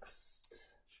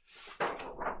 next.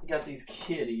 We got these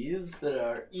kitties that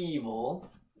are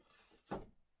evil.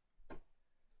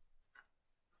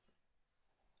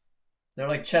 They're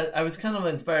like I was kind of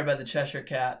inspired by the Cheshire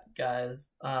Cat guys.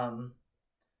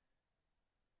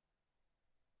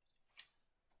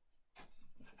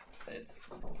 It's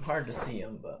hard to see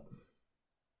them, but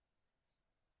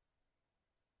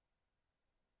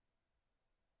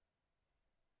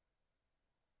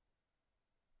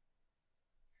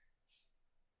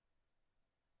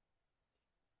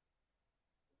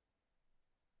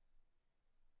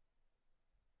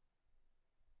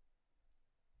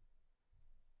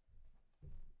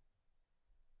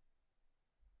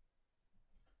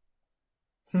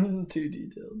too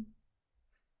detailed.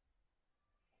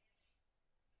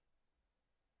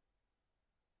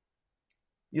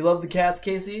 You love the cats,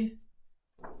 Casey?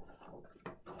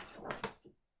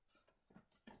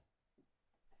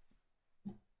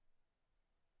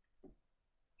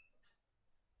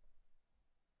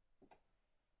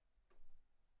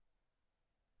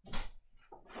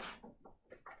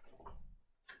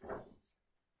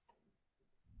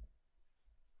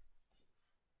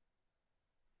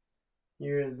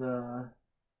 Here is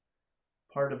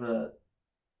part of a.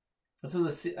 This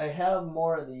is I have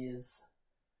more of these.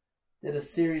 Did a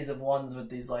series of ones with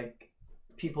these like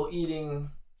people eating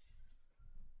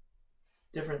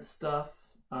different stuff,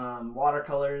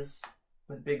 watercolors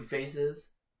with big faces.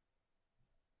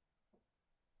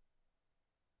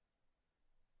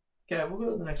 Okay, we'll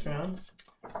go to the next round.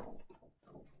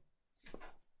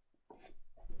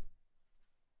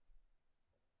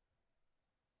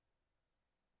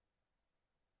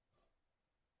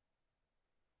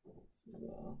 This is,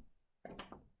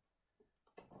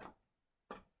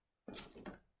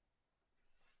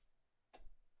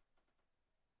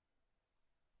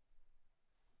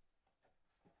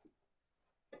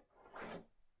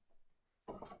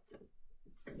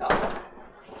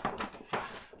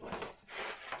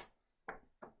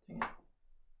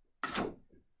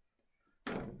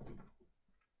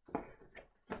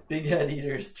 Big Head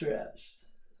Eater's trash.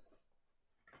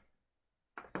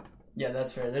 Yeah,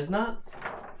 that's fair. There's not.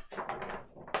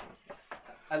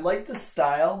 I like the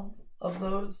style of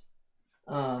those,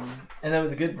 and that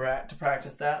was a good to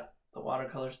practice that, the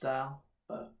watercolor style.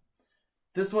 But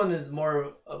this one is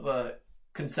more of a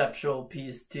conceptual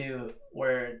piece too,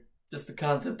 where just the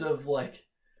concept of like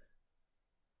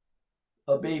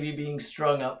a baby being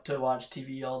strung up to watch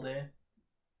TV all day.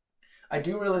 I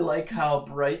do really like how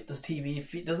bright this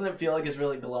TV doesn't it feel like it's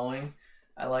really glowing.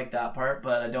 I like that part,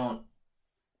 but I don't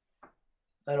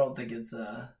think it's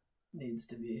needs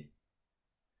to be.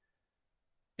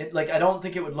 It like I don't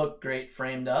think it would look great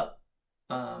framed up.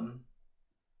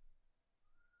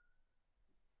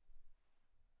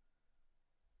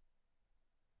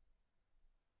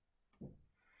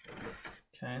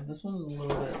 Okay, this one's a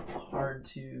little bit hard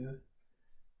to.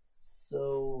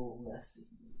 So messy.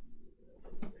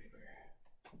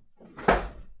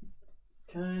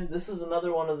 Okay, this is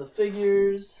another one of the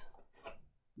figures.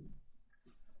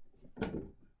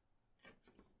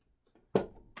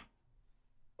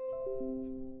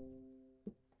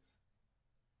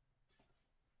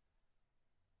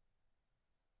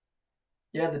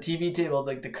 Yeah, the TV table,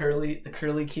 like the curly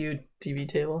Q TV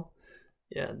table.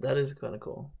 Yeah, that is kind of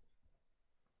cool.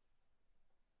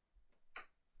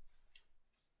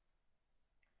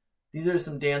 These are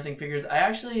some dancing figures. I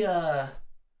actually I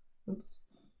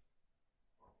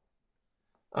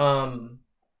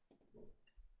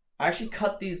actually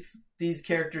cut these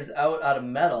characters out of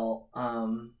metal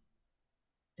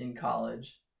in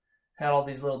college. Had all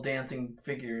these little dancing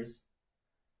figures.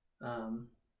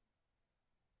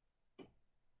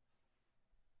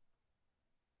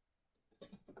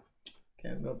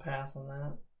 Okay, I'm gonna pass on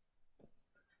that.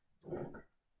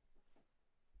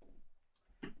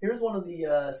 Here's one of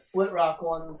the Split Rock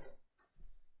ones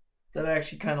that I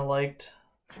actually kind of liked,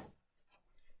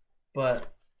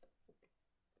 but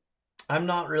I'm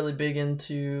not really big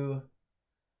into.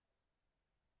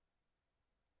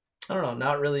 I don't know,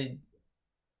 not really.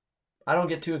 I don't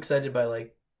get too excited by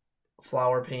like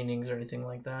flower paintings or anything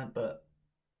like that, but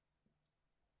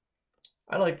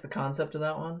I like the concept of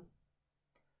that one.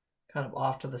 Kind of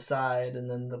off to the side, and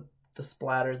then the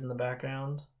splatters in the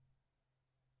background.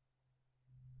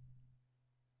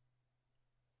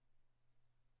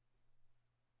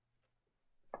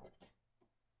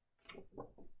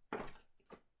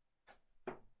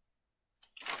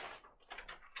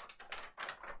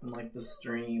 And like the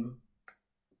stream.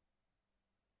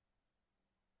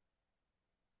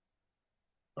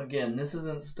 Again, this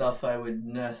isn't stuff I would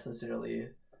necessarily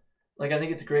like. I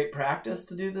think it's great practice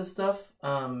to do this stuff.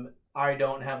 I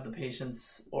don't have the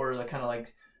patience or the kind of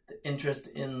like the interest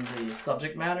in the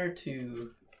subject matter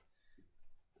to,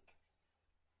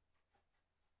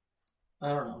 I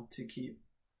don't know, to keep.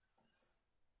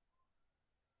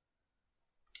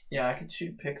 Yeah, I could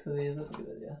shoot pics of these. That's a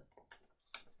good idea.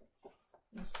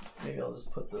 Maybe I'll just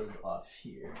put those off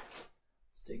here.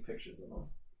 Let's take pictures of them.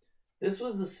 This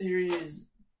was the series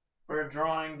or a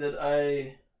drawing that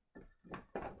I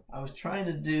was trying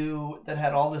to do that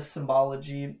had all this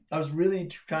symbology. I was really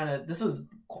trying to. This was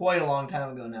quite a long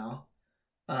time ago now,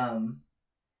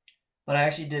 but I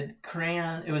actually did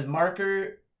crayon. It was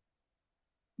marker,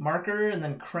 and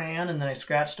then crayon, and then I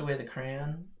scratched away the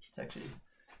crayon. It's actually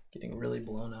getting really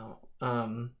blown out.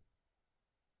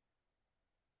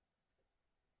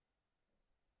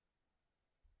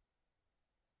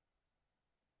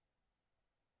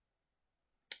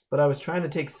 But I was trying to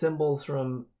take symbols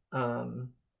from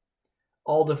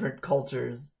all different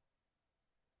cultures.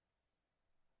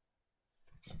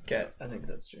 Okay, I think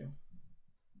that's true.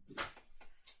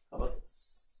 How about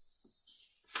this?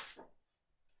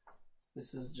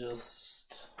 This is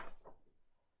just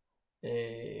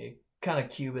a kind of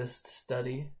cubist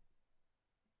study.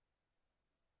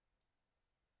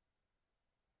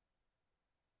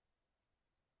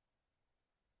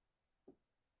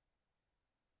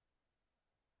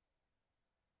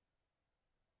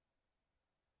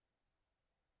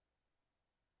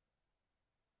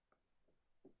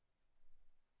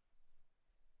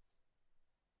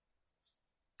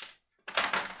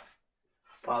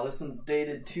 Wow, this one's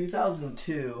dated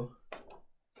 2002.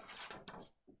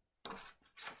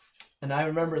 And I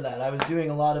remember that. I was doing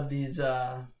a lot of these.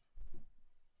 I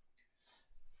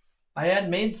had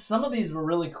made some of these were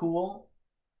really cool.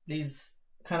 These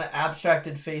kind of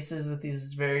abstracted faces with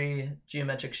these very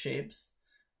geometric shapes.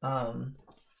 Some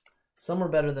were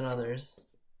better than others.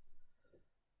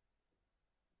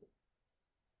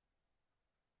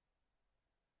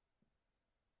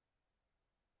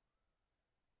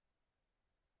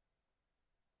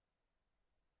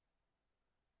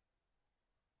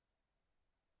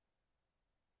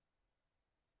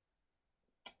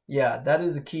 Yeah, that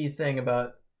is a key thing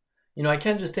about, I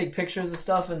can just take pictures of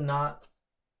stuff and not,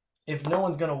 if no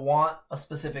one's going to want a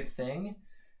specific thing,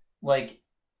 like,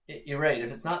 you're right,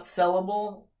 if it's not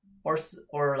sellable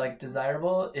or like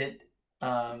desirable, it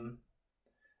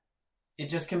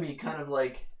just can be kind of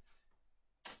like,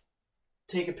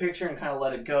 take a picture and kind of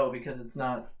let it go because there's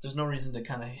no reason to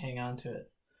kind of hang on to it.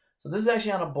 So this is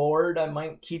actually on a board. I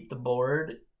might keep the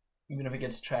board even if it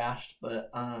gets trashed,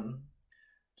 but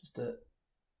just a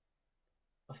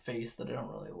face that I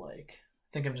don't really like. I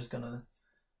think I'm just gonna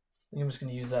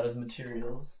use that as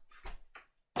materials.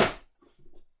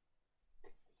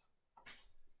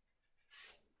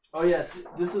 Oh yes,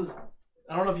 this is,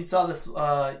 I don't know if you saw this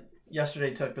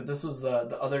yesterday, Took, but this was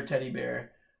the other teddy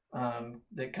bear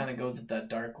that kind of goes with that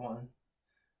dark one.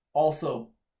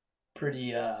 Also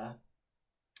pretty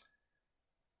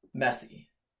messy,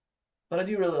 but I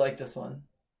do really like this one.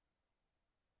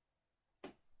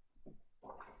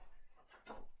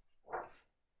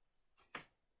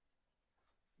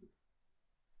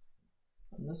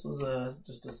 And this was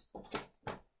just a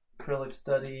acrylic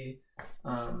study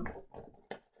of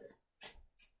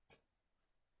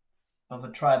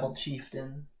a tribal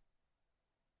chieftain.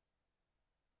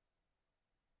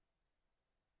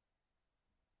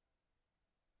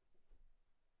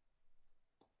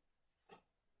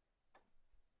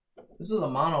 This was a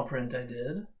monoprint I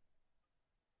did.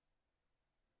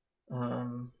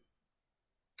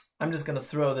 I'm just gonna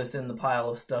throw this in the pile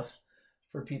of stuff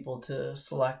for people to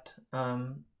select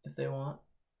if they want.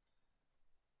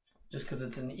 Just because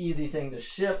it's an easy thing to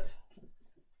ship.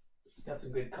 It's got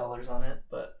some good colors on it,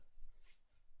 but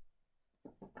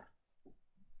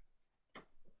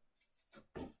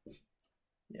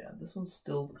yeah, this one's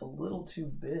still a little too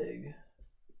big.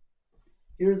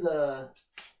 Here's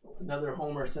another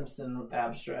Homer Simpson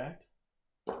abstract.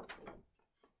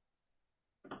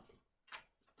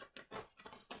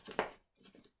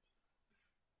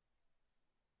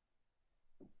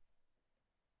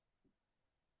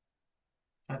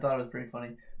 I thought it was pretty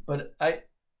funny, but I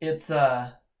do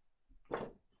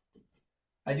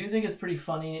think it's pretty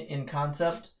funny in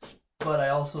concept, but I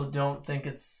also don't think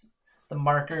the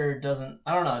marker doesn't,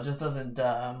 I don't know, it just doesn't,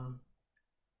 the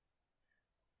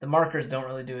markers don't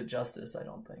really do it justice, I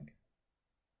don't think.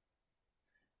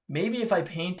 Maybe if I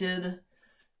painted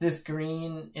this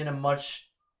green in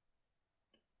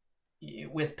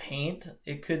with paint,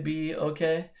 it could be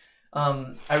okay.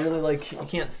 I really like, you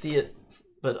can't see it,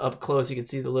 but up close you can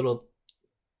see the little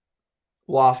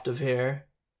waft of hair.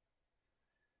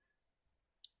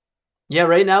 Yeah,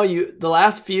 right now the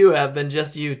last few have been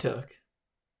just you, Took.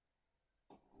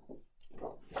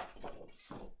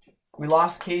 We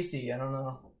lost Casey. I don't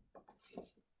know.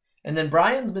 And then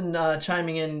Brian's been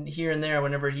chiming in here and there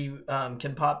whenever he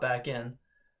can pop back in.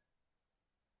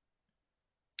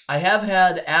 I have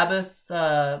had Abbott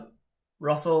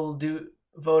Russell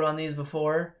vote on these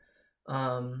before.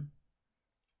 But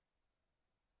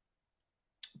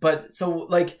so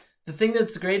like the thing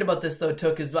that's great about this though,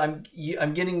 Took, is I'm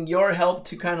getting your help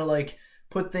to kind of like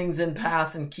put things in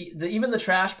pass and keep even the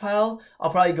trash pile.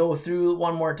 I'll probably go through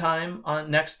one more time on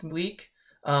next week.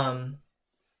 Oh,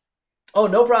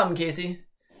 no problem, Casey.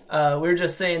 We were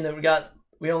just saying that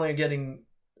we only are getting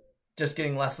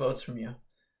less votes from you.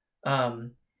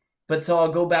 But so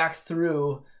I'll go back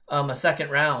through a second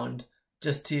round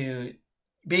just to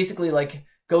basically like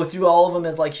go through all of them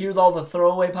as like, here's all the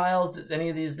throwaway piles. Is any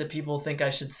of these that people think I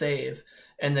should save?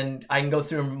 And then I can go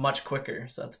through them much quicker.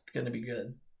 So that's going to be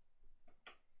good.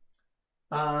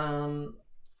 I'm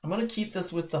going to keep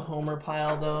this with the Homer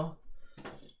pile though.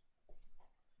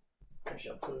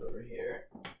 Actually, I'll put it over here.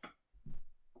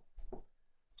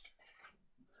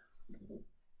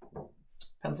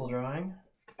 Pencil drawing.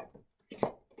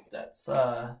 That's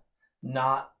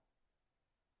not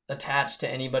attached to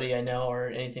anybody I know or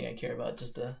anything I care about.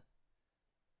 Just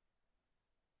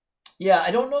yeah,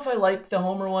 I don't know if I like the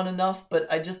Homer one enough, but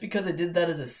just because I did that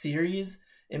as a series,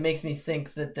 it makes me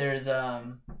think that there's if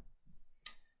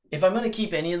I'm gonna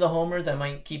keep any of the Homers, I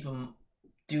might do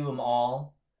them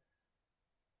all.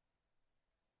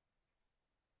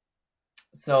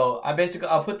 So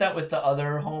I'll put that with the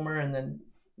other Homer and then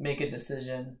make a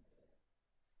decision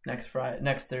next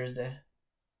Thursday.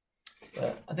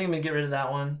 But I think I'm gonna get rid of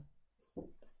that one.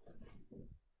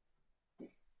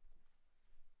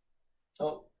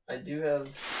 Oh, I do have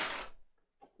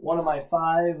one of my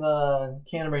 5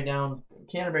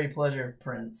 Canterbury Pleasure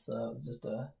prints. It was just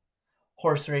a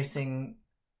horse racing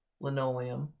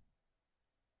linoleum.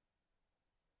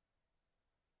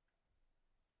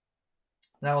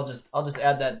 Now I'll just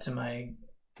add that to my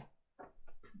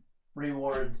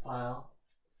rewards pile.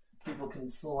 People can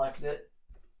select it.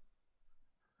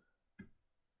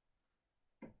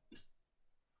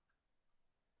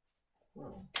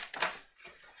 Oh.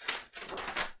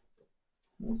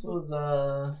 This was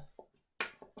I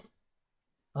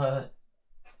don't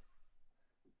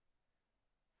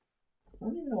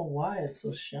even know why it's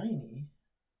so shiny.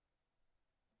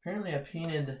 Apparently I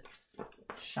painted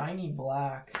shiny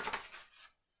black.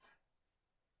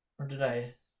 Or did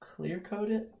I clear coat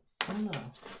it? I don't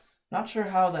know. Not sure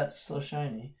how that's so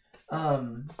shiny.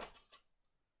 It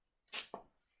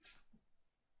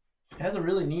has a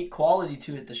really neat quality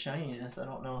to it, the shininess. I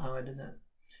don't know how I did that.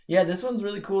 Yeah, this one's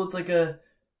really cool. It's like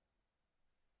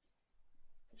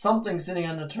something sitting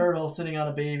on a turtle, sitting on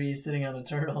a baby, sitting on a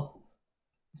turtle.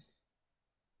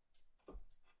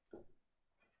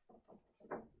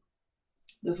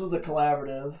 This was a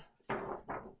collaborative,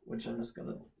 which I'm just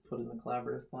gonna put in the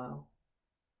collaborative file.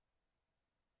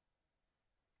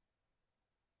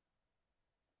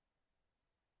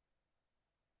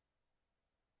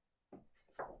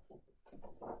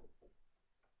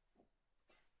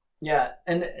 Yeah,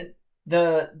 and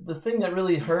the thing that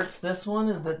really hurts this one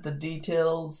is that the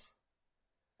details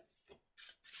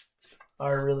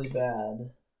are really bad.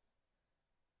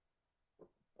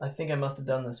 I think I must have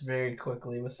done this very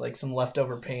quickly with like some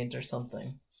leftover paint or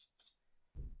something.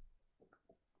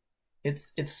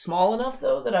 It's small enough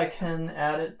though that I can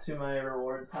add it to my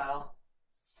rewards pile.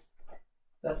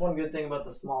 That's one good thing about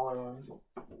the smaller ones.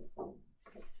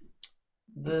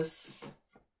 This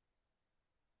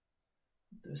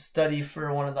study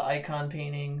for one of the icon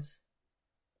paintings.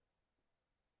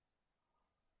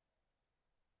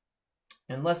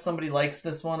 Unless somebody likes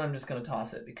this one, I'm just going to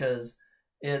toss it because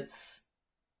it's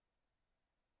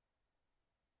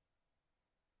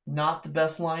not the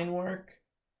best line work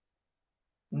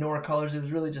nor colors. It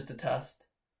was really just a test.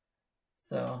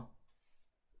 So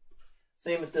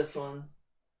same with this one.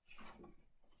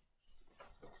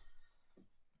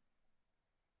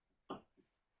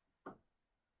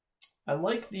 I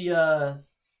like the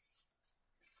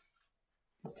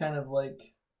it's kind of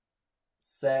like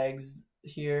sags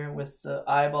here with the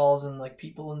eyeballs and like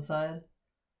people inside.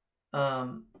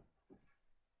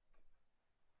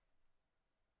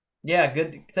 Yeah,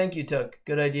 good. Thank you, Took.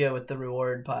 Good idea with the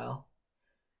reward pile.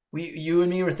 You and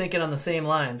me were thinking on the same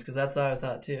lines because that's how I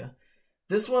thought too.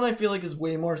 This one I feel like is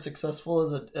way more successful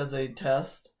as a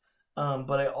test,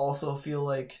 but I also feel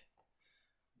like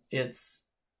it's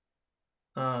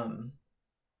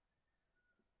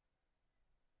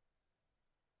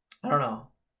I don't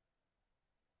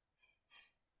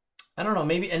know.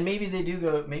 Maybe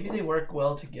they work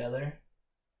well together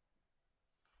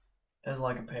as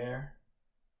like a pair.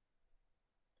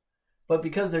 But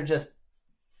because they're just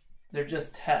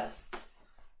tests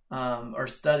or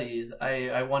studies,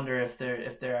 I wonder if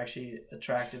they're actually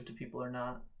attractive to people or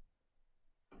not.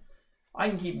 I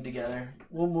can keep them together.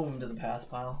 We'll move them to the pass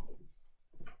pile.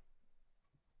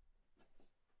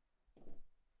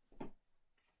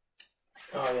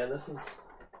 Oh yeah, this is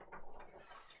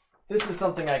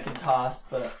something I can toss,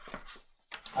 but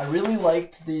I really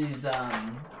liked these.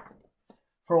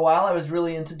 For a while, I was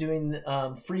really into doing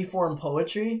freeform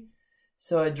poetry.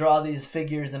 So I'd draw these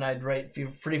figures and I'd write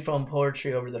freeform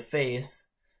poetry over the face.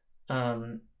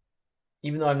 Even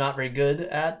though I'm not very good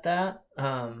at that,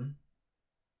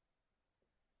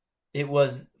 it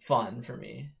was fun for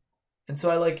me. And so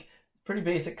I like pretty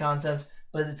basic concept,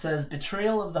 but it says,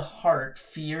 betrayal of the heart,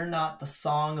 fear not the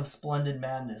song of splendid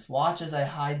madness. Watch as I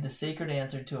hide the sacred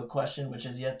answer to a question which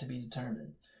is yet to be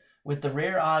determined. With the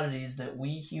rare oddities that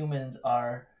we humans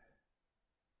are,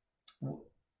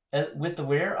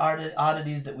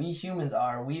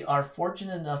 we are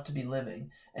fortunate enough to be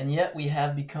living, and yet we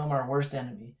have become our worst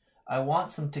enemy. I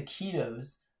want some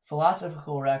taquitos,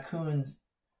 philosophical raccoons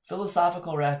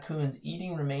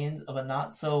eating remains of a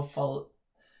not so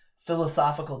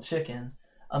philosophical chicken.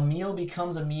 A meal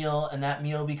becomes a meal, and that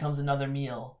meal becomes another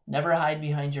meal. Never hide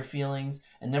behind your feelings,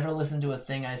 and never listen to a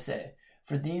thing I say.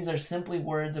 For these are simply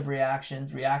words of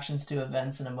reactions to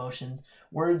events and emotions.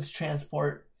 Words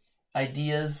transport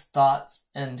ideas, thoughts,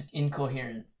 and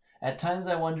incoherence. At times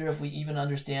I wonder if we even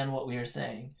understand what we are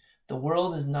saying. The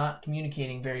world is not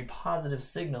communicating very positive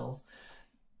signals.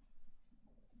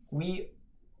 We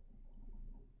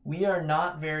are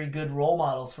not very good role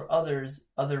models for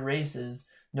other races.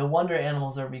 No wonder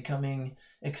animals are becoming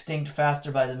extinct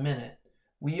faster by the minute.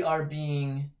 We are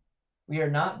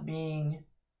not being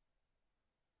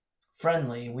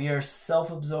friendly. We are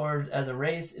self-absorbed as a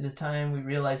race. It is time we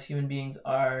realize human beings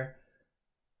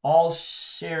all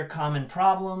share common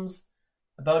problems.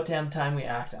 About damn time we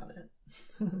act on it.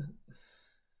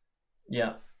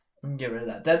 Yeah, we can get rid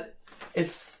of that.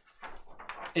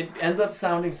 It ends up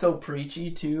sounding so preachy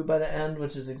too by the end,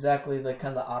 which is exactly the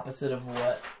kind of the opposite of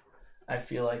what I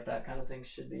feel like that kind of thing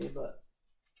should be. But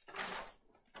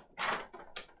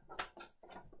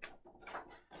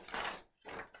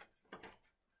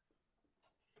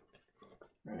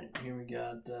all right, here we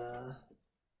got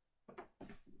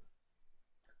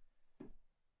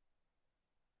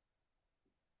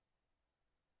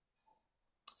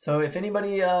so if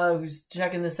anybody who's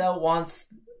checking this out wants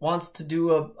to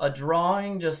do a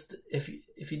drawing, just if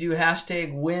you do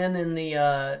hashtag win in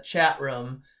the chat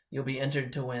room, you'll be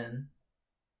entered to win.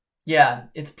 Yeah,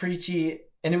 it's preachy,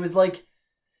 and it was like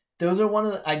those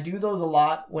are I do those a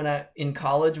lot in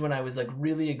college when I was like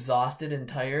really exhausted and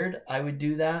tired. I would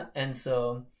do that, and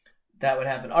so that would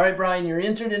happen. All right, Brian, you're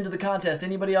entered into the contest.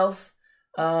 Anybody else?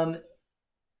 All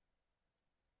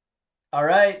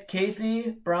right,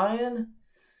 Casey, Brian.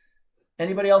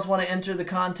 Anybody else want to enter the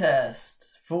contest?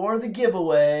 For the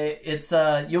giveaway, it's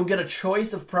you'll get a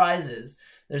choice of prizes.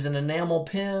 There's an enamel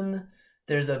pin,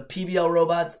 there's a PBL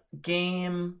Robots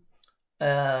game,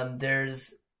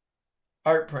 there's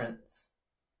art prints.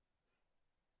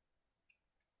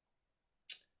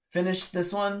 Finish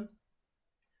this one.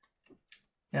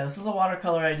 Yeah, this is a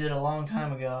watercolor I did a long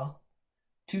time ago.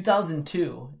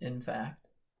 2002, in fact.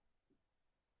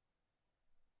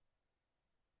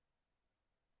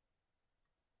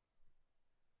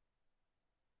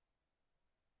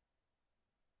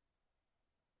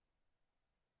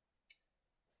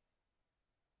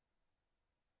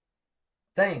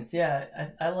 Thanks. Yeah,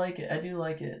 I like it. I do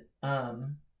like it.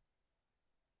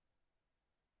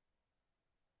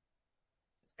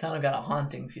 It's kind of got a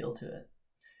haunting feel to it.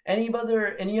 Any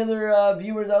other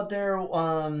viewers out there?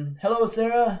 Hello,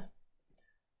 Sarah.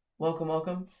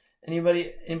 Welcome.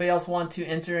 Anybody else want to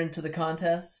enter into the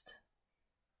contest?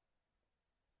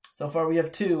 So far we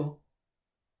have 2.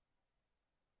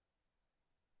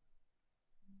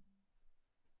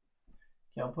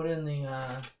 Okay, I'll put in the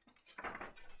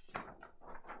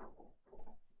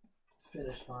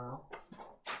finish file.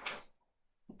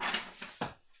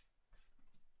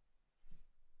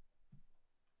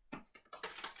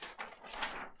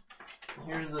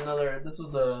 Here's another. This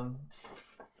was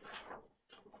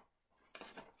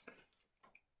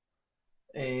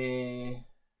a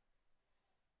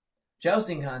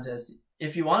jousting contest,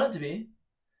 if you want it to be.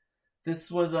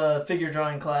 This was a figure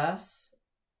drawing class.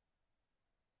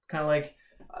 Kind of like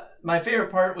my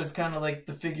favorite part was kind of like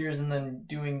the figures and then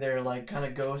doing their like kind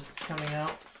of ghosts coming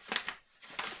out.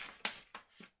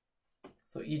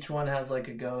 So each one has like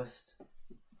a ghost.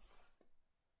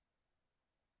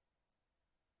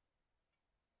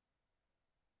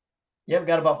 Yep,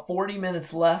 got about 40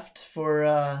 minutes left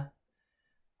for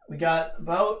we got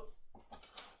about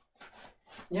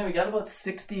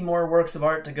 60 more works of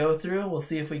art to go through. We'll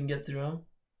see if we can get through them.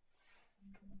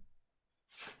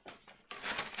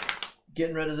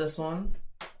 Getting rid of this one.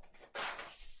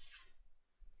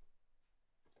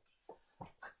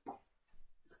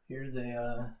 Here's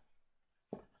a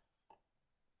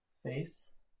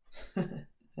face. I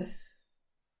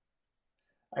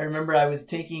remember I was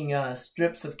taking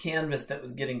strips of canvas that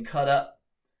was getting cut up,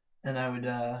 and I would,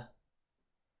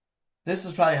 this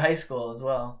was probably high school as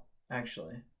well,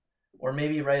 actually. Or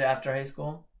maybe right after high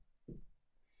school.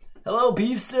 Hello,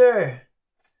 Beefster!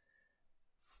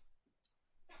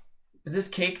 Is this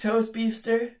cake toast,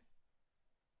 Beefster?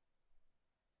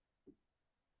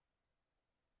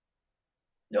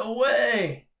 No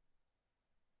way!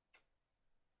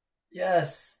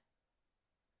 Yes.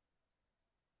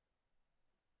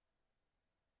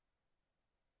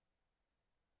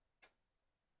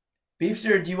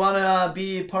 Beefster, do you want to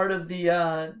be part of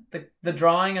the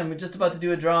drawing? I'm just about to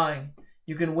do a drawing.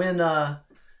 You can win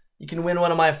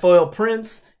one of my foil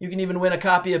prints. You can even win a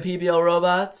copy of PBL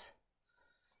Robots.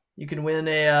 You can win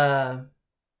a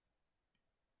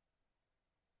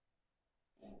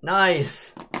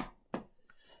nice.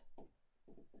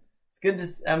 It's good to.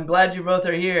 I'm glad you both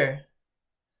are here.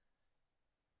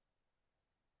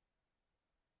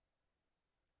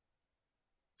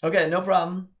 Okay, no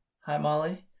problem. Hi,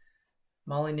 Molly.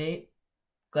 Molly, Nate,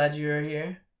 glad you're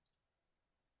here.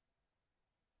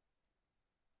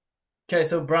 Okay,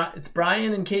 so it's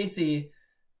Brian and Casey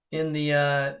in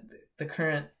the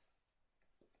current.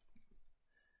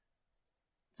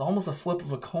 It's almost a flip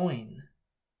of a coin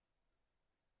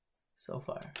so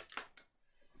far.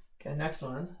 Okay, next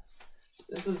one.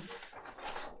 This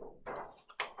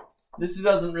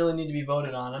doesn't really need to be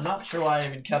voted on. I'm not sure why I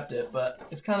even kept it, but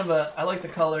it's kind of a. I like the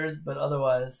colors, but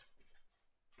otherwise.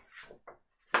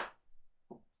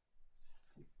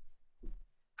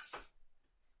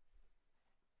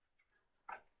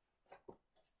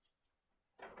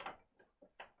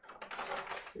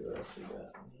 What else we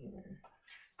got in here?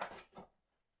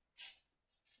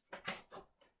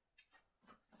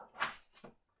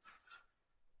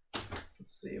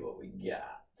 Let's see what we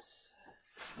got.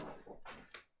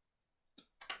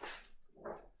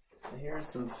 So here's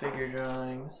some figure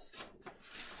drawings.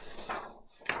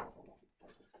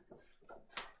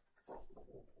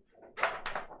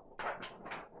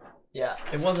 Yeah,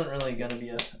 it wasn't really gonna be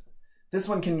a. This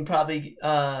one can probably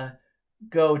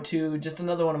go to just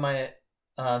another one of my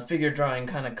figure drawing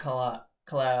kind of collages,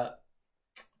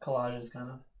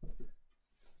 kind of.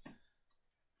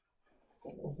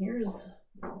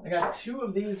 I got two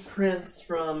of these prints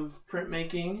from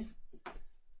printmaking.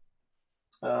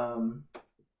 And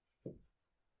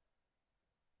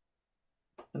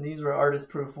these were artist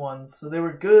proof ones, so they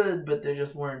were good, but they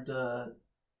just weren't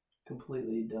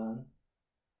completely done.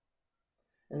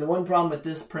 And the one problem with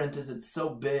this print is it's so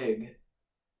big.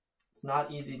 It's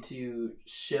not easy to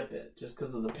ship it just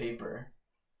because of the paper.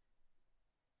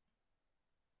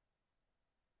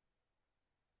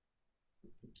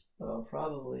 So I'll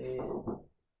probably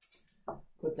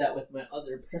put that with my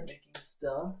other printmaking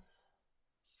stuff.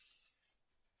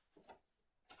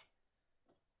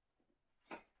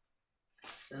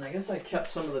 And I guess I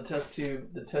kept some of the test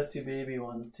tube baby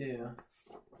ones too,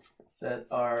 that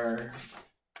are.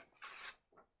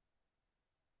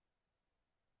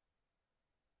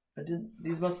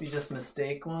 These must be just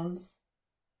mistake ones.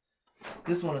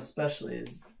 This one especially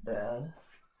is bad.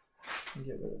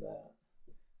 Get rid of that.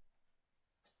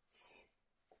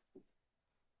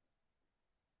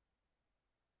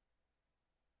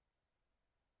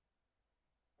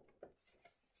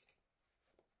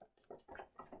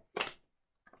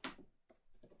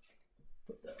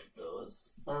 Put that with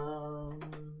those.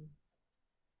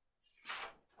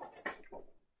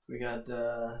 We got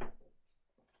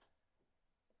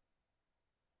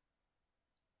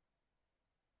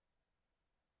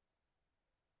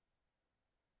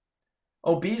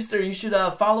oh, Beefster, you should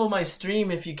follow my stream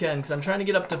if you can, because I'm trying to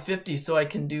get up to 50 so I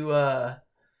can do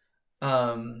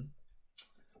some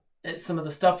of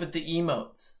the stuff with the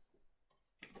emotes.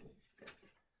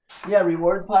 Yeah,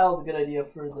 rewards pile is a good idea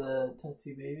for the test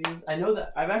tube babies. I know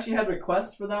that I've actually had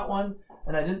requests for that one,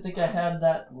 and I didn't think I had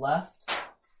that left.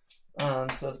 So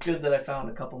it's good that I found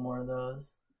a couple more of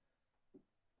those.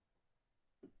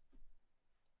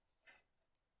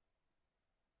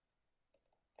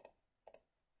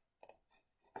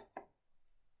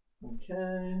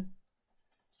 Okay.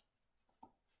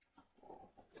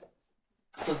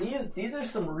 So these are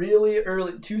some really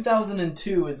early.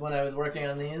 2002 is when I was working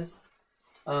on these.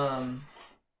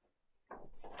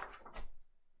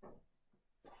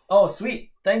 Oh,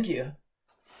 sweet. Thank you.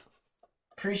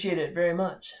 Appreciate it very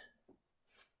much.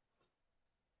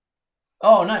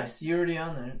 Oh, nice. You're already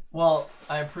on there. Well,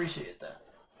 I appreciate that.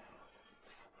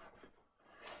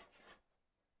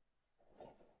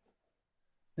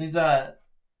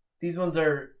 These ones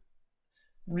are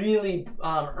really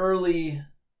early,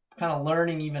 kind of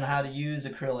learning even how to use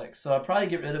acrylics. So I'll probably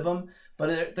get rid of them,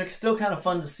 but they're still kind of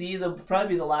fun to see. They'll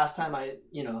probably be the last time I,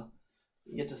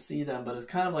 get to see them. But it's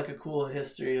kind of like a cool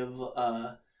history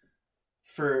of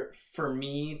for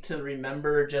me to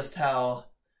remember just how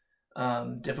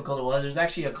difficult it was. There's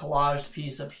actually a collaged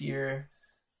piece up here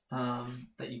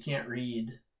that you can't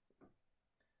read.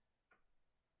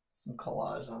 Some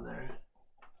collage on there.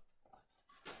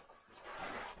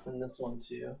 And this one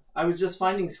too. I was just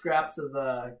finding scraps of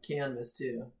canvas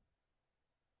too.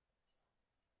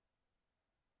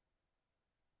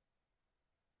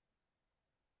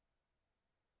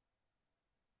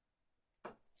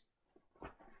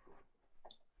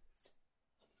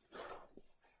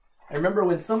 I remember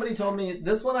when somebody told me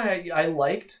this one I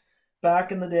liked back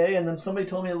in the day, and then somebody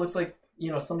told me it looks like,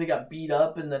 somebody got beat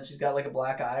up and then she's got like a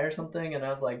black eye or something, and I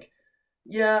was like,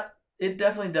 yeah, it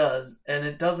definitely does, and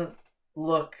it doesn't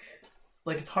look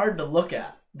like, it's hard to look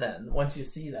at then once you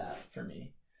see that for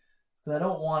me. Because I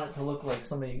don't want it to look like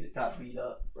somebody got beat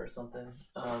up or something.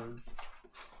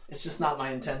 It's just not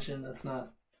my intention. That's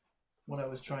not what I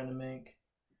was trying to make.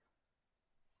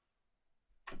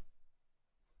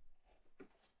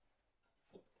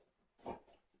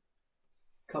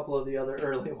 A couple of the other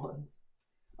early ones.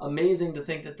 Amazing to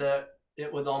think that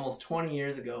it was almost 20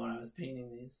 years ago when I was painting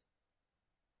these.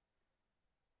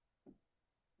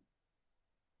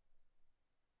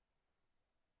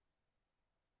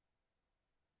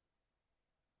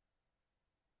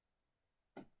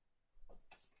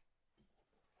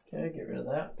 Okay, get rid of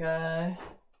that guy.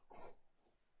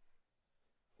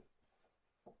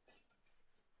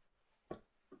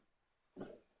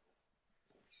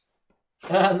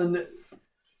 And then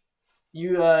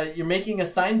you're making a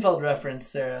Seinfeld reference,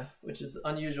 Sarah, which is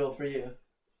unusual for you.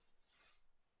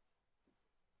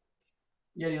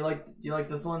 Yeah, do you like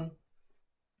this one?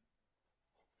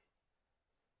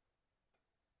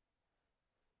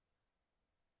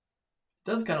 It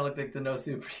does kind of look like the No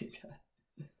Super guy.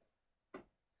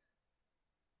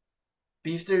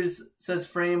 Beefsters says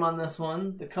frame on this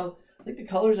one. I think the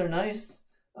colors are nice.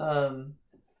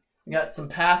 We got some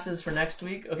passes for next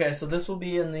week. Okay, so this will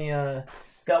be in the.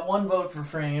 It's got 1 vote for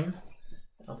frame.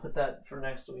 I'll put that for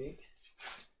next week.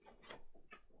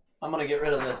 I'm gonna get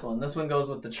rid of this one. This one goes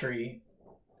with the tree.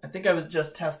 I think I was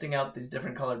just testing out these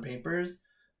different colored papers.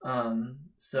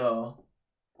 So.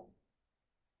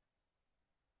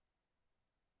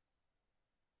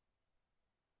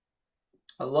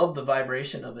 I love the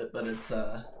vibration of it, but it's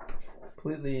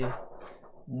completely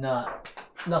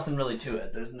nothing really to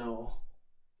it. There's no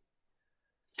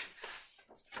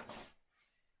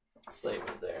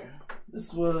excitement there.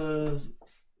 This was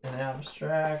an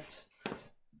abstract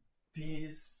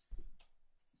piece.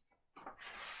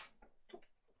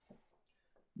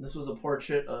 This was a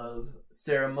portrait of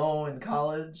Sarah Moe in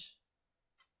college.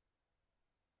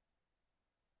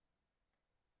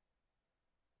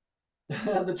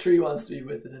 The tree wants to be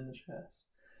with it in the trash.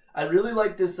 I really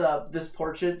like this this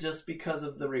portrait just because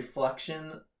of the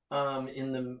reflection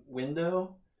in the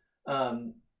window.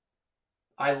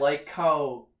 I like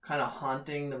how kind of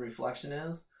haunting the reflection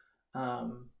is. I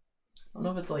don't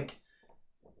know if it's like,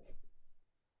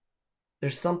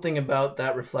 there's something about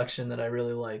that reflection that I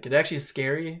really like. It actually is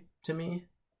scary to me,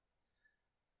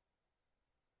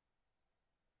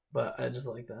 but I just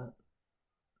like that.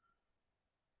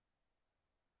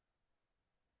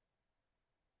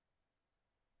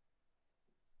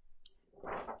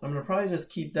 I'm gonna probably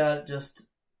just keep that just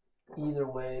either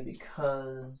way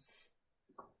because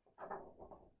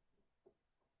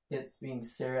it's being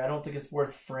Sarah. I don't think it's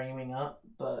worth framing up,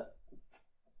 but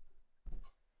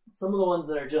some of the ones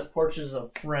that are just portraits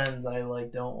of friends I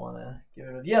like don't want to get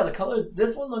rid of. Yeah, the colors.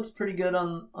 This one looks pretty good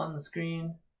on the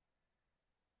screen.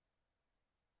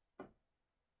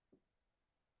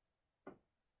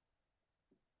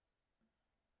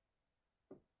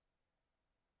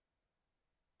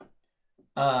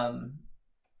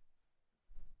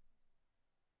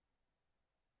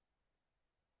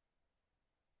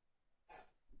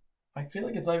 I feel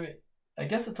like it's like, I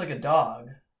guess it's like a dog,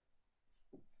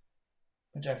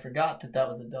 which I forgot that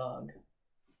was a dog.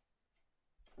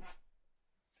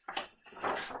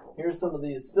 Here's some of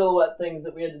these silhouette things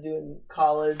that we had to do in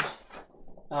college.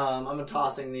 I'm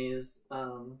tossing these.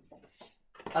 I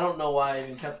don't know why I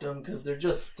even kept them because they're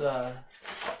just lost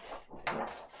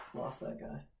that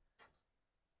guy.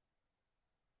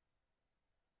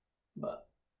 But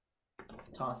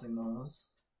tossing those.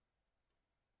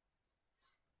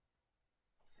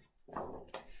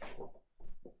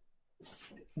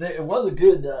 It was a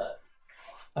good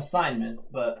assignment,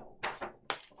 but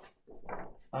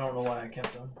I don't know why I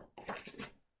kept them.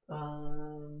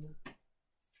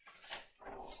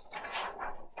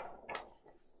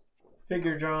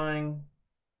 Figure drawing.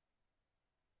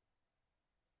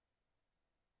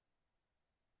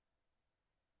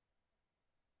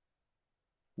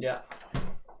 Yeah.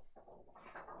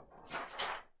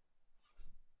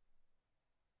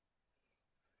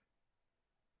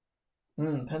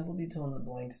 Pencil detail in the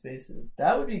blank spaces.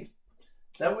 That would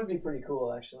be pretty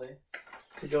cool, actually,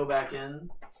 to go back in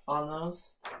on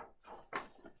those.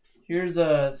 Here's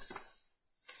a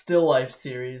still life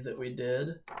series that we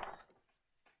did.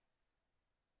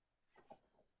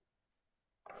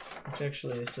 Which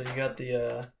actually, so you got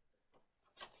the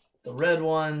red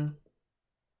one.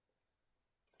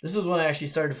 This was when I actually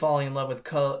started falling in love with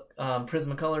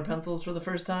Prismacolor pencils for the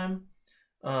first time.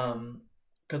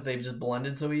 Because they just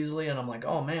blended so easily, and I'm like,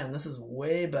 oh man, this is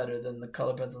way better than the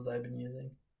color pencils I've been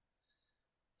using.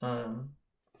 I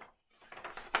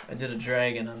did a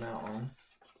dragon on that one.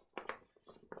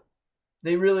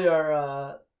 They really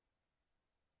are,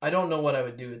 I don't know what I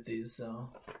would do with these,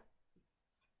 so.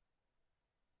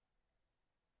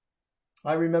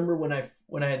 I remember when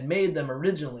I had made them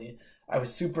originally, I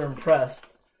was super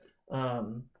impressed.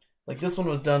 Like this one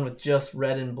was done with just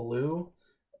red and blue.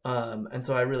 And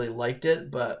so I really liked it,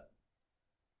 but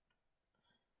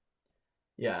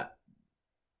yeah.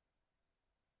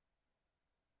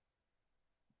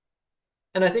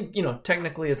 And I think, you know,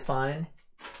 technically it's fine.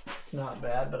 It's not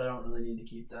bad, but I don't really need to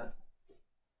keep that.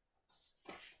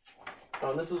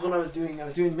 This is when I was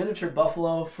doing miniature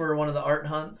buffalo for one of the art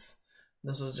hunts.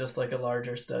 This was just like a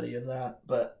larger study of that,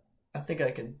 but I think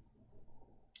I could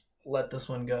let this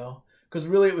one go. Because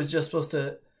really it was just supposed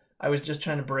to, I was just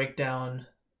trying to break down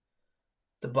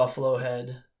the buffalo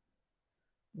head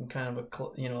in kind of a,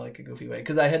 you know, like a goofy way.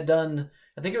 Because I had done,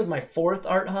 I think it was my 4th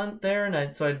art hunt there,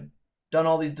 and so I'd done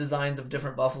all these designs of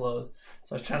different buffaloes.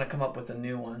 So I was trying to come up with a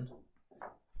new one.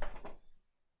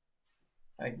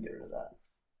 I can get rid of that.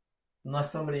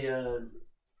 Unless somebody is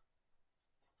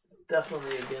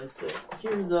definitely against it.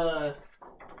 Here's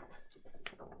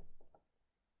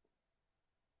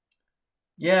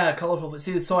yeah, colorful.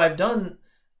 See, so I've done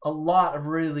a lot of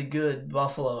really good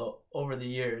buffalo over the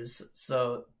years.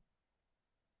 So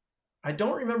I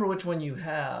don't remember which one you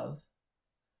have.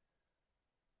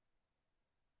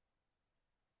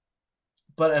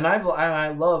 But I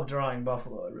love drawing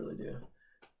buffalo, I really do.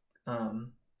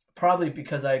 Probably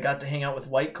because I got to hang out with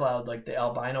White Cloud, like the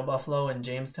albino buffalo in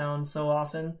Jamestown, so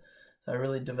often. So I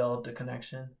really developed a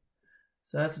connection.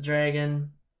 So that's a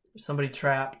dragon. There's somebody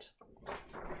trapped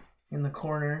in the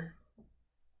corner.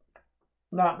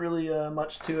 Not really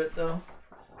much to it though.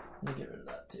 Let me get rid of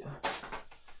that too.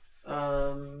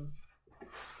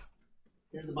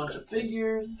 Here's a bunch of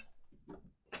figures.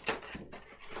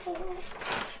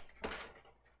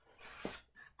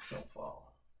 Don't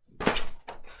fall.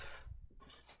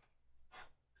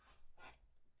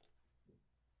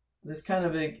 This kind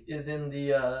of is in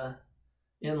the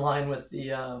in line with the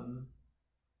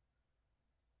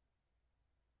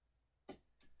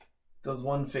those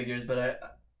one figures, but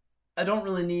I don't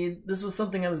really need, this was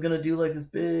something I was gonna do, like this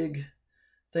big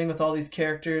thing with all these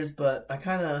characters, but I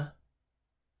kind of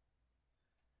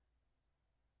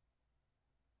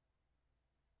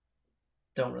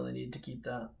don't really need to keep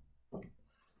that.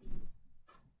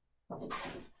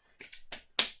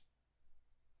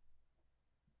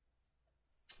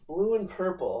 Blue and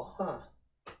purple, huh?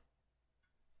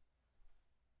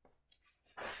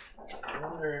 I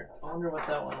wonder what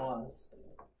that one was.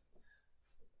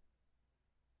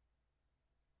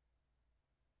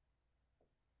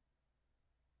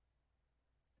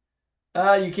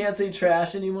 You can't say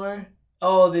trash anymore?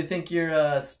 Oh, they think you're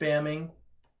spamming?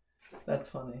 That's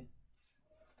funny.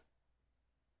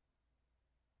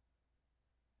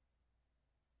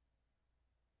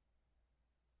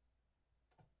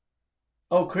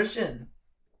 Oh, Christian.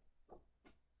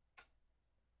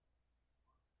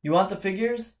 You want the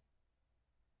figures?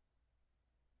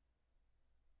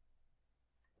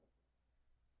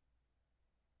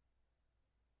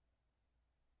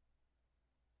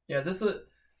 Yeah, this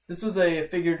was a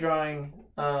figure drawing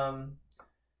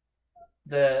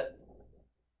that,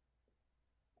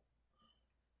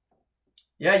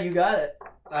 yeah, you got it.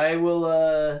 I will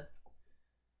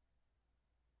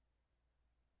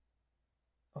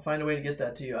I'll find a way to get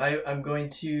that to you. I'm going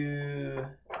to,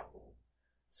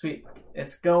 sweet,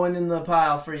 it's going in the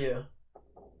pile for you.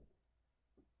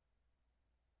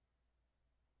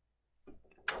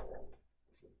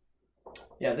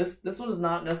 Yeah, this one is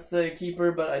not necessarily a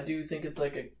keeper, but I do think it's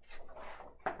like a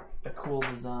cool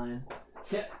design.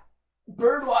 Yeah,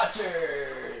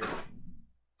 Birdwatcher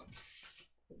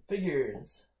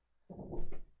figures.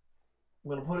 I'm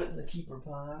gonna put it in the keeper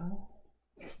pile.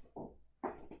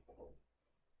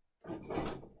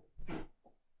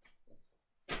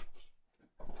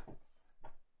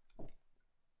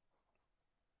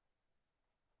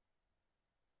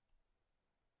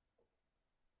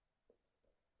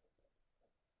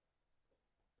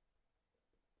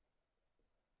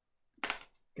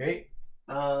 Great.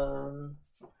 I'll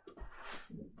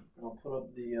put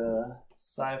up the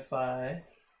sci-fi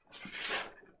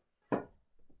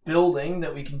building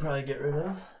that we can probably get rid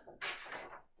of.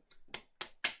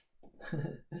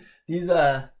 These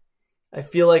I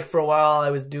feel like for a while I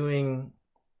was doing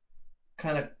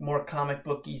kind of more comic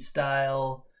booky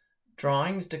style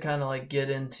drawings to kind of like get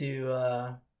into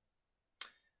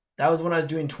that was when I was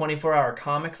doing 24-hour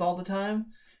comics all the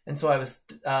time, and so I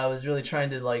was really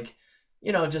trying to like,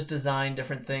 you know, just design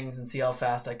different things and see how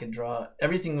fast I could draw.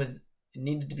 Everything it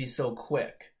needed to be so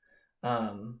quick.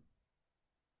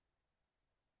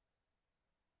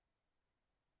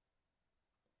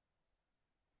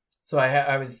 So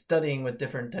I was studying with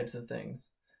different types of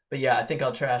things. But yeah, I think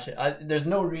I'll trash it. There's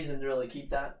no reason to really keep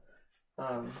that.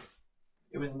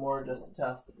 It was more just to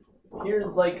test.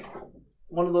 Here's like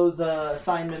one of those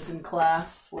assignments in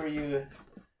class where you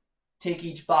take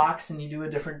each box and you do a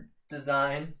different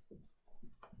design.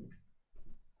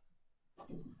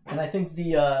 And I think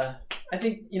you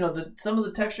know, some of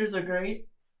the textures are great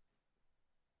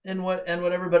and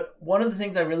whatever, but one of the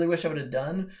things I really wish I would have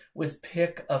done was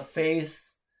pick a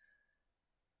face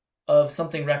of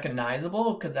something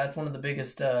recognizable, because that's one of the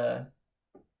biggest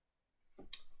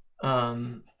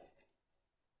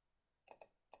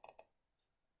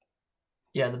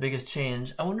yeah, the biggest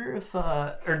change. I wonder if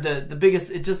or the biggest,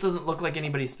 it just doesn't look like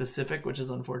anybody specific, which is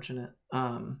unfortunate.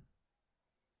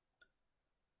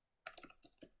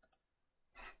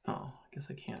 Oh, I guess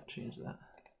I can't change that.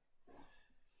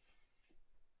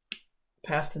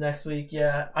 Pass to next week.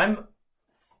 Yeah,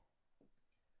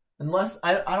 unless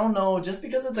I don't know, just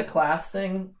because it's a class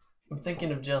thing, I'm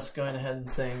thinking of just going ahead and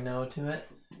saying no to it.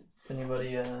 If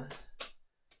anybody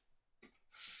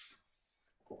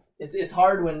it's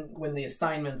hard when the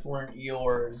assignments weren't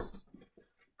yours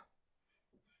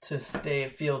to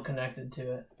feel connected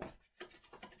to it. I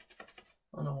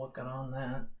don't know what got on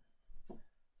that.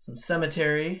 Some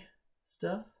cemetery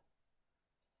stuff.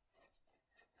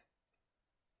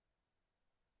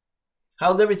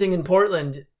 How's everything in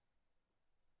Portland?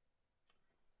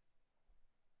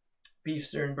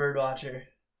 Beefster and Birdwatcher.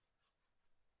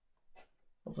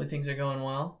 Hopefully things are going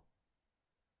well.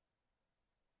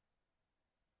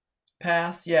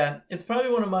 Pass, yeah. It's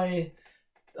probably one of my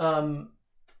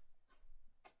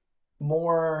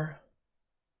more,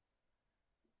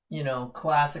 you know,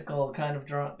 classical kind of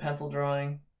pencil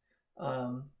drawing.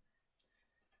 I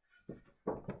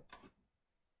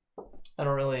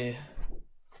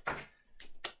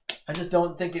just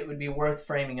don't think it would be worth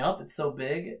framing up. It's so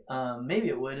big. Maybe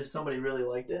it would if somebody really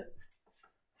liked it.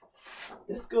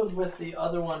 This goes with the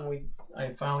other one I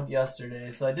found yesterday.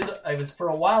 So for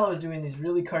a while I was doing these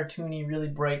really cartoony, really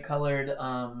bright colored.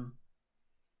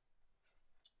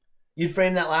 You'd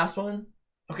frame that last one?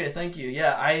 Okay, thank you.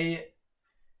 Yeah,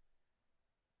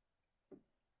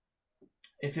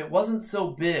 if it wasn't so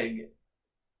big,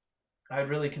 I'd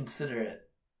really consider it.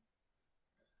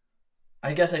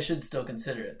 I guess I should still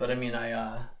consider it, but I mean,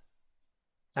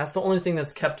 that's the only thing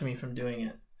that's kept me from doing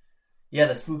it. Yeah,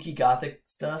 the spooky gothic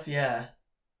stuff, yeah.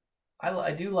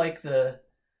 I do like how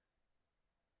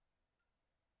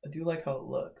it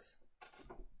looks.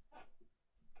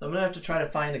 So I'm gonna have to try to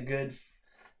find a good,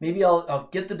 maybe I'll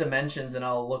get the dimensions and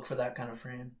I'll look for that kind of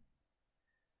frame.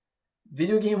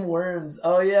 Video game worms,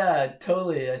 oh yeah,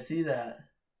 totally, I see that.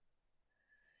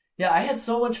 Yeah, I had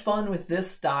so much fun with this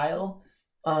style.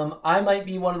 I might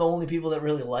be one of the only people that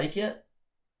really like it.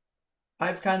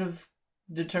 I've kind of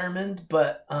determined,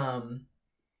 but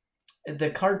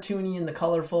the cartoony and the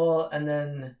colorful and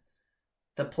then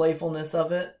the playfulness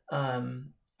of it,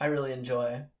 I really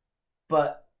enjoy.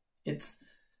 But it's,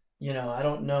 you know, I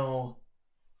don't know.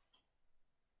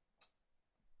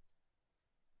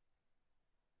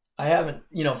 I haven't,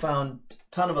 you know, found a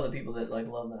ton of other people that like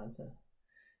love that. So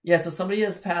yeah, so somebody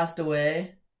has passed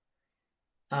away.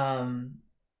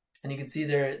 And you can see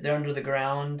they're under the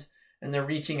ground and they're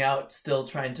reaching out, still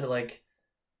trying to like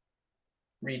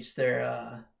reach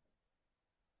their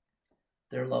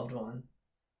loved one.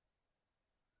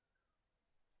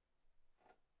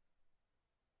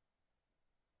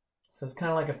 So it's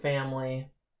kind of like a family.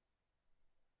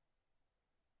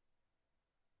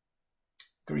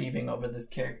 grieving over this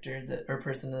character that or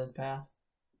person that has passed.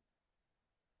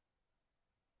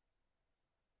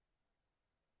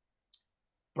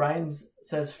 Brian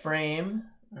says frame.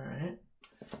 All right.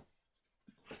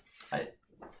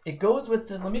 It goes with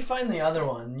the, let me find the other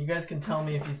one. You guys can tell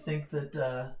me if you think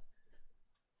that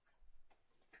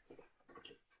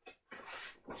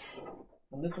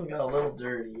and this one got a little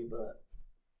dirty, but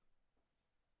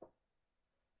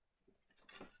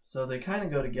so they kind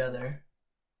of go together.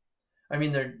 I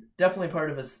mean, they're definitely part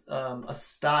of a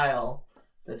style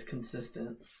that's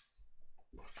consistent.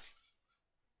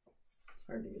 It's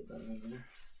hard to get that in there.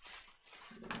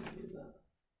 Do that.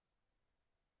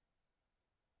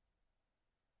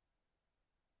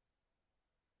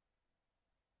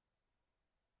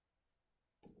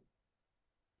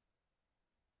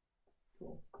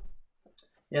 Cool.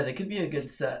 Yeah, they could be a good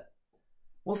set.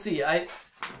 We'll see. I'm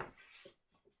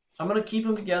gonna keep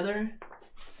them together.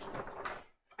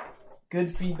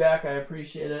 Good feedback. I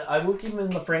appreciate it. I will keep them in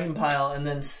the frame pile and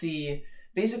then see.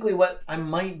 Basically, what I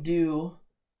might do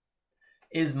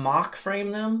is mock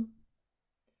frame them.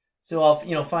 So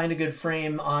I'll find a good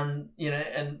frame on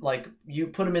and like you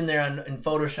put them in there in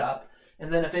Photoshop,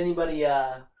 and then if anybody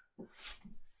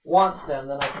wants them,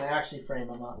 then I can actually frame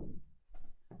them up.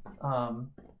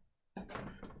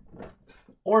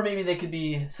 Or maybe they could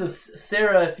be. So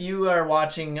Sarah, if you are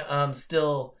watching,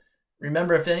 still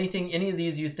remember if any of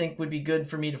these you think would be good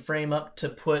for me to frame up to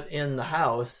put in the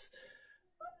house.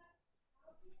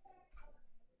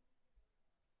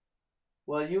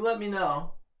 Well, you let me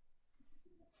know.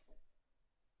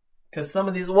 Because some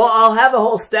of these, well, I'll have a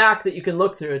whole stack that you can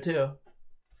look through too.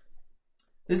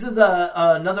 This is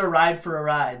another ride for a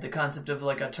ride. The concept of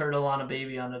like a turtle on a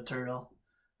baby on a turtle.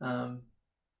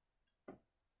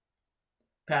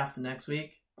 Past the next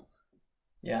week.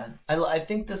 Yeah, I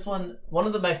think this one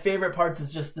of my favorite parts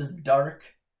is just this dark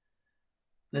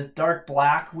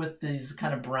black with these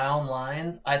kind of brown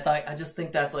lines. I just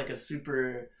think that's like a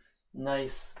super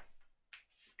nice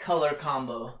color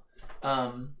combo.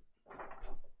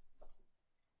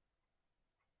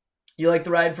 You like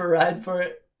the ride for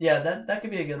it? Yeah, that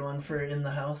could be a good one for in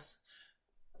the house.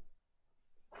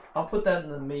 I'll put that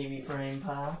in the maybe frame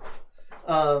pile.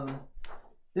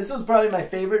 This was probably my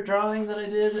favorite drawing that I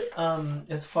did.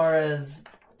 As far as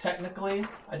technically,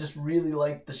 I just really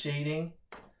liked the shading.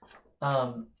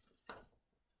 I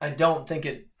don't think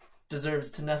it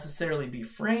deserves to necessarily be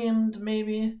framed,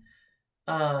 maybe.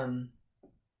 But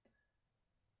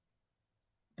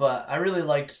I really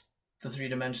liked the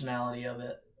three-dimensionality of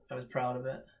it. I was proud of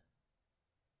it.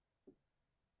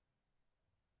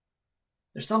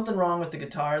 There's something wrong with the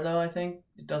guitar, though, I think.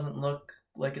 It doesn't look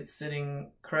like it's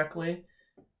sitting correctly.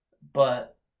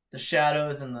 But the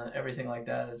shadows and the everything like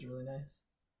that is really nice.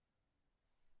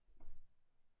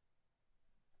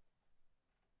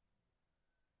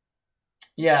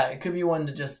 Yeah, it could be one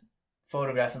to just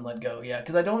photograph and let go. Yeah,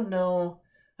 because I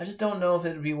just don't know if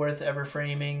it would be worth ever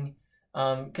framing.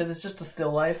 Because it's just a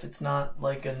still life. It's not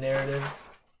like a narrative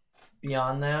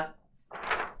beyond that.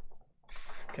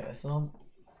 Okay, so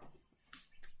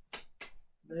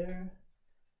there.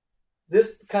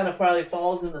 This kind of probably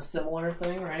falls in the similar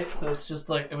thing, right? So it's just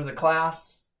like, it was a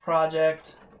class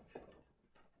project.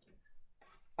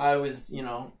 I was,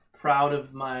 proud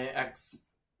of my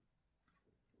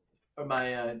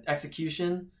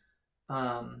execution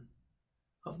of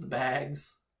the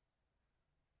bags.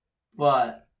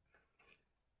 But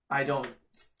I don't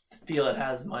feel it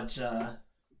has much,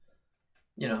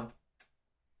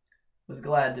 was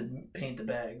glad to paint the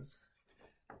bags.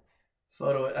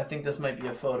 Photo, I think this might be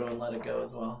a photo and let it go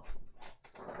as well.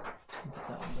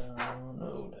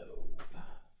 No.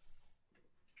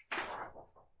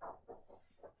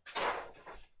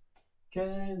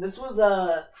 Okay, this was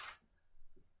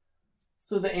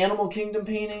so the Animal Kingdom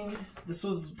painting, this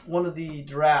was one of the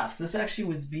drafts. This actually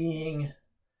was being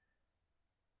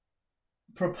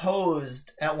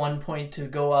proposed at one point to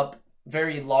go up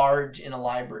very large in a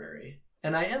library.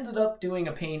 And I ended up doing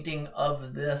a painting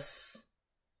of this.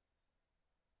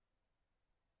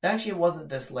 Actually, it wasn't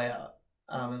this layout.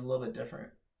 It was a little bit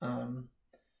different.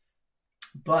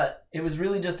 But it was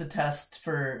really just a test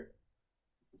for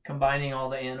combining all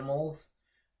the animals.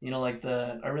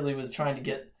 I really was trying to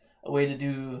get a way to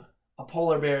do a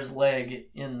polar bear's leg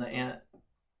in the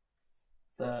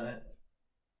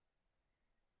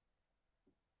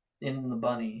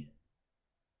bunny.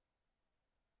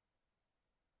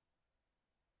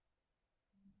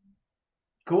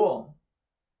 Cool.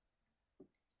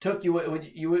 Took you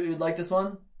would like this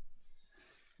one?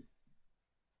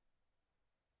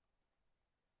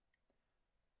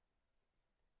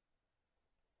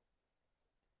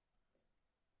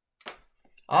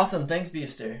 Awesome. Thanks,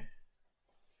 Beefster.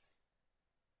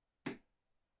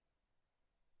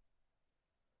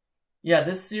 Yeah,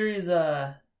 this series,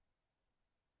 okay.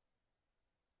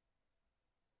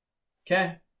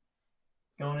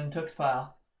 Going in Took's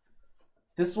pile.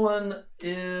 This one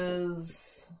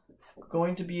is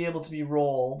going to be able to be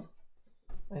rolled,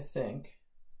 I think.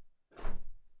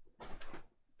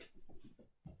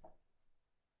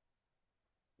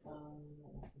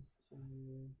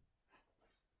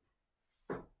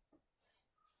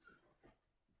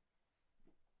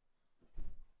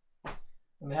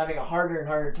 I'm having a harder and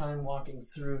harder time walking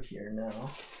through here now.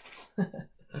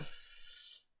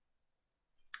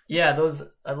 Yeah, those,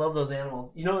 I love those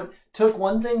animals. You know, Took,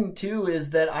 one thing too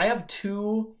is that I have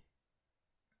three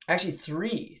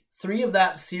of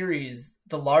that series,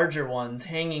 the larger ones,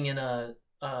 hanging in a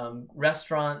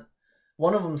restaurant.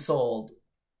 One of them sold,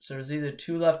 so there's either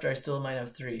 2 left or I still might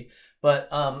have 3. But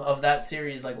of that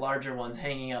series, like larger ones,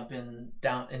 hanging up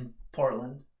down in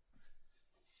Portland.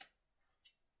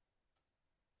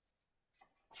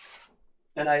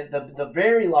 And the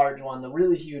very large one, the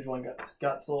really huge one,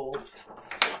 got sold.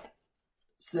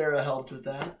 Sarah helped with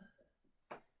that.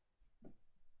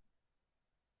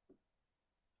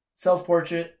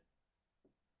 Self-portrait.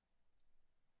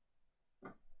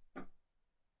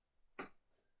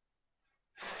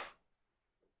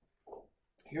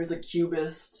 Here's a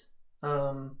cubist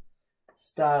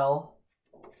style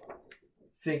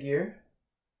figure.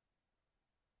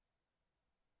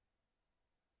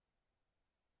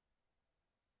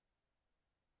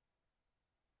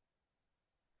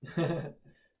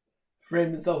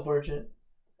 Frame the self-portrait.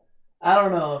 I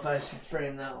don't know if I should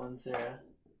frame that one, Sarah.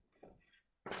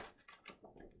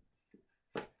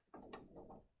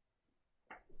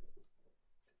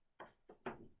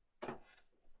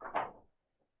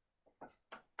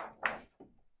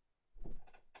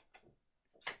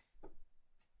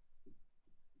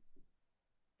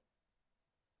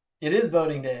 It is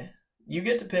voting day. You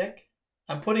get to pick.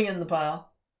 I'm putting it in the pile.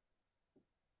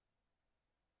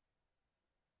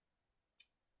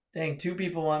 Dang, 2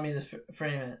 people want me to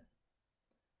frame it.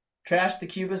 Trash the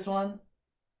cubist one?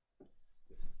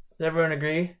 Does everyone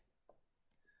agree?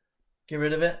 Get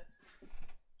rid of it?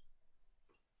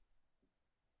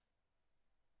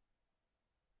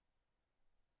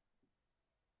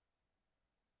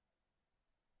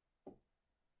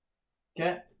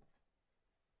 Okay.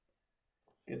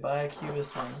 Goodbye,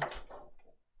 cubist one.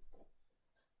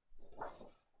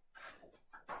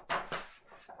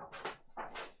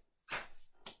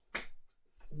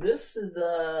 This is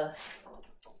I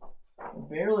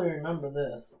barely remember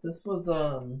this. This was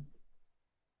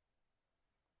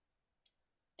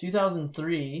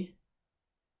 2003.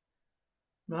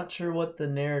 Not sure what the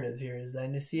narrative here is.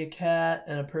 I see a cat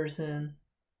and a person.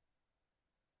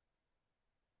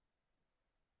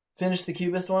 Finish the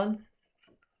cubist one.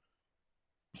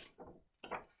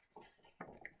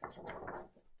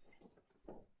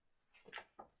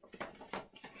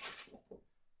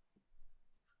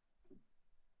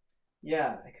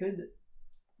 Yeah,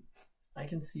 I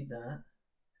can see that.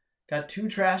 Got 2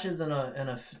 trashes and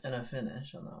a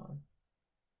finish on that one.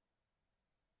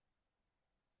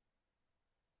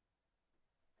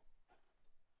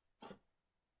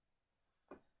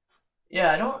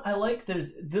 Yeah, I like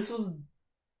this was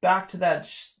back to that,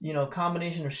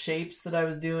 combination of shapes that I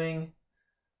was doing.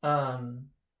 There's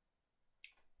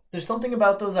something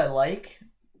about those I like,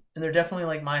 and they're definitely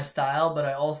like my style, but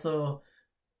I also,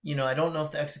 I don't know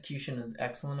if the execution is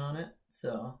excellent on it,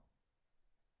 so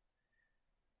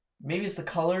maybe it's the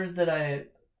colors that I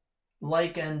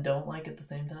like and don't like at the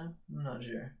same time. I'm not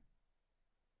sure.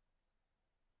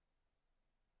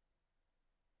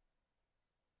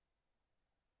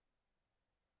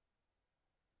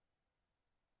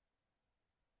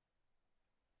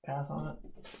 Pass on it.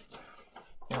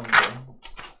 Sounds good.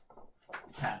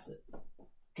 Pass it.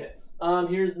 Okay.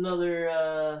 Here's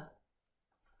another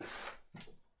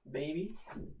baby.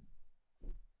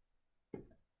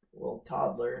 Little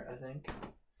toddler, I think.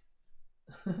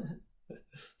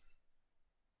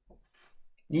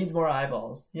 Needs more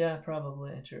eyeballs. Yeah,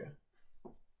 probably. True.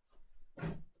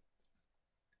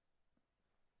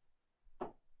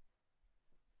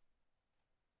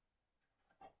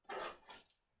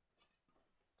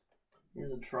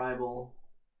 Here's a tribal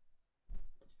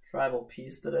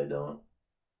piece that I don't.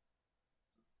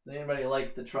 Does anybody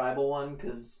like the tribal one?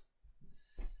 Because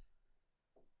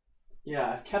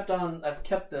yeah, I've kept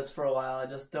this for a while. I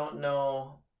just don't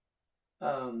know.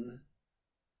 I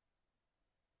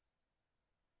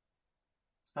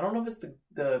don't know if it's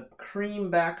the cream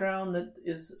background that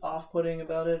is off-putting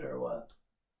about it or what.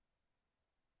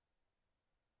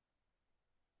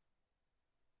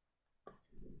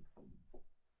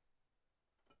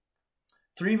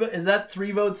 Is that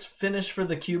 3 votes finished for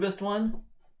the Cubist one?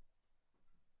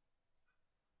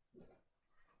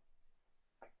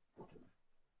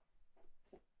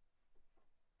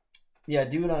 Yeah,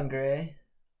 do it on gray.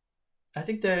 I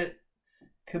think that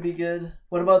could be good.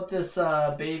 What about this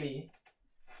baby?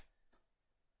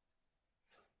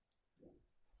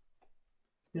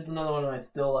 Here's another one of my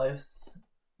still lifes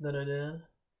that I did.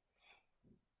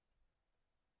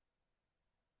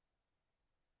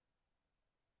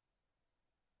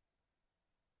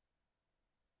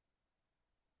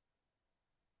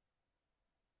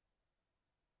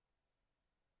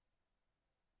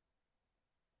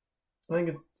 I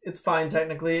think it's fine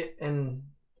technically, and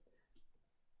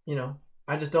you know,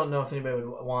 I just don't know if anybody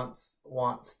would want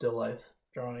still life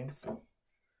drawings.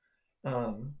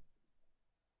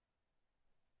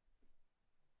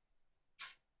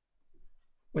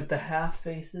 With the half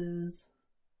faces.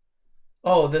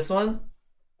 Oh, this one?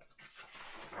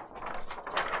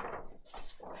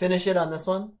 Finish it on this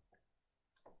one?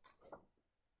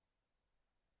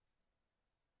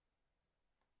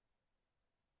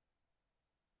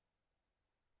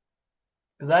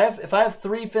 Because if I have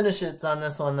 3 finishes on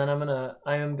this one, then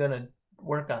I am gonna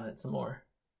work on it some more.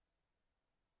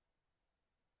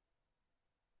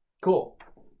 Cool.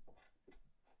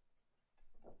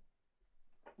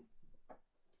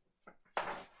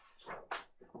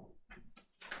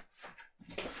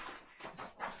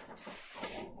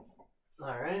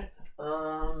 All right.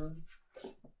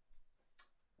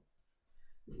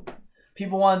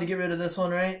 People wanted to get rid of this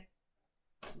one, right?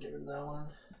 Get rid of that one.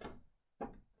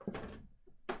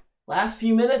 Last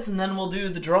few minutes, and then we'll do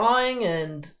the drawing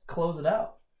and close it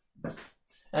out.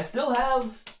 I still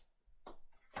have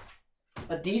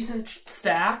a decent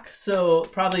stack, so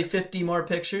probably 50 more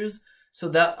pictures. So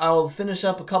that I'll finish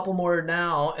up a couple more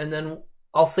now, and then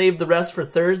I'll save the rest for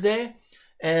Thursday.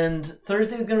 And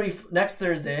next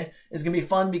Thursday is gonna be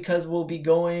fun because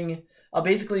I'll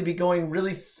basically be going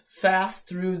really fast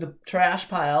through the trash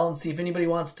pile and see if anybody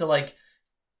wants to like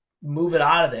move it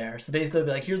out of there. So basically, I'll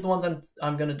be like, here's the ones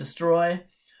I'm gonna destroy,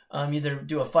 either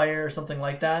do a fire or something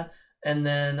like that, and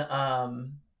then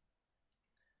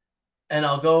and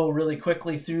I'll go really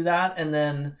quickly through that, and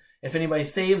then if anybody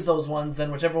saves those ones,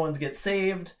 then whichever ones get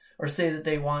saved or say that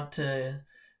they want to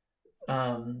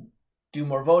do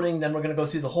more voting, then we're going to go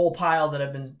through the whole pile that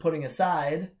I've been putting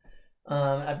aside.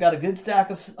 I've got a good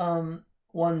stack of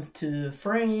ones to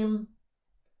frame,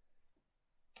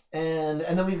 and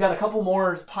then we've got a couple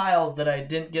more piles that I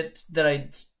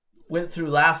went through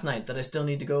last night that I still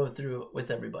need to go through with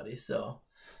everybody. So,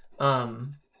 okay,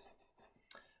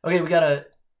 we got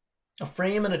a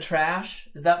frame and a trash.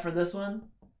 Is that for this one?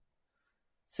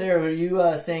 Sarah, were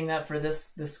you saying that for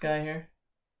this guy here?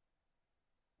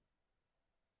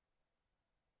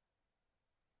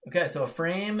 Okay, so a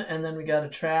frame, and then we got a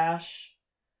trash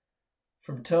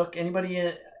from Took.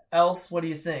 Anybody else? What do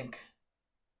you think?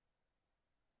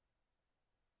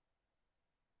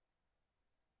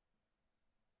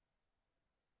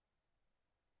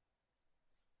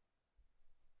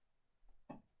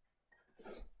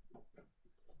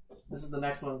 This is the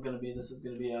next one's going to be. This is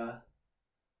going to be a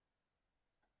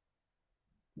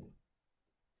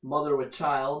mother with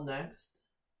child next.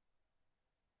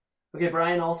 Okay,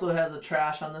 Brian also has a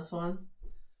trash on this one.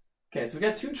 Okay, so we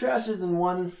got 2 trashes in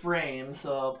 1 frame,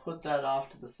 so I'll put that off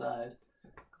to the side.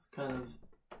 It's kind of...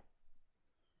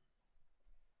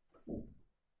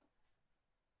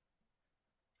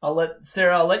 I'll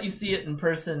let you see it in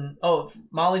person. Oh,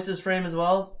 Molly says frame as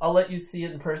well. I'll let you see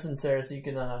it in person, Sarah, so you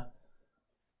can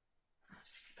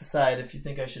decide if you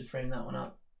think I should frame that one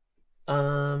up.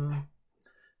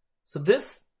 So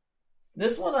this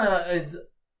one is...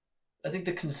 I think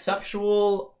the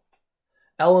conceptual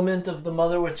element of the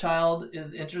mother with child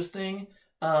is interesting,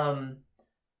 but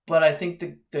I think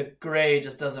the gray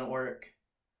just doesn't work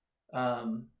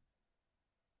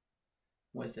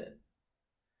with it.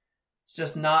 It's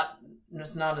just not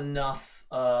enough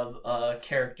of a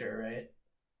character, right?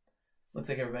 Looks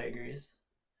like everybody agrees.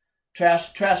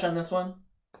 Trash on this one.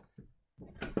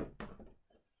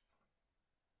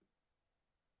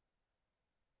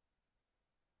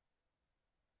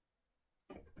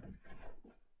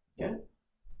 Okay.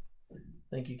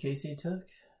 Thank you, Casey Took.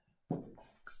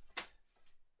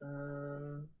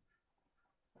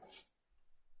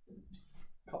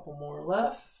 Couple more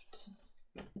left.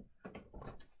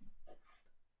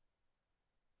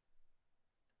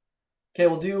 Okay,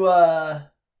 we'll do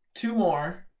 2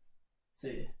 more. Let's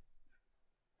see.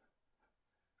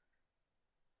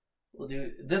 We'll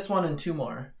do this one and 2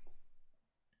 more.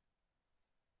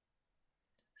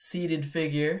 Seated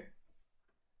figure.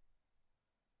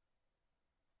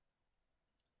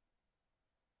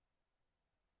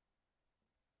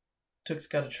 Took's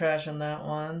got a trash on that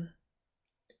one.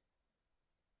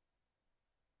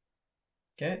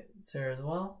 Okay, Sarah as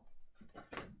well.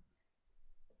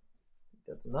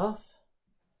 That's enough.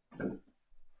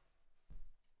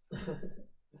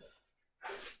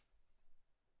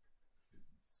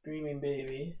 Screaming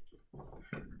baby.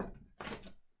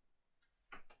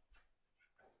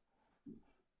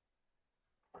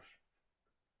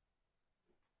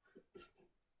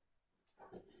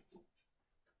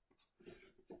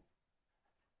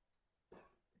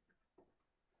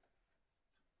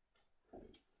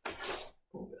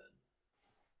 Oh, good.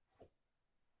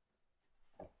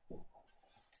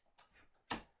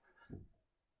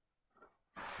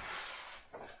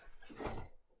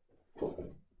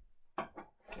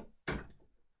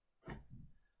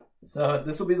 So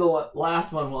this will be the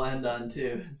last one we'll end on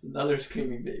too. It's another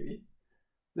screaming baby.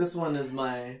 This one is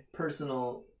my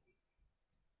personal.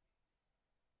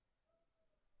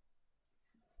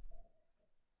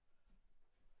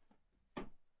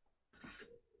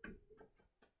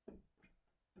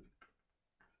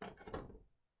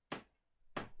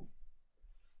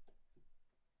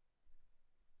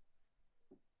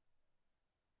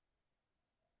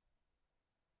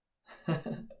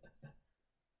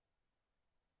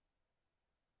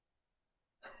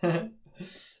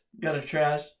 Got a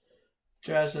trash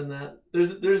in that.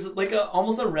 There's like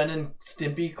almost a Ren and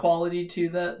Stimpy quality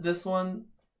to this one.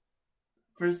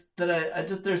 First that I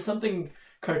just there's something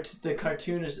the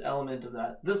cartoonish element of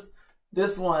that.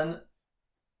 This one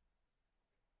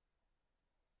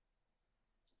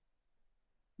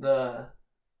I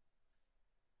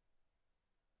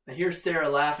hear Sarah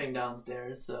laughing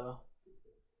downstairs, so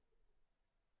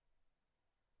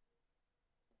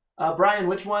Brian,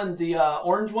 which one? The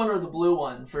orange one or the blue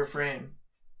one for frame?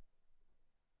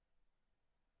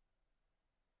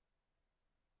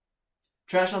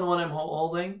 Trash on the one I'm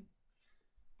holding.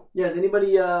 Yeah, does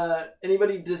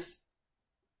anybody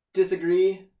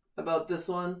disagree about this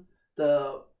one?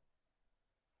 The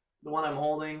one I'm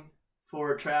holding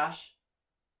for trash?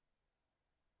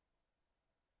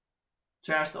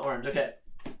 Trash the orange. Okay.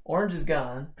 Orange is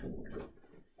gone.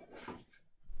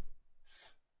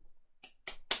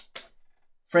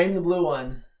 Frame the blue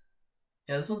one.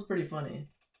 Yeah, this one's pretty funny.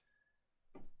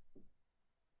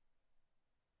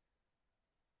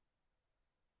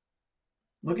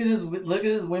 Look at his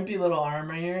wimpy little arm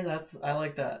right here. I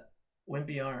like that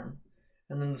wimpy arm,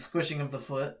 and then the squishing of the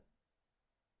foot.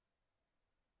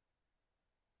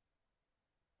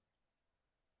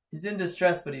 He's in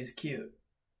distress, but he's cute.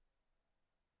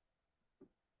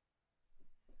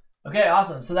 Okay,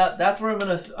 awesome. So that's where I'm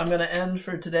gonna end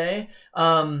for today.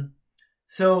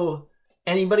 So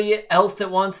anybody else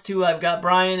that wants to, I've got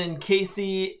Brian and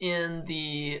Casey in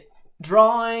the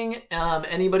drawing.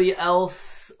 Anybody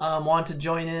else want to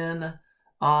join in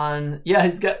on? Yeah,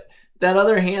 he's got that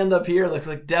other hand up here.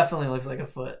 Definitely looks like a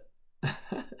foot.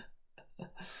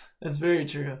 That's very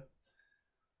true.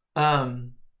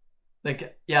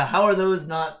 Yeah, how are those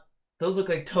not? Those look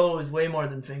like toes way more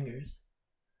than fingers.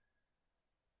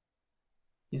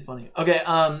 He's funny. Okay.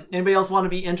 Anybody else want to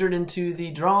be entered into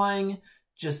the drawing?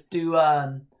 Just do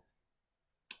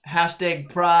hashtag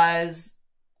prize,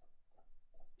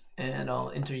 and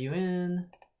I'll enter you in.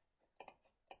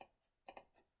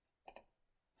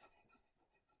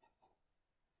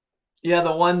 Yeah,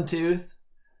 the one tooth.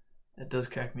 That does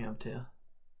crack me up too.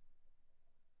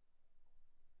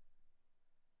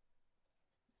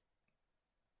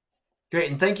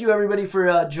 Great, and thank you everybody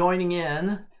for joining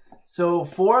in. So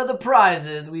for the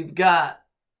prizes, we've got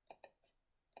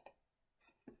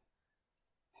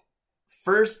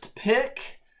first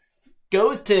pick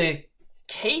goes to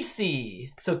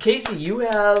Casey. So Casey, you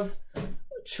have a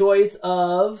choice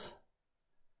of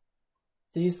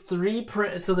these three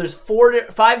so there's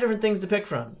 5 different things to pick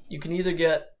from. You can either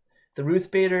get the Ruth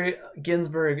Bader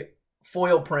Ginsburg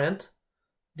foil print,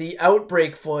 the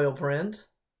Outbreak foil print.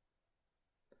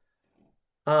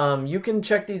 You can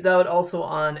check these out also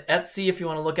on Etsy if you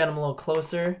want to look at them a little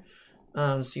closer.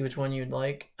 See which one you'd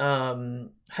like.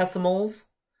 Hesimals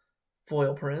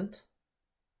foil print.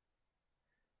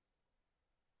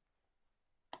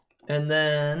 And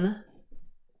then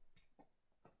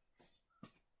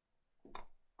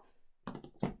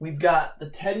we've got the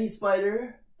Teddy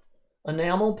Spider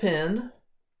enamel pin.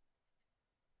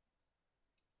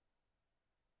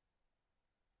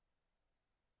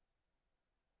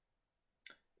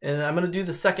 And I'm going to do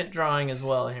the second drawing as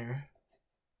well here.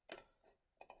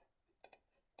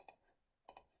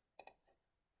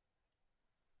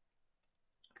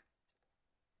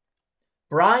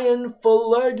 Brian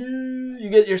Falegi,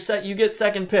 you get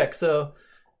second pick. So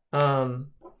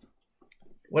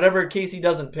Whatever Casey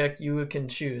doesn't pick, you can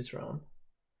choose from.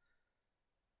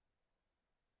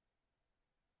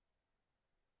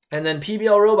 And then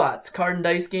PBL Robots, card and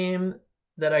dice game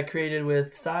that I created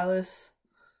with Silas.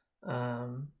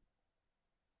 Those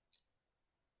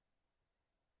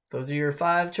are your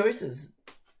 5 choices.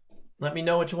 Let me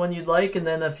know which one you'd like, and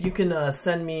then if you can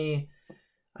send me,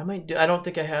 I don't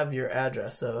think I have your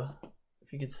address, so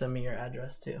if you could send me your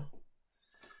address too.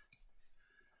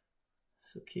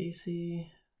 So Casey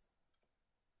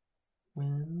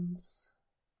wins.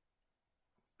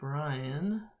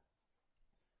 Brian.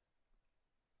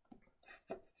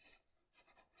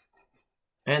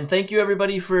 And thank you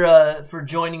everybody for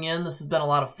joining in. This has been a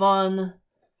lot of fun.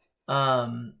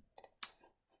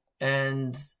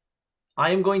 And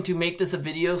I am going to make this a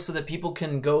video so that people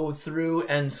can go through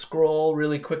and scroll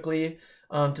really quickly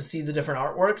to see the different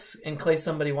artworks in case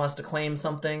somebody wants to claim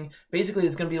something. Basically,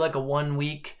 it's going to be like a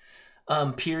 1-week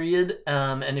period.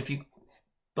 And if you,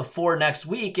 before next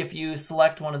week, if you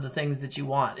select one of the things that you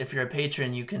want, if you're a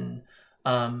patron, you can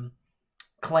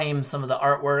claim some of the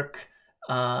artwork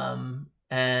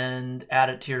and add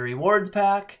it to your rewards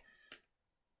pack.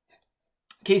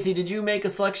 Casey, did you make a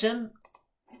selection?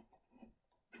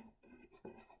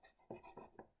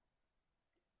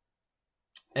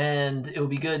 And it will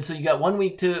be good. So you got 1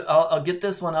 week to, I'll get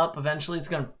this one up eventually. It's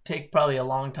going to take probably a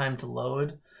long time to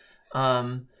load.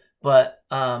 But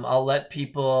I'll let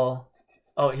people,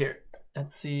 oh, here,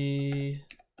 let's see,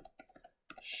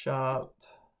 shop.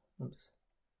 Oops.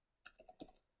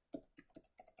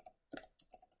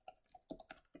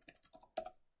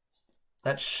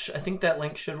 I think that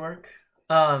link should work.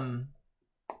 Yeah,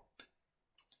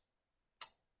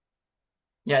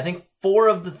 I think 4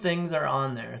 of the things are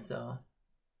on there, so.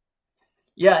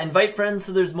 Yeah, invite friends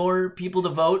so there's more people to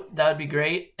vote. That would be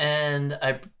great, and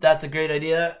that's a great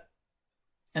idea.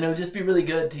 And it would just be really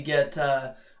good to get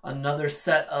another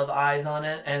set of eyes on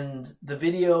it. And the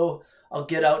video I'll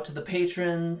get out to the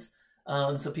patrons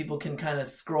so people can kind of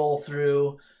scroll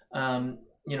through,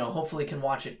 you know, hopefully can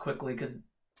watch it quickly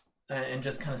and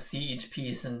just kind of see each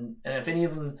piece. And if any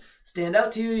of them stand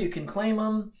out to you, you can claim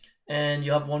them, and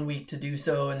you'll have 1 week to do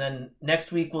so. And then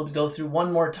next week we'll go through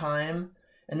one more time.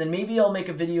 And then maybe I'll make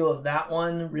a video of that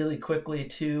one really quickly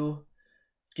too.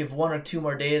 Give 1 or 2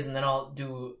 more days, and then I'll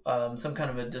do some kind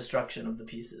of a destruction of the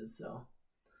pieces. So,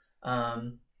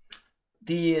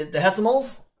 the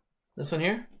Hesimals, this one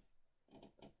here,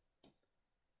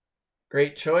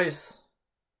 great choice.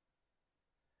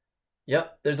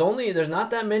 Yep, there's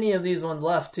not that many of these ones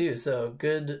left too. So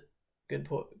good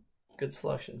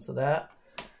selection. So that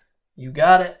you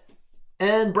got it.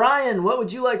 And Brian, what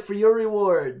would you like for your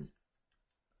rewards?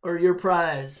 Or your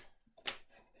prize?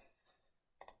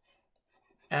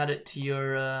 Add it to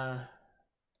your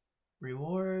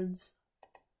rewards.